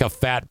 I like a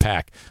fat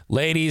pack.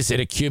 Ladies, it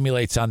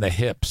accumulates on the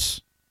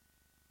hips.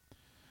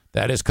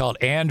 That is called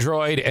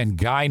android and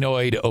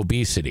gynoid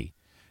obesity.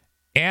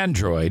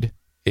 Android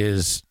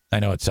is, I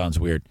know it sounds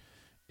weird,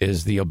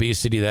 is the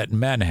obesity that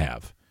men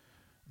have.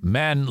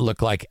 Men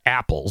look like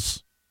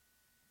apples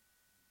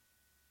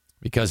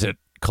because it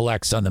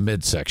collects on the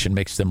midsection,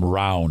 makes them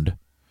round.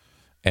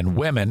 And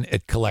women,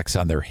 it collects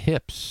on their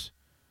hips.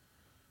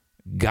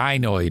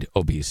 Gynoid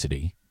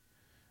obesity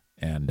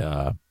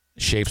and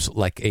shapes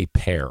like a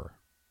pear.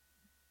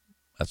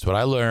 That's what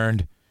I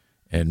learned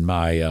in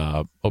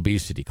my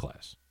obesity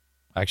class.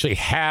 I actually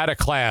had a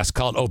class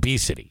called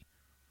obesity.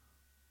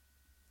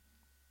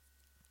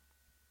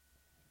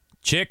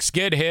 Chicks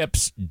get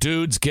hips,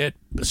 dudes get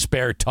a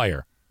spare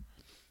tire.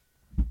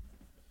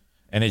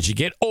 And as you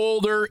get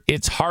older,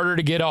 it's harder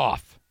to get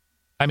off.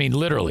 I mean,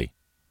 literally,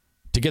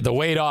 to get the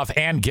weight off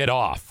and get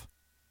off.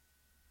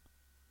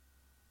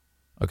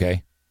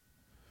 Okay?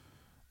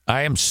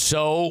 I am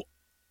so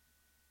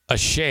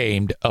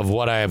ashamed of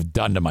what I have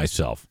done to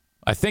myself.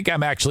 I think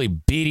I'm actually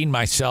beating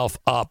myself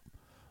up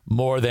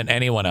more than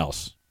anyone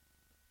else.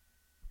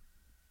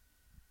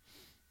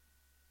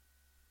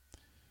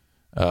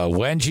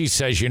 Wengie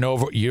says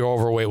you're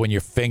overweight when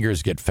your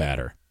fingers get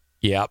fatter.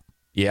 Yep.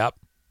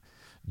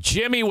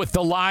 Jimmy with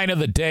the line of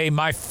the day,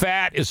 my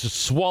fat is a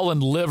swollen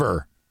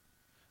liver.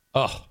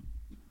 Oh,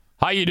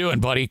 how you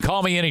doing, buddy?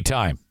 Call me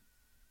anytime.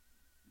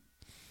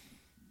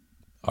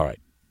 All right.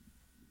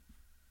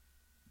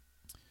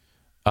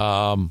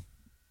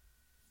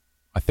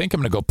 I think I'm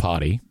going to go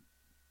potty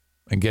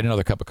and get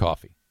another cup of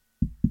coffee.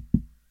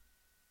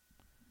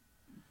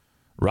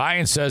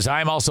 Ryan says,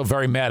 I'm also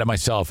very mad at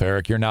myself,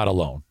 Eric. You're not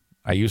alone.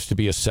 I used to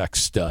be a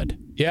sex stud.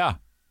 Yeah,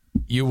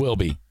 you will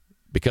be.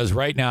 Because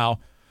right now,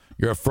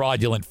 you're a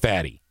fraudulent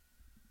fatty.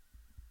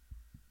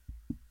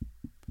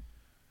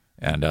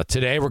 And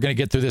today, we're going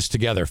to get through this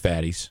together,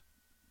 fatties.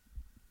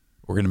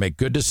 We're going to make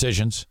good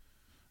decisions.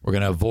 We're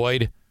going to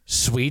avoid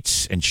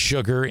sweets and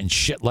sugar and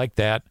shit like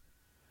that.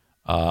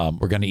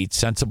 We're going to eat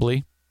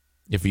sensibly.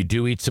 If you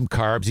do eat some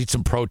carbs, eat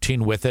some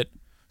protein with it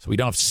so we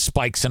don't have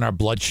spikes in our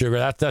blood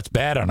sugar. That's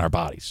bad on our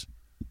bodies.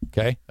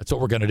 Okay? That's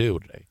what we're going to do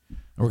today. And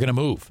we're going to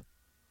move.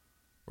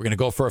 We're going to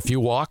go for a few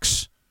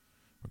walks.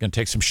 We're going to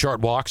take some short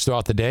walks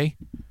throughout the day.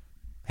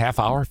 Half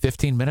hour,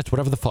 15 minutes,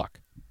 whatever the fuck.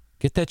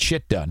 Get that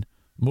shit done.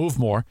 Move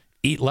more.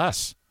 Eat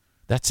less.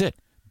 That's it.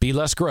 Be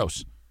less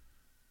gross.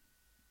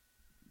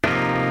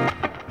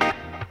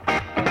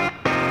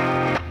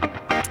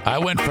 I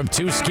went from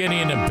too skinny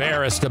and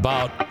embarrassed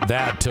about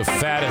that to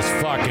fat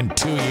as fuck in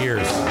 2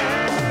 years.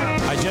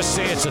 I just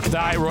say it's a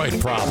thyroid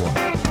problem.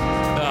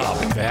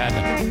 Oh,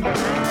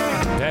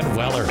 Ben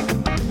Weller.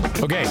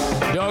 Okay,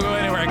 don't go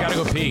anywhere. I gotta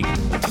go pee.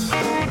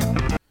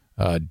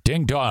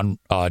 Ding Dong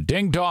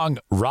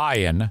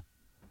Ryan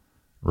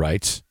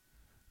writes,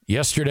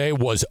 yesterday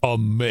was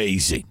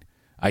amazing.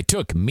 I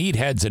took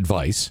Meathead's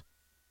advice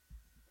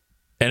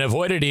and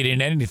avoided eating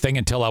anything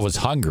until I was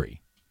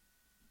hungry.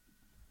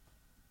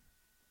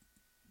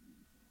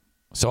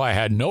 So I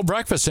had no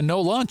breakfast and no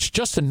lunch,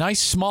 just a nice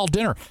small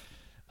dinner.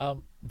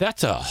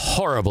 That's a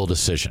horrible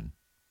decision.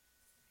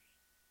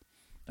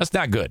 That's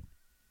not good.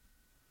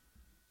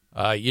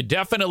 You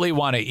definitely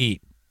want to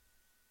eat.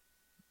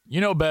 You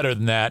know better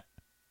than that.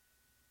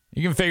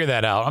 You can figure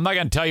that out. I'm not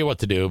going to tell you what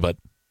to do, but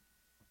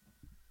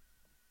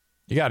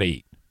you got to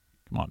eat.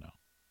 Come on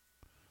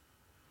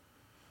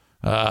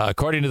now.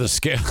 According to the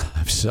scale,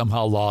 I've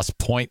somehow lost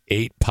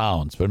 0.8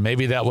 pounds, but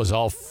maybe that was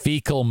all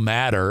fecal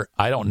matter.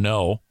 I don't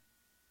know.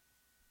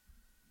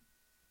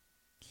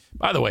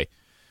 By the way,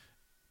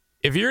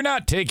 if you're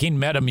not taking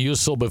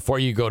Metamucil before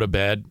you go to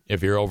bed,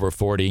 if you're over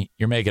 40,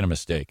 you're making a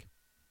mistake.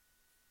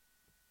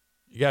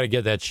 You got to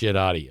get that shit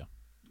out of you.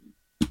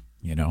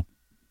 You know?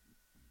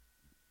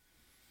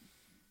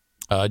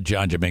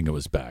 John Domingo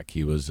was back.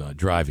 He was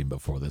driving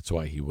before. That's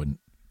why he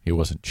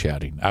wasn't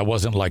chatting. I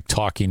wasn't like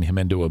talking him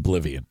into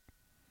oblivion.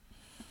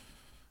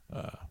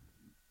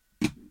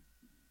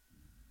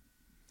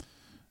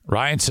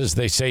 Ryan says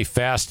they say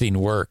fasting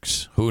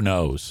works. Who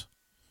knows?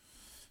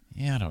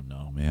 Yeah, I don't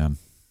know, man.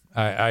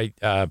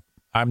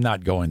 I'm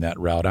not going that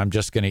route. I'm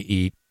just going to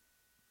eat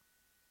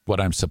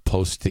what I'm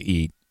supposed to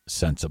eat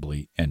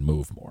sensibly and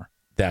move more.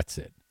 That's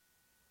it.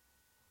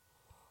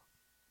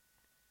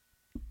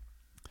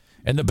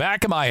 In the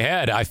back of my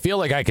head, I feel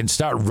like I can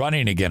start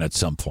running again at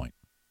some point.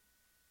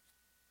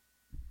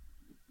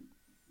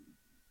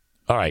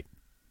 All right.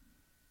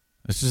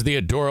 This is the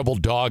adorable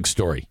dog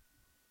story.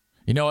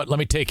 You know what? Let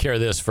me take care of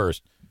this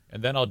first,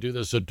 and then I'll do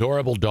this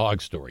adorable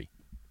dog story.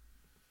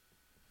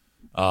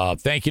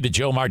 Thank you to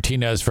Joe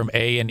Martinez from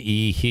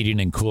A&E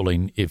Heating and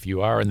Cooling. If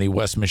you are in the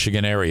West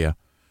Michigan area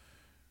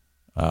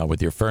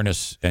with your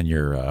furnace and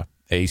your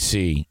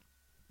AC,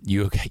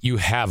 you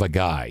have a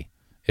guy.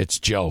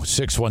 It's Joe,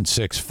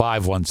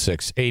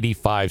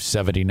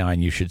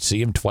 616-516-8579. You should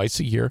see him twice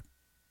a year,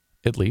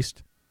 at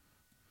least.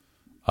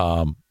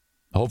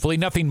 Hopefully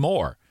nothing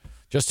more.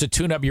 just to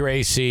tune up your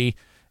AC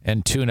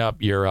and tune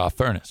up your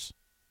furnace.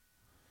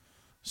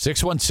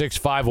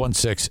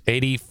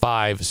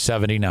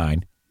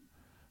 616-516-8579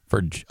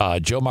 for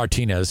Joe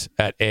Martinez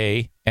at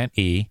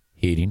A&E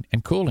Heating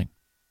and Cooling.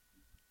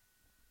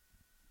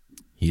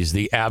 He's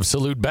the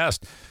absolute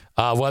best.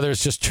 Whether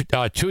it's just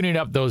tuning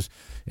up those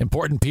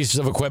important pieces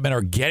of equipment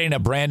or getting a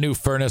brand new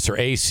furnace or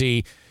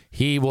AC,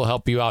 he will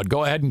help you out.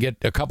 Go ahead and get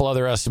a couple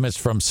other estimates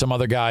from some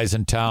other guys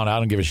in town. I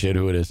don't give a shit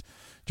who it is.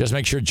 Just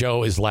make sure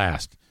Joe is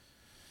last.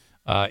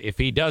 If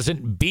he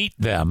doesn't beat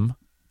them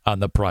on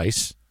the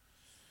price,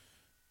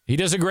 he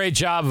does a great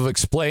job of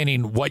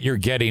explaining what you're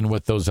getting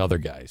with those other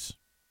guys.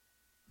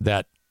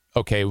 That,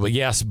 okay, well,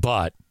 yes,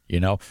 but,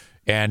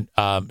 and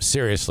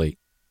seriously,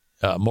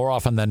 more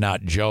often than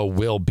not, Joe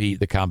will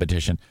beat the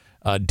competition.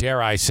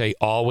 Dare I say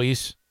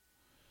always,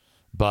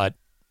 but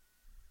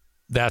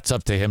that's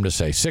up to him to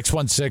say.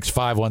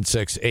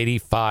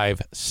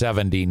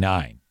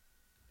 616-516-8579.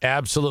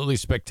 Absolutely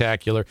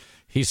spectacular.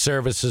 He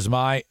services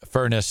my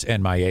furnace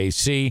and my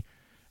AC,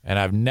 and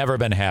I've never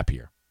been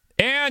happier.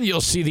 And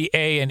you'll see the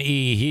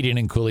A&E Heating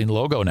and Cooling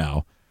logo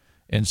now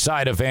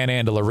inside of Van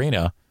Andel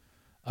Arena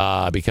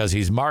because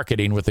he's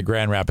marketing with the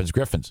Grand Rapids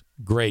Griffins.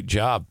 Great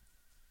job.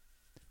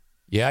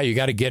 Yeah, you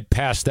got to get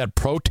past that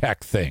ProTech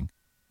thing.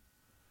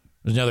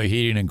 There's another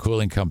heating and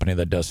cooling company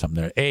that does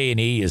something there.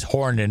 A&E is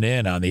horning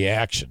in on the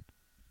action,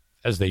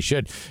 as they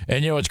should.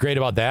 And you know what's great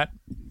about that?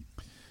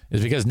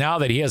 Is because now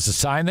that he has a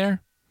sign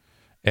there,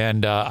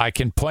 and I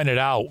can point it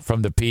out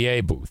from the PA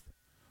booth.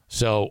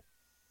 So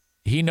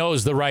he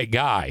knows the right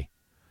guy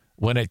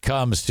when it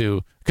comes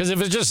to, because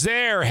if it's just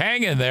there,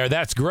 hanging there,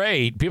 that's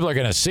great. People are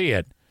going to see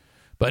it.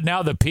 But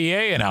now the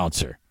PA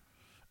announcer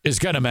is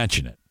going to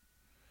mention it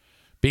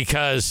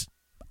because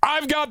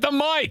I've got the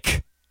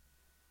mic.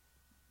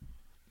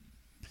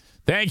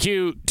 Thank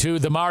you to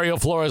the Mario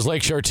Flores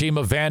Lakeshore team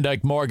of Van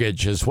Dyke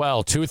Mortgage as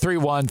well.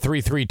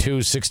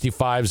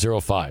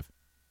 231-332-6505.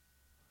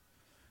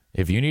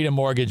 If you need a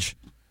mortgage,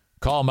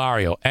 call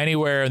Mario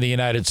anywhere in the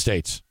United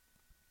States.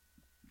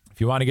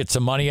 If you want to get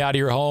some money out of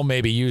your home,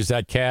 maybe use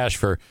that cash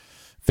for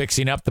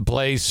fixing up the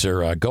place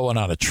or going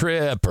on a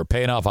trip or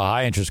paying off a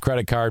high-interest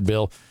credit card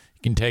bill,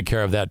 you can take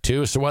care of that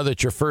too. So whether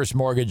it's your first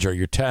mortgage or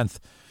your 10th,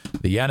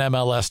 the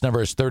NMLS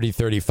number is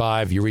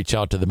 3035. You reach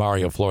out to the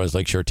Mario Flores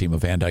Lakeshore team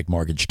of Van Dyke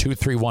Mortgage,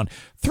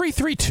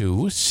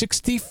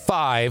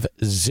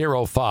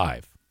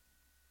 231-332-6505.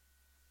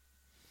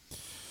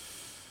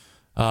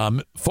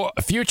 For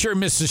future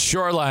Mrs.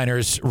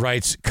 Shoreliners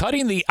writes,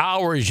 cutting the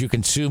hours you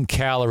consume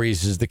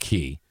calories is the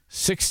key.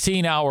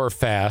 16-hour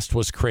fast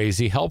was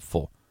crazy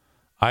helpful.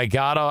 I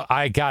got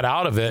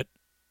out of it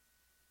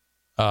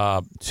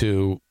but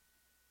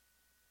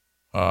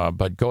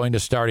going to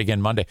start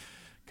again Monday.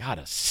 God,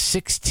 a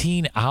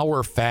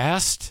 16-hour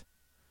fast?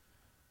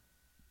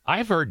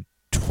 I've heard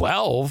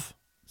 12.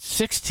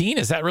 16?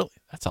 Is that really?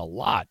 That's a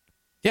lot.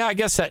 Yeah, I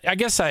guess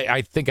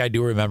I think I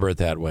do remember it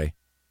that way.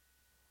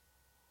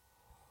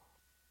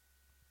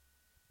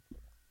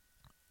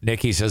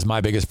 Nikki says,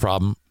 my biggest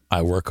problem,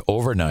 I work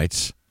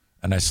overnights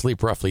and I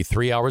sleep roughly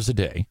 3 hours a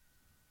day.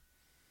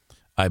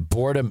 I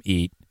boredom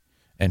eat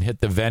and hit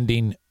the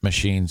vending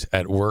machines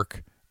at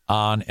work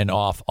on and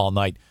off all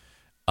night.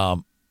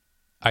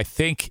 I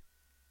think,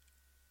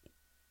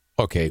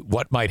 okay,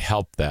 what might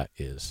help that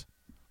is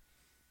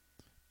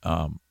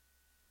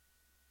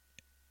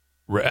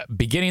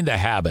beginning the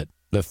habit,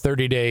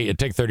 it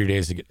takes 30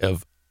 days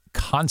of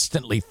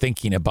constantly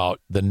thinking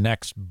about the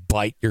next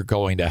bite you're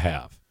going to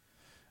have.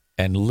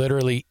 And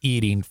literally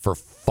eating for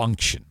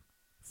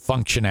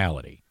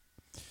functionality.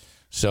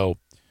 So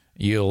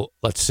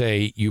let's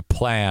say you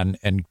plan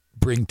and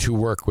bring to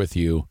work with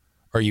you,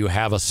 or you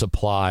have a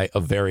supply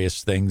of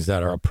various things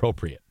that are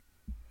appropriate.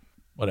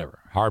 Whatever,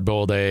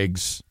 hard-boiled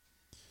eggs,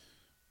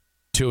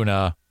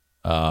 tuna,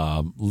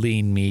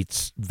 lean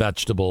meats,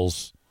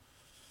 vegetables.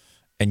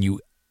 And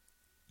you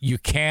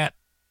can't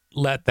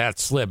let that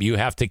slip. You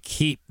have to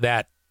keep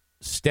that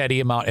steady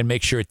amount and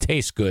make sure it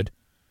tastes good.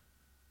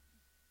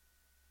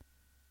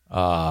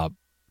 And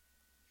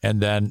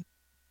then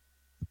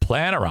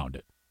plan around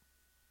it.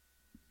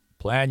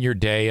 Plan your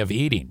day of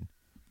eating.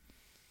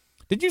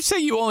 Did you say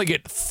you only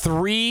get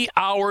 3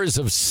 hours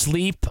of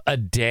sleep a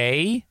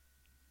day?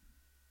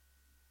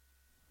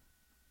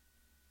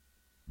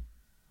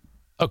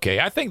 Okay,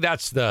 I think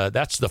that's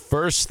the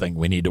first thing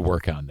we need to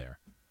work on there.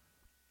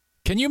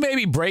 Can you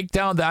maybe break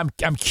down that?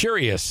 I'm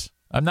curious.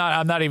 I'm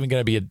not even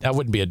going to I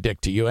wouldn't be a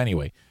dick to you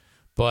anyway.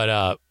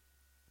 But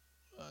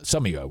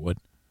some of you I would.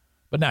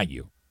 But not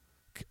you.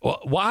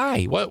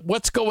 Why?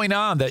 What's going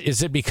on?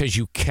 Is it because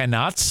you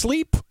cannot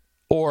sleep?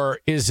 Or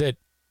is it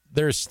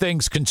there's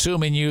things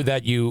consuming you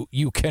that you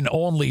can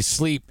only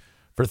sleep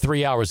for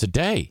 3 hours a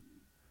day?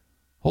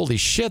 Holy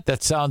shit,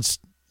 that sounds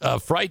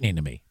frightening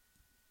to me.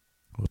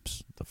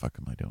 Whoops, what the fuck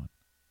am I doing?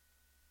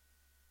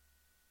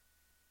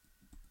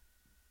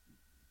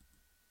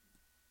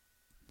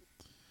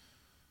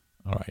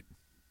 All right.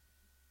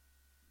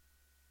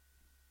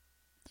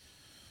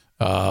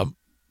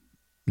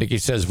 Nikki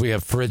says we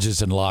have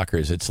fridges and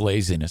lockers. It's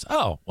laziness.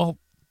 Oh, well,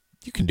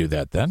 You can do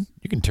that then.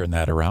 You can turn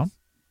that around.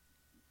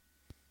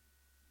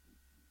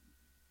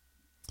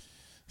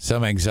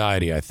 Some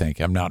anxiety, I think.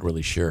 I'm not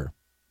really sure.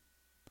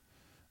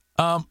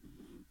 I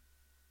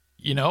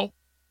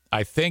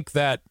think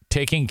that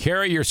taking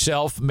care of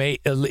yourself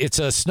it's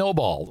a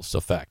snowball's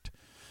effect.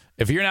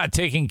 If you're not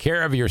taking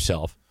care of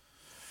yourself,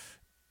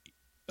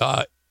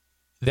 that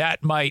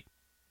might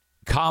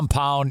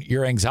compound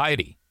your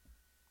anxiety.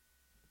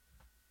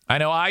 I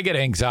know I get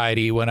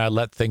anxiety when I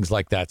let things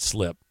like that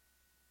slip,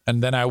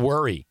 and then I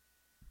worry.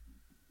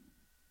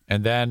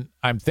 And then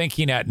I'm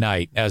thinking at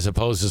night as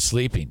opposed to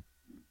sleeping.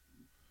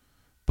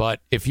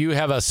 But if you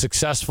have a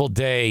successful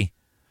day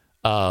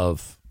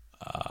of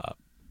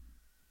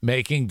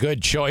making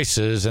good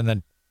choices and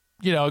then,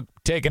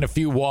 taking a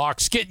few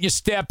walks, getting your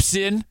steps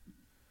in,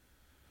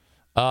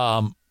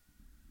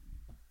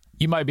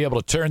 you might be able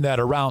to turn that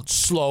around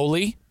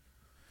slowly.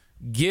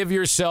 Give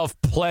yourself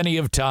plenty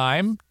of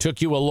time.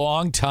 Took you a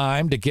long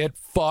time to get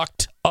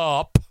fucked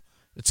up.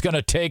 It's going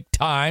to take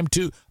time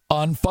to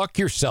unfuck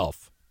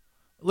yourself.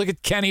 Look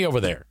at Kenny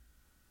over there.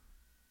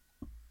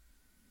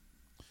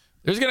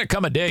 There's going to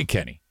come a day,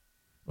 Kenny,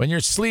 when you're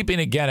sleeping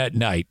again at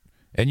night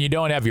and you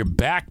don't have your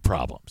back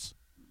problems.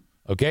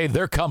 Okay?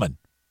 They're coming.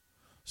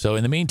 So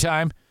in the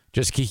meantime,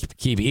 just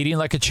keep eating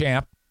like a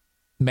champ,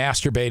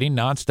 masturbating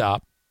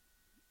nonstop,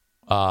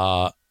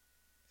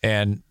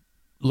 and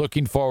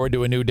looking forward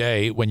to a new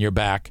day when your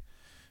back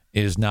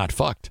is not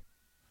fucked.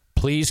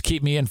 Please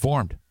keep me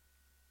informed.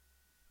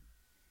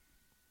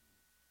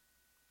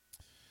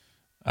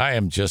 I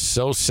am just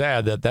so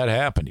sad that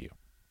happened to you.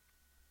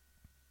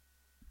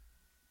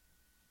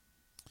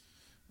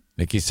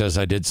 Nikki says,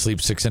 I did sleep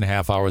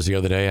 6.5 hours the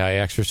other day. I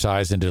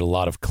exercised and did a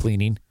lot of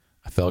cleaning.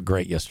 I felt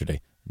great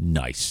yesterday.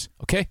 Nice.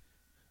 Okay?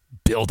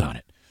 Build on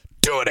it.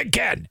 Do it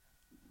again.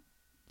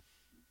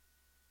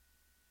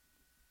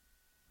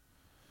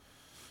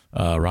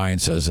 Ryan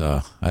says,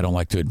 I don't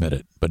like to admit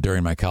it, but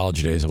during my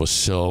college days, I was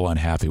so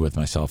unhappy with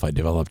myself. I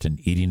developed an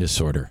eating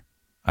disorder.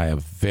 I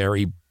have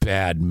very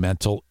bad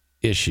mental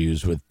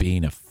issues with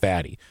being a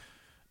fatty.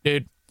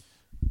 Dude,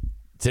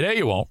 today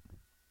you won't.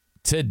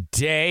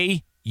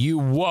 Today you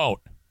won't.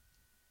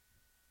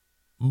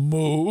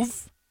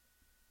 Move.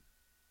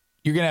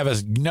 You're going to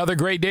have another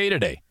great day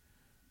today.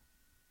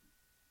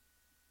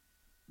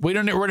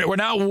 We're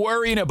not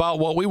worrying about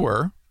what we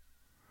were.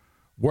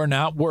 We're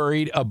not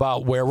worried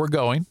about where we're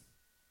going.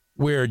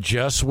 We're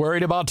just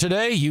worried about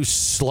today, you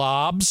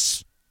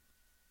slobs.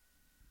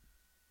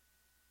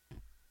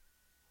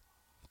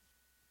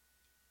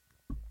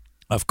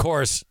 Of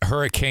course,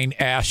 Hurricane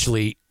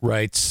Ashley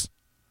writes,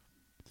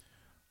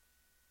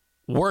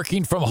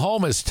 working from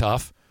home is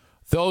tough.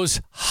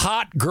 Those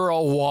hot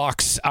girl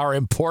walks are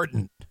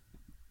important.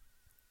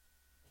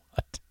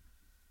 What?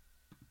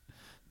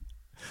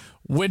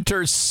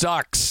 Winter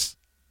sucks.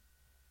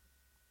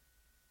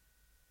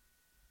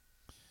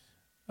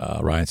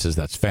 Ryan says,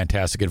 that's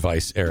fantastic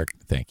advice, Eric.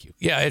 Thank you.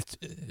 Yeah,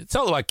 it's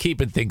all about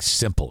keeping things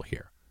simple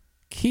here.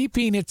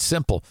 Keeping it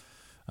simple.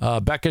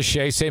 Becca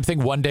Shea, same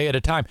thing, one day at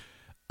a time.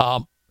 I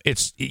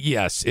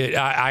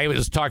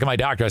was talking to my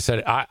doctor. I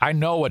said, I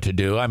know what to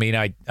do. I mean,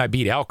 I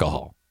beat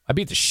alcohol. I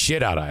beat the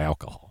shit out of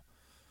alcohol.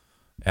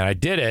 And I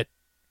did it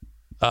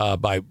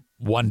by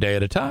one day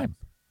at a time.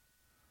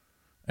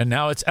 And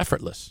now it's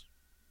effortless.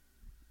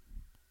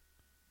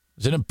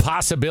 It's an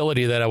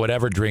impossibility that I would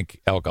ever drink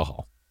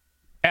alcohol.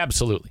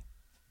 Absolutely.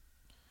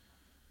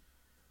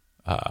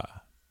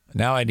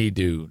 Now I need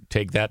to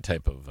take that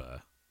type of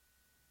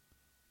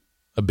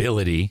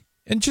ability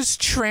and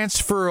just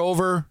transfer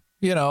over,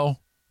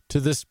 to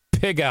this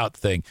pig out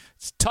thing.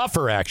 It's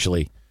tougher,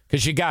 actually,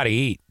 because you got to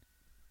eat.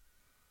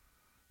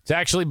 It's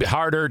actually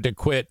harder to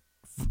quit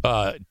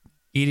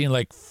eating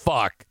like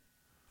fuck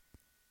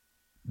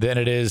than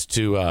it is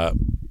to,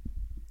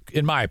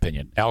 in my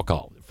opinion,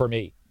 alcohol. For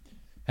me.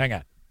 Hang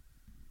on.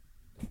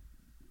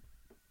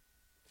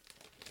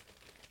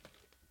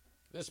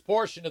 This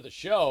portion of the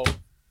show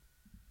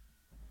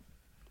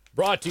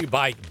brought to you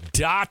by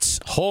Dots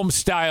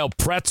Homestyle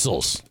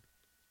Pretzels.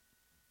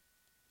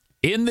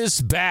 In this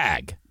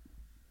bag,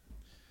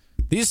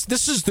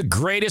 this is the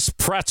greatest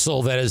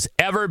pretzel that has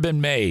ever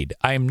been made.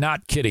 I am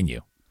not kidding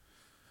you.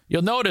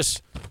 You'll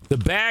notice the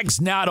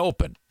bag's not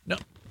open. No,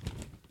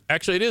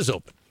 actually it is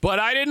open, but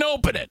I didn't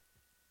open it.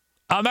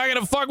 I'm not going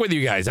to fuck with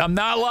you guys. I'm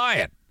not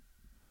lying.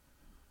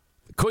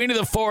 The Queen of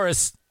the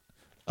Forest,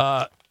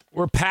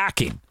 we're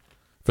packing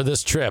for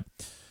this trip.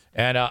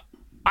 And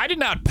I did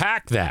not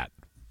pack that.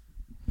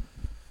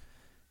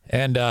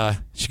 And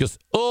she goes,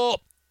 oh,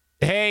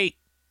 hey,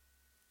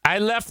 I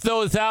left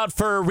those out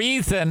for a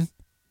reason.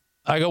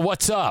 I go,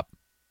 what's up?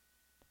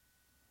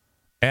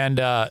 And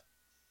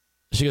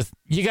she goes,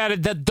 you got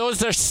it.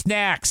 Those are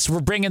snacks. We're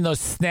bringing those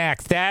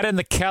snacks. That and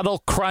the Kettle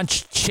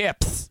Crunch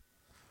chips.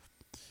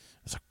 I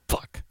was like,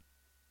 fuck.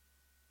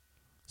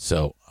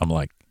 So I'm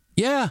like,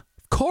 yeah,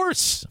 of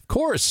course.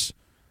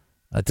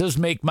 That does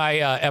make my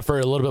effort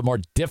a little bit more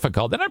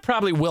difficult. And I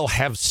probably will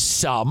have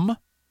some.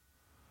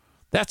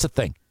 That's the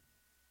thing.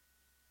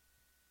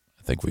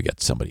 I think we got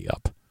somebody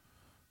up.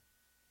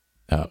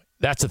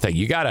 That's the thing.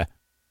 You gotta.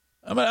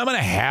 I'm gonna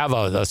have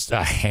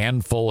a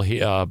handful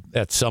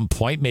at some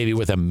point, maybe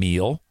with a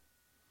meal,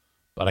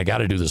 but I got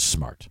to do this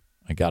smart.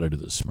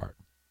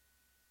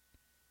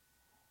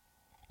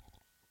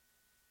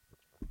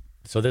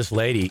 So this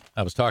lady,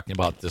 I was talking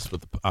about this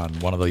on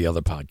one of the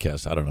other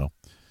podcasts. I don't know.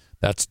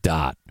 That's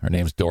Dot. Her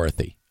name's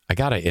Dorothy. I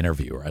got to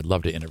interview her. I'd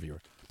love to interview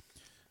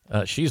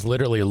her. She's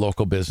literally a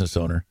local business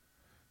owner,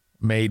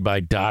 made by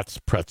Dot's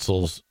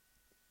Pretzels,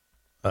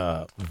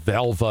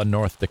 Velva,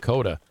 North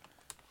Dakota.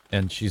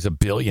 And she's a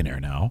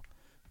billionaire now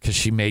because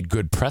she made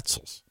good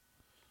pretzels.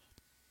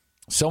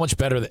 So much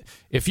better.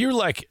 If you're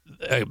like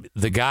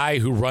the guy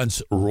who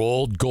runs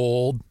Rolled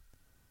Gold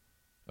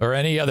or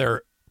any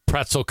other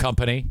pretzel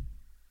company,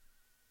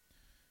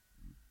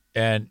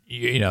 and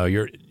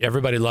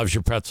everybody loves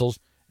your pretzels,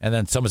 and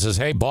then someone says,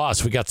 "Hey,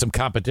 boss, we got some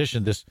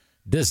competition.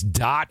 This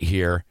Dot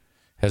here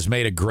has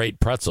made a great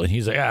pretzel," and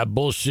he's like,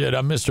 bullshit.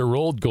 I'm Mr.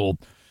 Rolled Gold."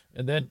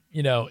 And then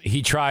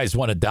he tries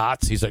one of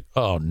Dot's. He's like,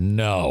 "Oh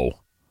no,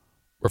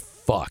 we're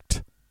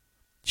fucked."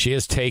 She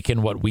has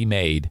taken what we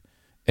made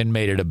and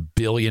made it 1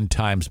 billion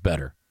times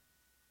better.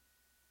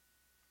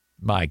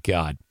 My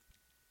God.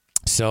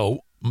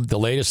 So the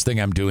latest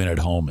thing I'm doing at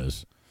home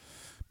is,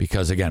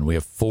 because again, we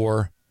have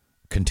 4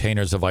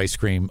 containers of ice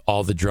cream,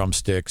 all the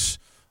drumsticks,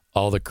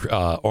 all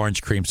the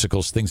orange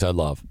creamsicles, things I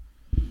love,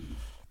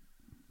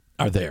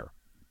 are there.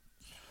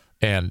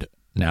 And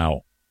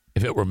now,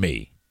 if it were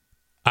me,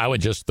 I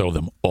would just throw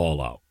them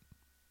all out.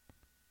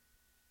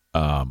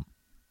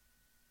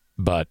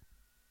 But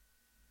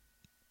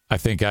I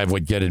think I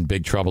would get in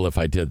big trouble if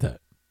I did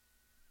that.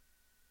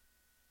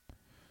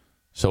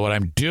 So what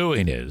I'm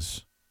doing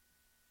is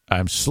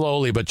I'm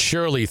slowly but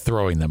surely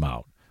throwing them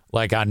out.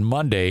 Like on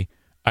Monday,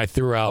 I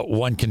threw out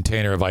 1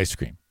 container of ice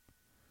cream.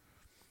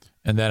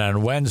 And then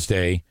on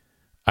Wednesday,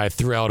 I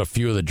threw out a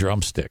few of the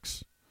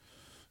drumsticks.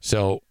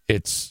 So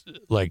it's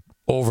like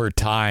over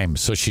time.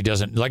 So she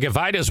doesn't, like if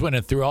I just went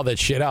and threw all that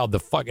shit out, the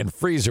fucking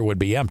freezer would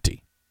be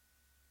empty.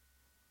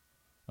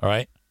 All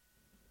right.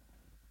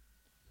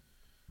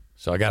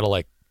 So I got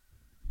to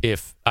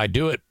if I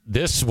do it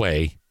this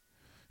way,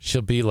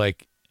 she'll be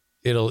like,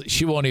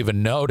 she won't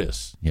even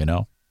notice,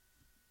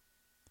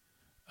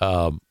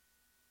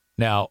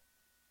 Now,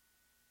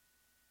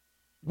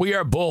 we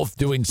are both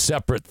doing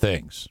separate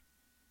things.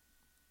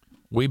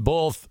 We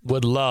both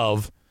would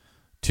love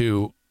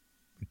to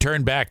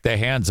turn back the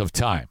hands of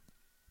time.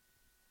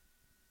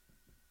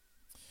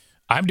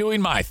 I'm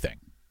doing my thing.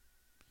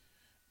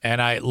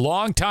 And a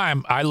long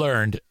time ago,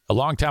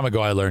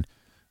 I learned,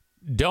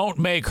 don't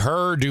make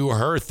her do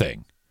her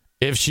thing.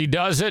 If she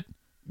does it,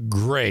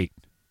 great.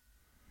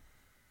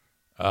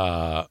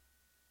 And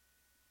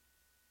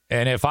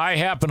if I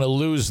happen to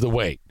lose the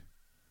weight,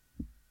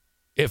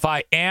 if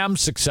I am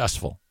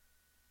successful,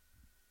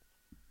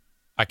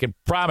 I can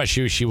promise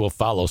you she will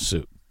follow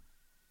suit.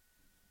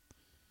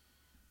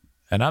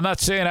 And I'm not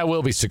saying I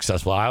will be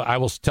successful. I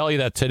will tell you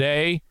that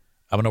today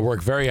I'm going to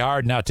work very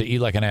hard not to eat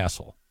like an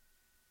asshole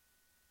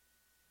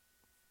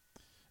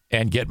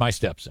and get my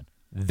steps in.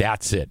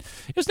 That's it.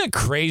 Isn't it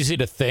crazy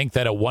to think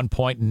that at one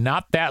point,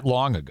 not that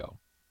long ago,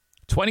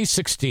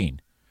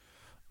 2016,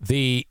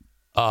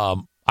 I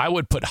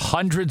would put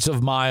hundreds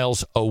of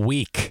miles a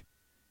week,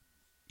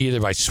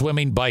 either by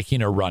swimming,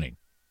 biking, or running.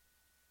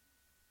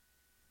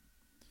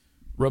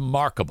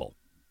 Remarkable.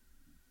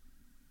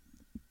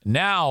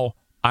 Now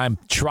I'm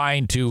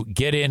trying to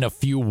get in a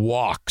few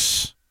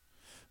walks.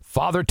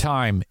 Father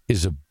time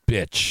is a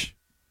bitch.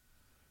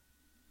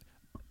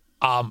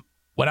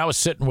 When I was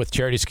sitting with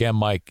Charity Scam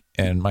Mike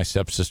and my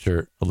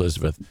stepsister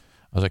Elizabeth,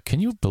 I was like,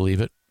 can you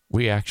believe it?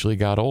 We actually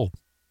got old.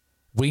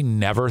 We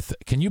never,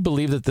 can you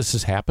believe that this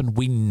has happened?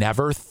 We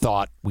never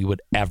thought we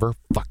would ever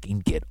fucking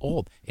get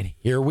old. And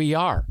here we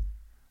are.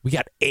 We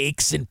got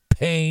aches and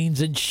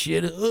pains and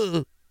shit.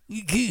 Oh,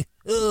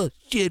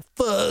 shit,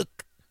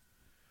 fuck.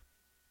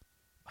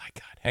 My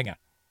God, hang on.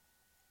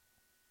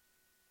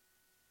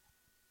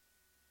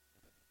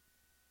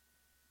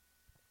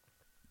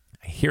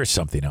 I hear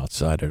something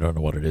outside. I don't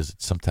know what it is.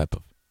 It's some type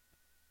of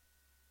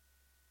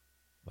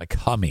like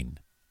humming.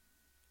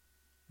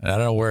 And I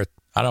don't know where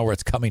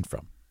it's coming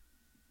from.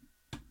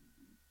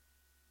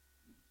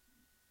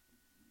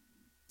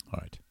 All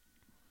right.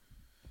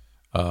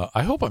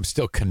 I hope I'm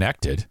still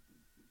connected.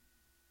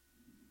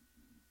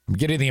 I'm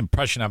getting the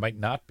impression I might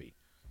not be.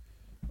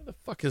 Where the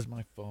fuck is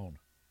my phone?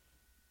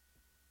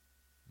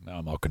 Now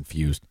I'm all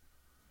confused.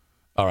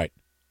 All right.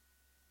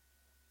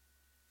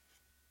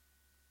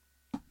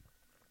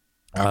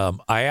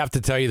 I have to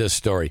tell you this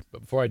story.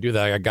 But before I do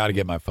that, I got to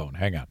get my phone.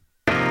 Hang on.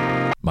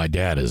 My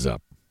dad is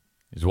up.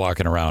 He's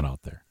walking around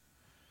out there.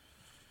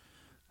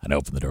 And I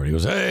open the door. And he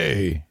goes,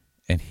 hey.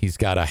 And he's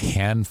got a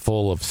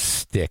handful of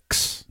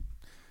sticks.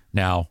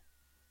 Now,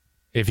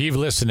 if you've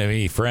listened to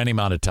me for any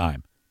amount of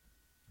time,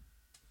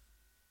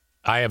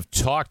 I have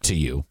talked to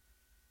you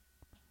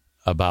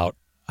about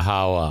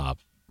how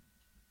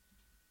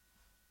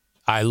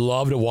I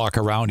love to walk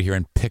around here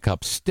and pick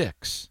up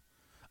sticks.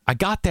 I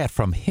got that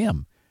from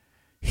him.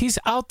 He's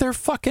out there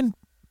fucking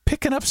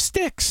picking up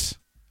sticks.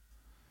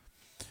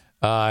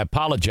 I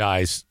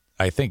apologize.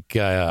 I think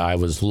I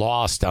was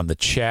lost on the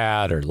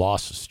chat or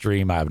lost the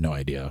stream. I have no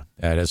idea.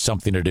 It has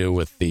something to do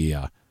with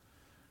the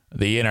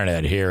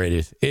internet here.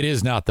 It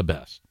is not the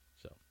best.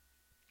 So,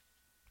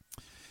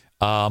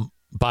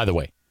 by the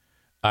way,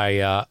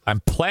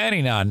 I'm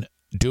planning on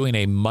doing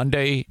a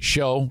Monday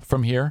show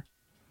from here.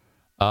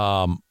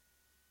 But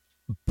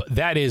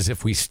that is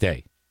if we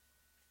stay.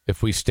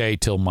 If we stay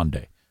till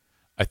Monday.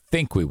 I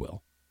think we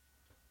will.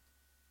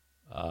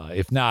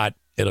 If not,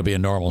 it'll be a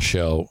normal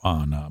show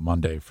on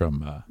Monday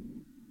from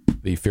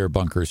the Fear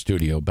Bunker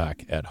studio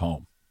back at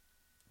home.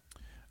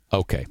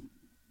 Okay.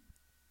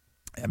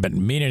 I've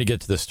been meaning to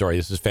get to this story.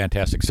 This is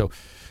fantastic. So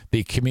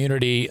the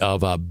community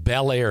of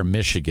Bel Air,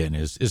 Michigan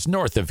is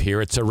north of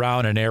here. It's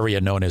around an area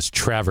known as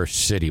Traverse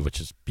City, which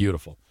is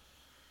beautiful.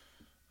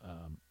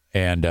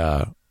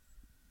 There's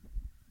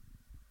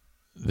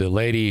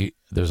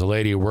a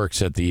lady who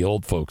works at the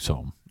old folks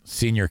home,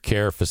 senior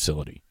care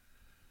facility.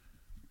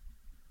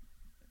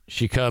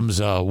 She comes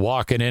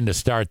walking in to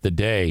start the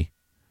day,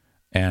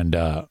 and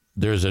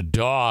there's a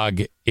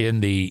dog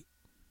in the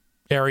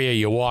area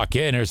you walk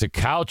in. There's a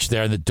couch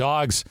there, and the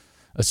dog's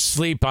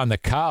asleep on the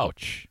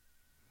couch.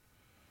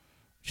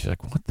 She's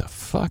like, what the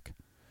fuck?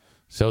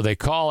 So they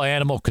call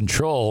animal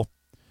control,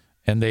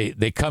 and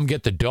they come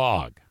get the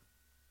dog.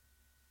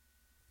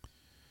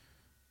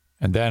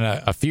 And then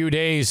a few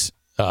days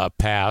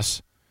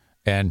pass,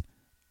 and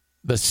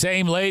the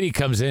same lady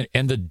comes in,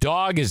 and the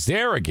dog is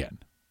there again.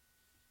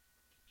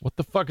 What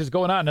the fuck is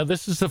going on? Now,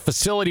 this is a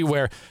facility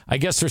where I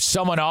guess there's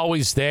someone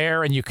always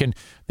there, and you can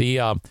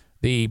the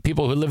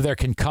people who live there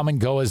can come and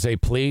go as they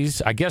please.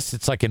 I guess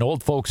it's like an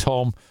old folks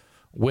home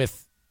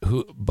with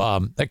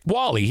like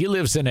Wally. He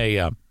lives in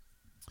an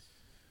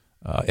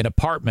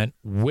apartment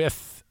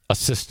with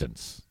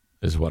assistants,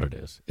 is what it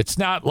is. It's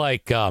not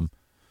like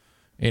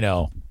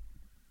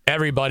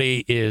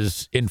everybody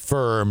is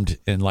infirmed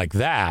and like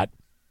that.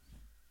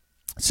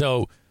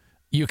 So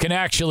you can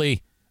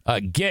actually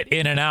get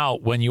in and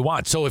out when you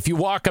want. So if you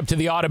walk up to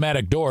the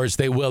automatic doors,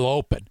 they will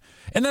open.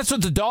 And that's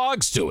what the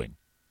dog's doing.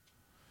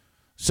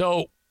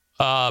 So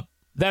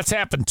that's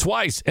happened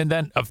twice. And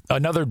then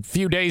another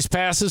few days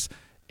passes,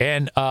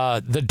 and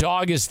the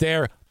dog is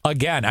there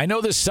again. I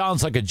know this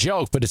sounds like a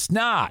joke, but it's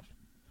not.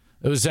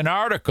 It was an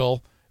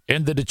article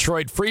in the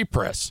Detroit Free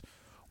Press.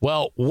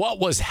 Well, what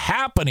was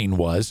happening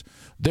was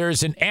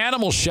there's an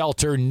animal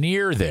shelter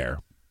near there.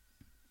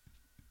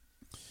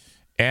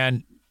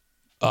 And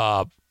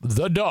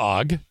the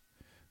dog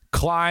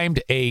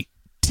climbed a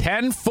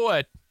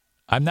 10-foot,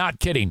 I'm not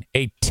kidding,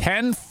 a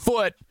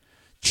 10-foot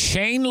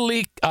chain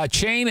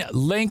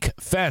link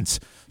fence.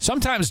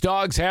 Sometimes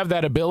dogs have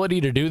that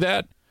ability to do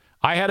that.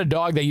 I had a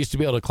dog that used to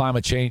be able to climb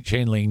a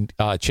chain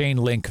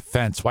link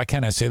fence. Why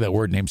can't I say that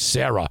word? Named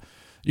Sarah.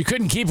 You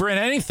couldn't keep her in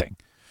anything.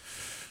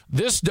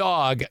 This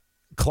dog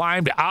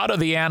climbed out of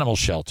the animal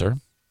shelter,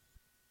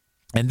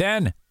 and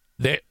then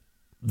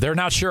they're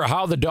not sure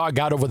how the dog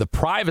got over the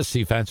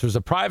privacy fence. There's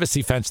a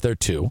privacy fence there,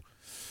 too,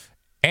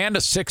 and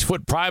a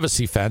 6-foot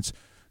privacy fence,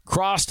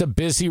 crossed a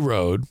busy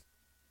road,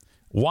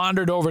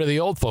 wandered over to the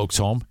old folks'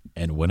 home,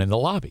 and went in the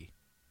lobby.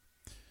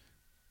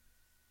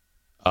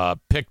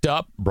 Picked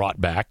up,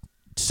 brought back,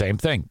 same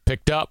thing.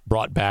 Picked up,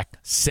 brought back,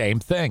 same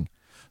thing.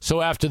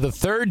 So after the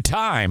third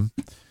time,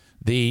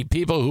 the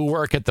people who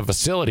work at the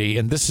facility,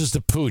 and this is the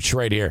pooch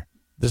right here.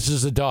 This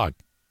is the dog.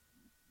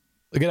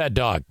 Look at that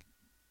dog.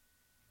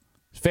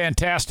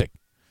 Fantastic.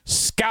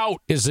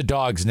 Scout is the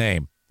dog's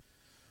name.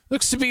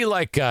 Looks to be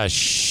like a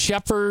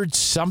shepherd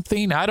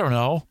something. I don't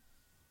know.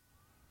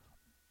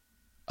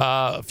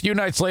 A few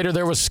nights later,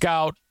 there was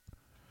Scout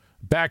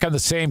back on the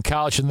same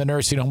couch in the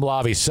nursing home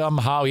lobby.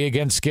 Somehow he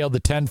again scaled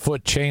the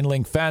 10-foot chain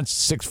link fence,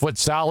 6-foot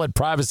solid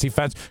privacy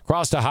fence,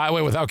 crossed a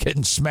highway without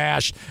getting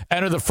smashed,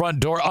 entered the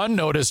front door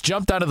unnoticed,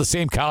 jumped onto the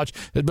same couch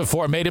as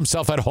before, made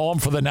himself at home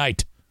for the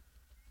night.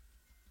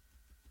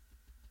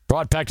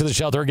 Brought back to the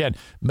shelter again.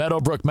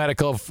 Meadowbrook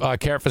Medical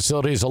Care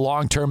Facility is a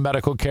long-term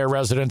medical care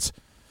residence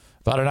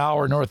about an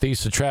hour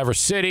northeast of Traverse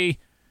City.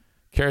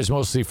 Cares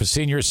mostly for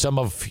seniors. Some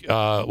of,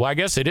 I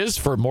guess it is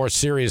for more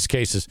serious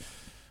cases.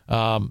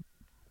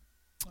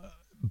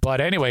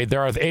 But anyway,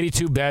 there are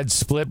 82 beds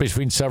split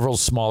between several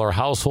smaller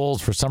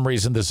households. For some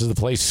reason, this is the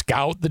place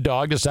Scout, the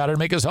dog, decided to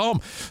make his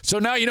home. So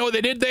now you know what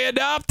they did? They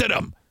adopted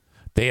him.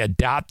 They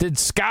adopted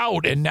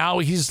Scout, and now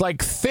he's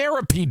like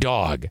therapy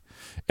dog.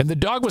 And the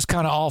dog was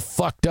kind of all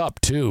fucked up,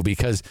 too,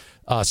 because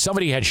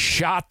somebody had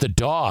shot the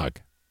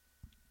dog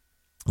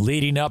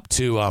leading up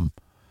to, I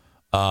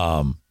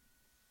don't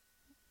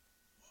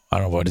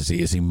know, what is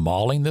he? Is he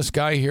mauling this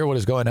guy here? What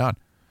is going on?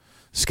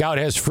 Scout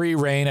has free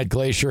reign at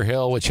Glacier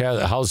Hill, which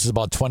houses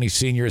about 20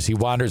 seniors. He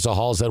wanders the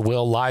halls at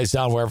will, lies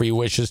down wherever he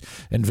wishes,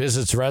 and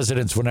visits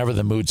residents whenever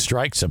the mood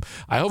strikes him.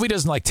 I hope he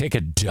doesn't, like, take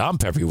a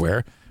dump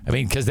everywhere. I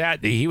mean, because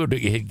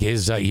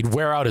he'd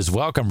wear out his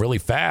welcome really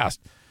fast.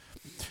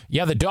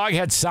 Yeah, the dog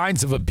had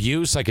signs of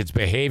abuse, like its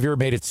behavior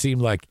made it seem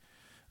like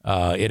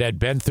it had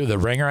been through the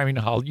ringer. I mean,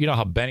 you know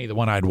how Benny, the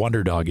one-eyed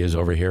wonder dog, is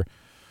over here.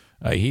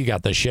 He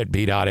got the shit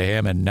beat out of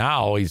him, and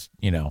now he's,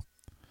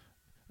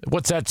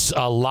 What's that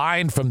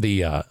line from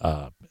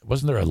the,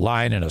 wasn't there a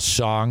line in a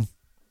song?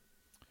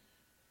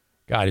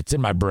 God, it's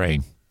in my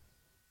brain.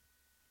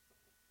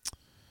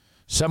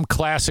 Some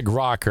classic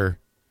rocker.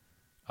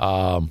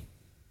 I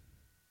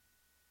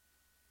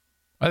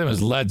think it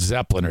was Led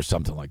Zeppelin or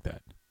something like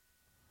that.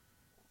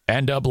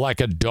 End up like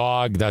a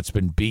dog that's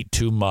been beat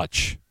too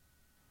much.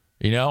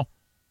 You know?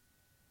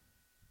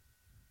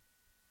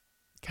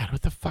 God,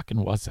 what the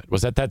fucking was that?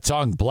 Was that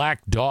song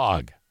Black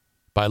Dog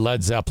by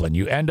Led Zeppelin?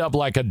 You end up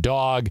like a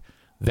dog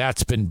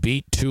that's been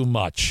beat too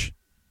much.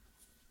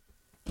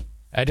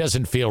 That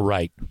doesn't feel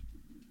right.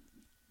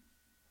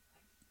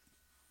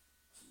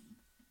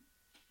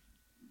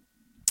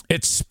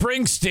 It's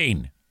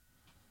Springsteen,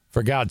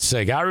 for God's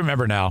sake. I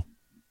remember now.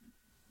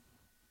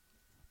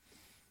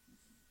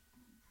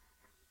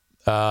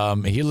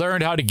 He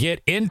learned how to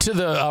get into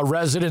the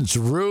residents'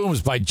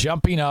 rooms by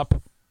jumping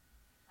up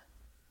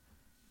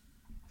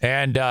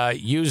and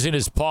using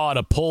his paw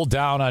to pull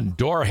down on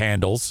door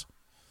handles.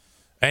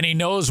 And he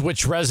knows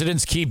which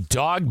residents keep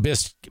dog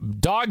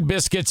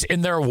biscuits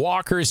in their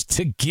walkers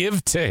to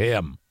give to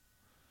him.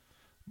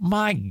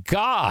 My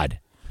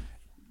God.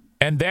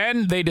 And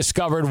then they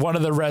discovered one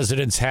of the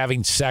residents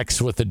having sex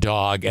with the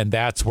dog, and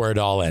that's where it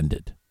all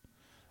ended.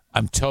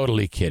 I'm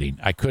totally kidding.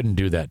 I couldn't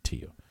do that to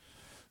you.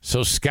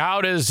 So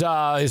Scout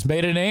has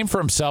made a name for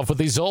himself with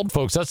these old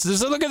folks.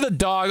 Look at the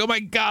dog. Oh,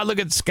 my God, look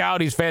at Scout.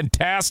 He's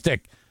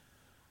fantastic.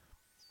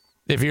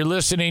 If you're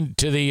listening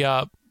to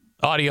the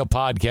audio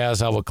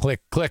podcast, I will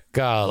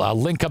I'll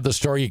link up the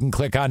story. You can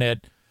click on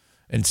it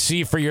and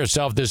see for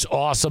yourself this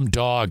awesome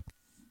dog.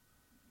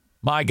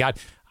 My God.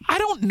 I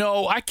don't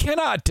know. I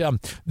cannot.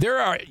 There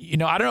are, I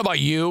don't know about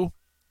you,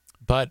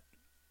 but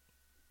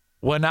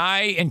when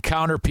I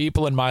encounter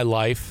people in my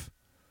life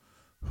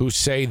who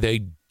say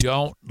they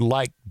don't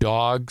like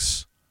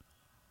dogs,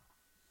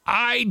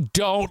 I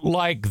don't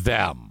like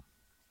them.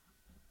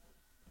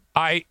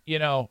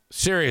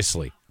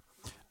 Seriously.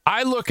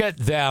 I look at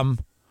them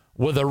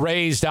with a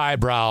raised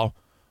eyebrow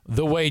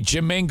the way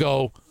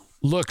Jamingo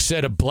looks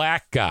at a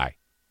black guy.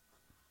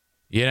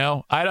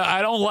 I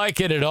don't like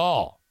it at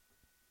all.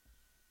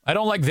 I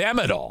don't like them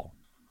at all.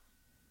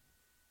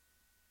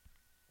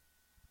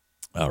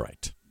 All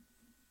right.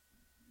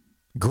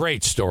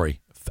 Great story.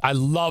 I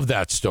love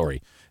that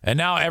story. And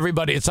now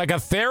everybody, it's like a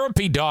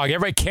therapy dog.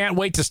 Everybody can't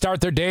wait to start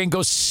their day and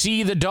go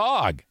see the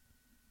dog.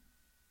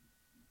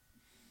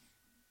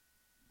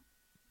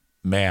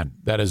 Man,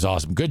 that is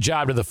awesome. Good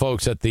job to the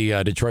folks at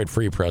the Detroit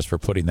Free Press for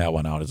putting that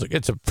one out.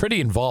 It's a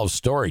pretty involved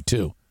story,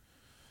 too.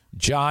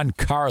 John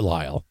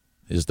Carlisle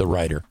is the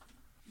writer.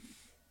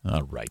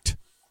 All right.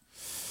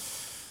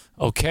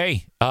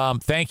 Okay.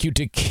 Thank you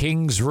to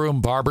King's Room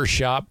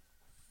Barbershop,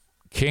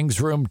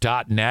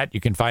 kingsroom.net.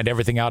 You can find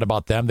everything out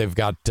about them. They've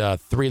got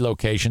 3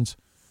 locations.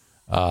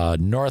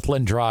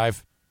 Northland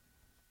Drive,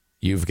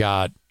 you've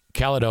got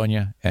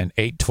Caledonia, and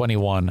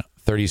 821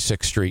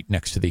 36th Street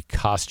next to the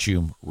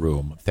Costume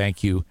Room.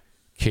 Thank you,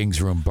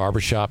 King's Room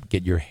Barbershop.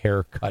 Get your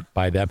hair cut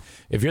by them.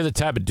 If you're the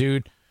type of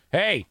dude,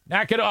 hey,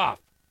 knock it off,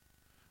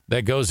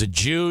 that goes to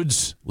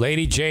Jude's,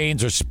 Lady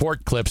Jane's, or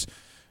Sport Clips.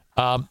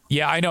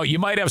 Yeah, I know. You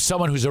might have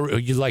someone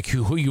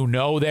who you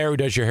know there who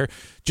does your hair.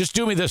 Just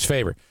do me this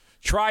favor.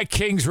 Try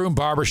King's Room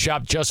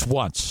Barbershop just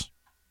once.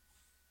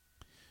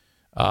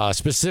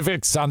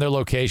 Specifics on their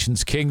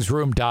locations,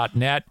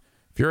 kingsroom.net.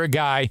 If you're a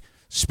guy,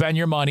 spend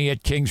your money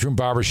at King's Room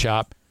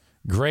Barbershop.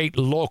 Great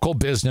local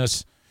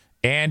business.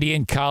 Andy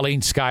and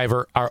Colleen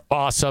Skyver are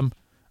awesome.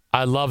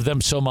 I love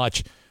them so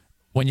much.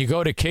 When you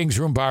go to King's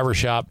Room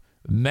Barbershop,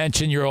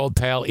 mention your old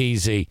pal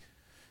EZ.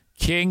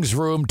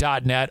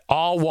 Kingsroom.net,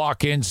 all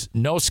walk-ins,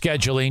 no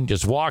scheduling.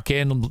 Just walk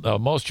in.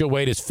 Most you'll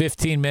wait is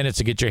 15 minutes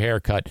to get your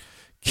hair cut.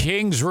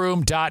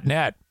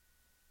 Kingsroom.net.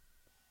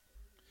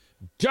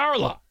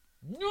 Darla,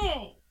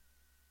 no!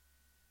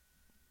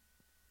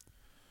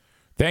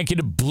 Thank you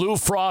to Blue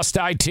Frost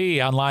IT,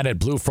 online at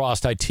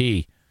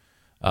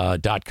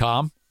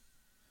bluefrostit.com.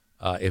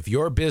 If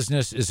your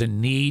business is in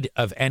need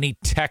of any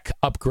tech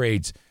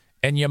upgrades,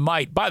 and you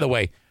might, by the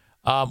way,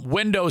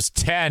 Windows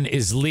 10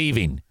 is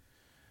leaving.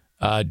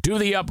 Do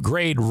the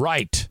upgrade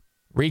right.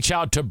 Reach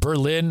out to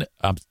Berlin.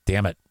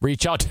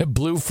 Reach out to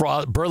Blue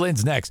Frost.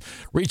 Berlin's next.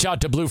 Reach out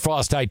to Blue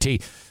Frost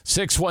IT.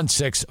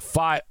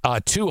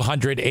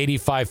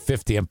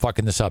 616-200-8550. I'm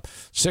fucking this up.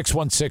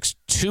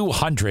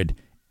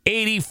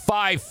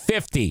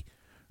 616-200-8550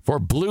 for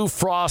Blue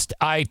Frost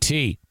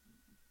IT.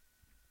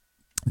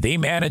 The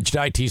managed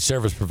IT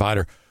service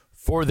provider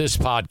for this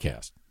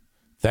podcast.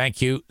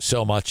 Thank you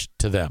so much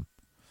to them.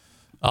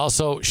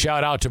 Also,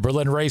 shout out to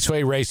Berlin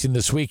Raceway racing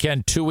this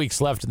weekend. 2 weeks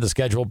left in the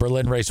schedule.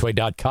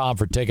 BerlinRaceway.com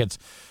for tickets.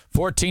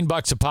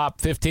 $14 a pop,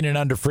 15 and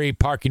under free,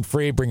 parking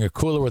free. Bring a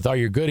cooler with all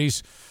your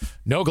goodies.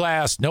 No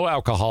glass, no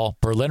alcohol.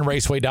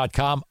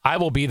 BerlinRaceway.com. I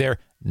will be there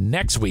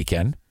next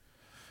weekend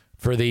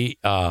for the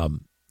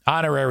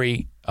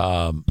honorary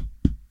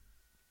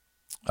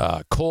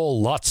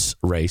Cole Lutz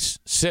race.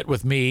 Sit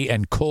with me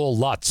and Cole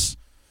Lutz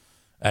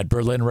at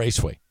Berlin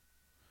Raceway.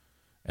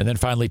 And then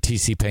finally,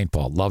 TC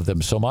Paintball. Love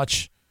them so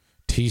much.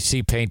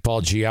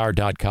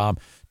 TCPaintballGR.com.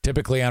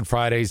 Typically on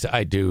Fridays,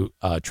 I do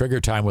Trigger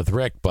Time with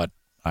Rick, but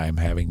I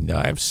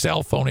have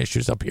cell phone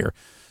issues up here,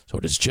 so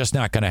it is just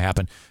not going to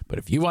happen. But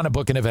if you want to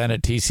book an event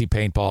at TC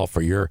Paintball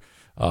for your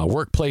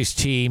workplace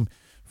team,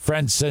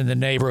 friends in the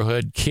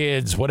neighborhood,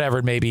 kids, whatever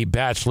it may be,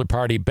 bachelor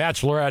party,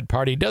 bachelorette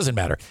party, doesn't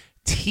matter.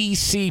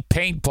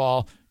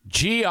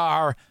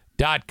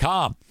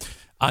 TCPaintballGR.com.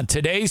 On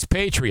today's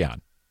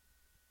Patreon,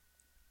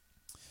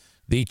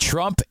 the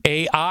Trump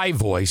AI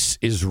voice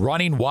is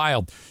running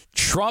wild.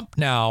 Trump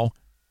now,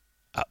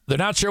 they're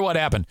not sure what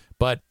happened,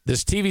 but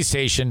this TV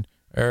station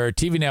or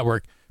TV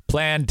network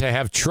planned to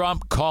have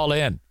Trump call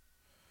in.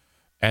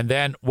 And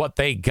then what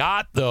they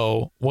got,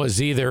 though,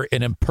 was either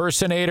an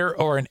impersonator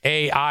or an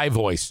AI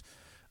voice.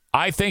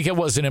 I think it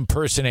was an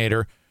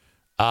impersonator.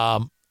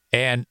 And,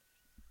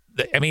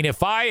 I mean,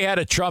 if I had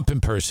a Trump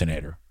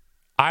impersonator,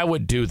 I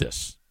would do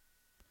this.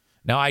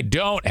 Now, I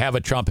don't have a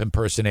Trump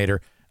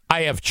impersonator.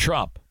 I have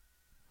Trump.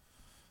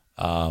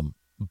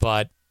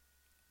 But,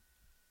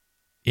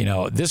 you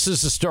know, this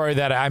is a story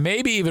that I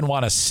maybe even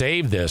want to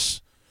save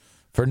this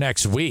for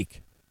next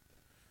week.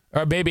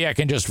 Or maybe I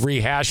can just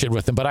rehash it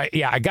with them. But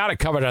I got to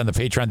cover it on the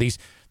Patreon.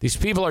 These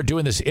people are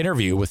doing this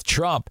interview with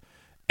Trump,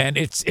 and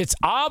it's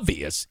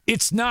obvious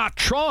it's not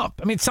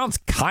Trump. I mean, it sounds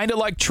kind of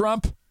like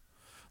Trump.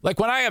 Like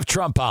when I have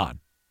Trump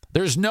on,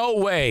 there's no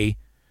way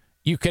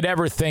you could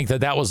ever think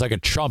that was like a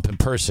Trump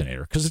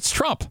impersonator because it's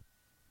Trump.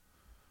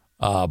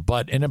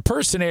 But an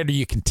impersonator,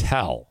 you can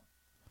tell.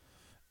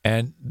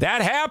 And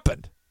that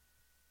happened.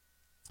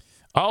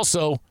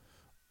 Also,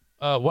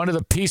 one of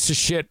the piece of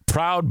shit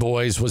Proud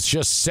Boys was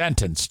just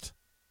sentenced.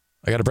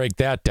 I got to break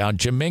that down.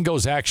 Jim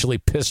Mingo's actually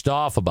pissed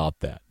off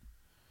about that.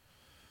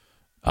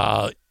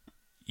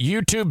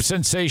 YouTube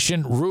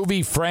sensation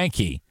Ruby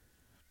Frankie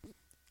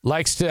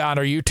likes to, on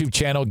our YouTube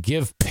channel,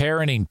 give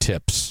parenting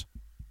tips.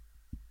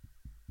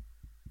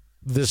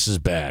 This is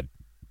bad.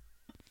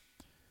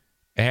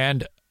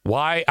 And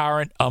why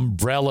aren't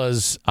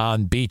umbrellas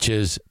on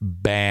beaches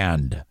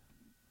banned?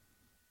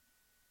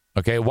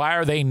 Okay, why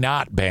are they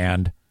not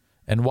banned?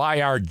 And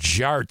why are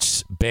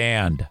jarts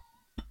banned?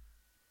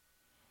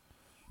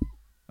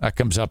 That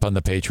comes up on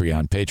the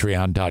Patreon,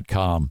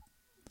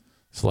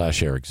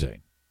 patreon.com/Eric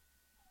Zane.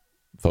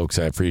 Folks,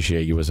 I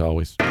appreciate you as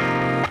always.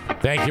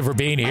 Thank you for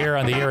being here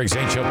on the Eric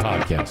Zane Show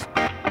podcast.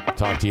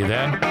 Talk to you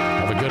then.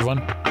 Have a good one.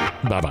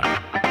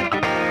 Bye-bye.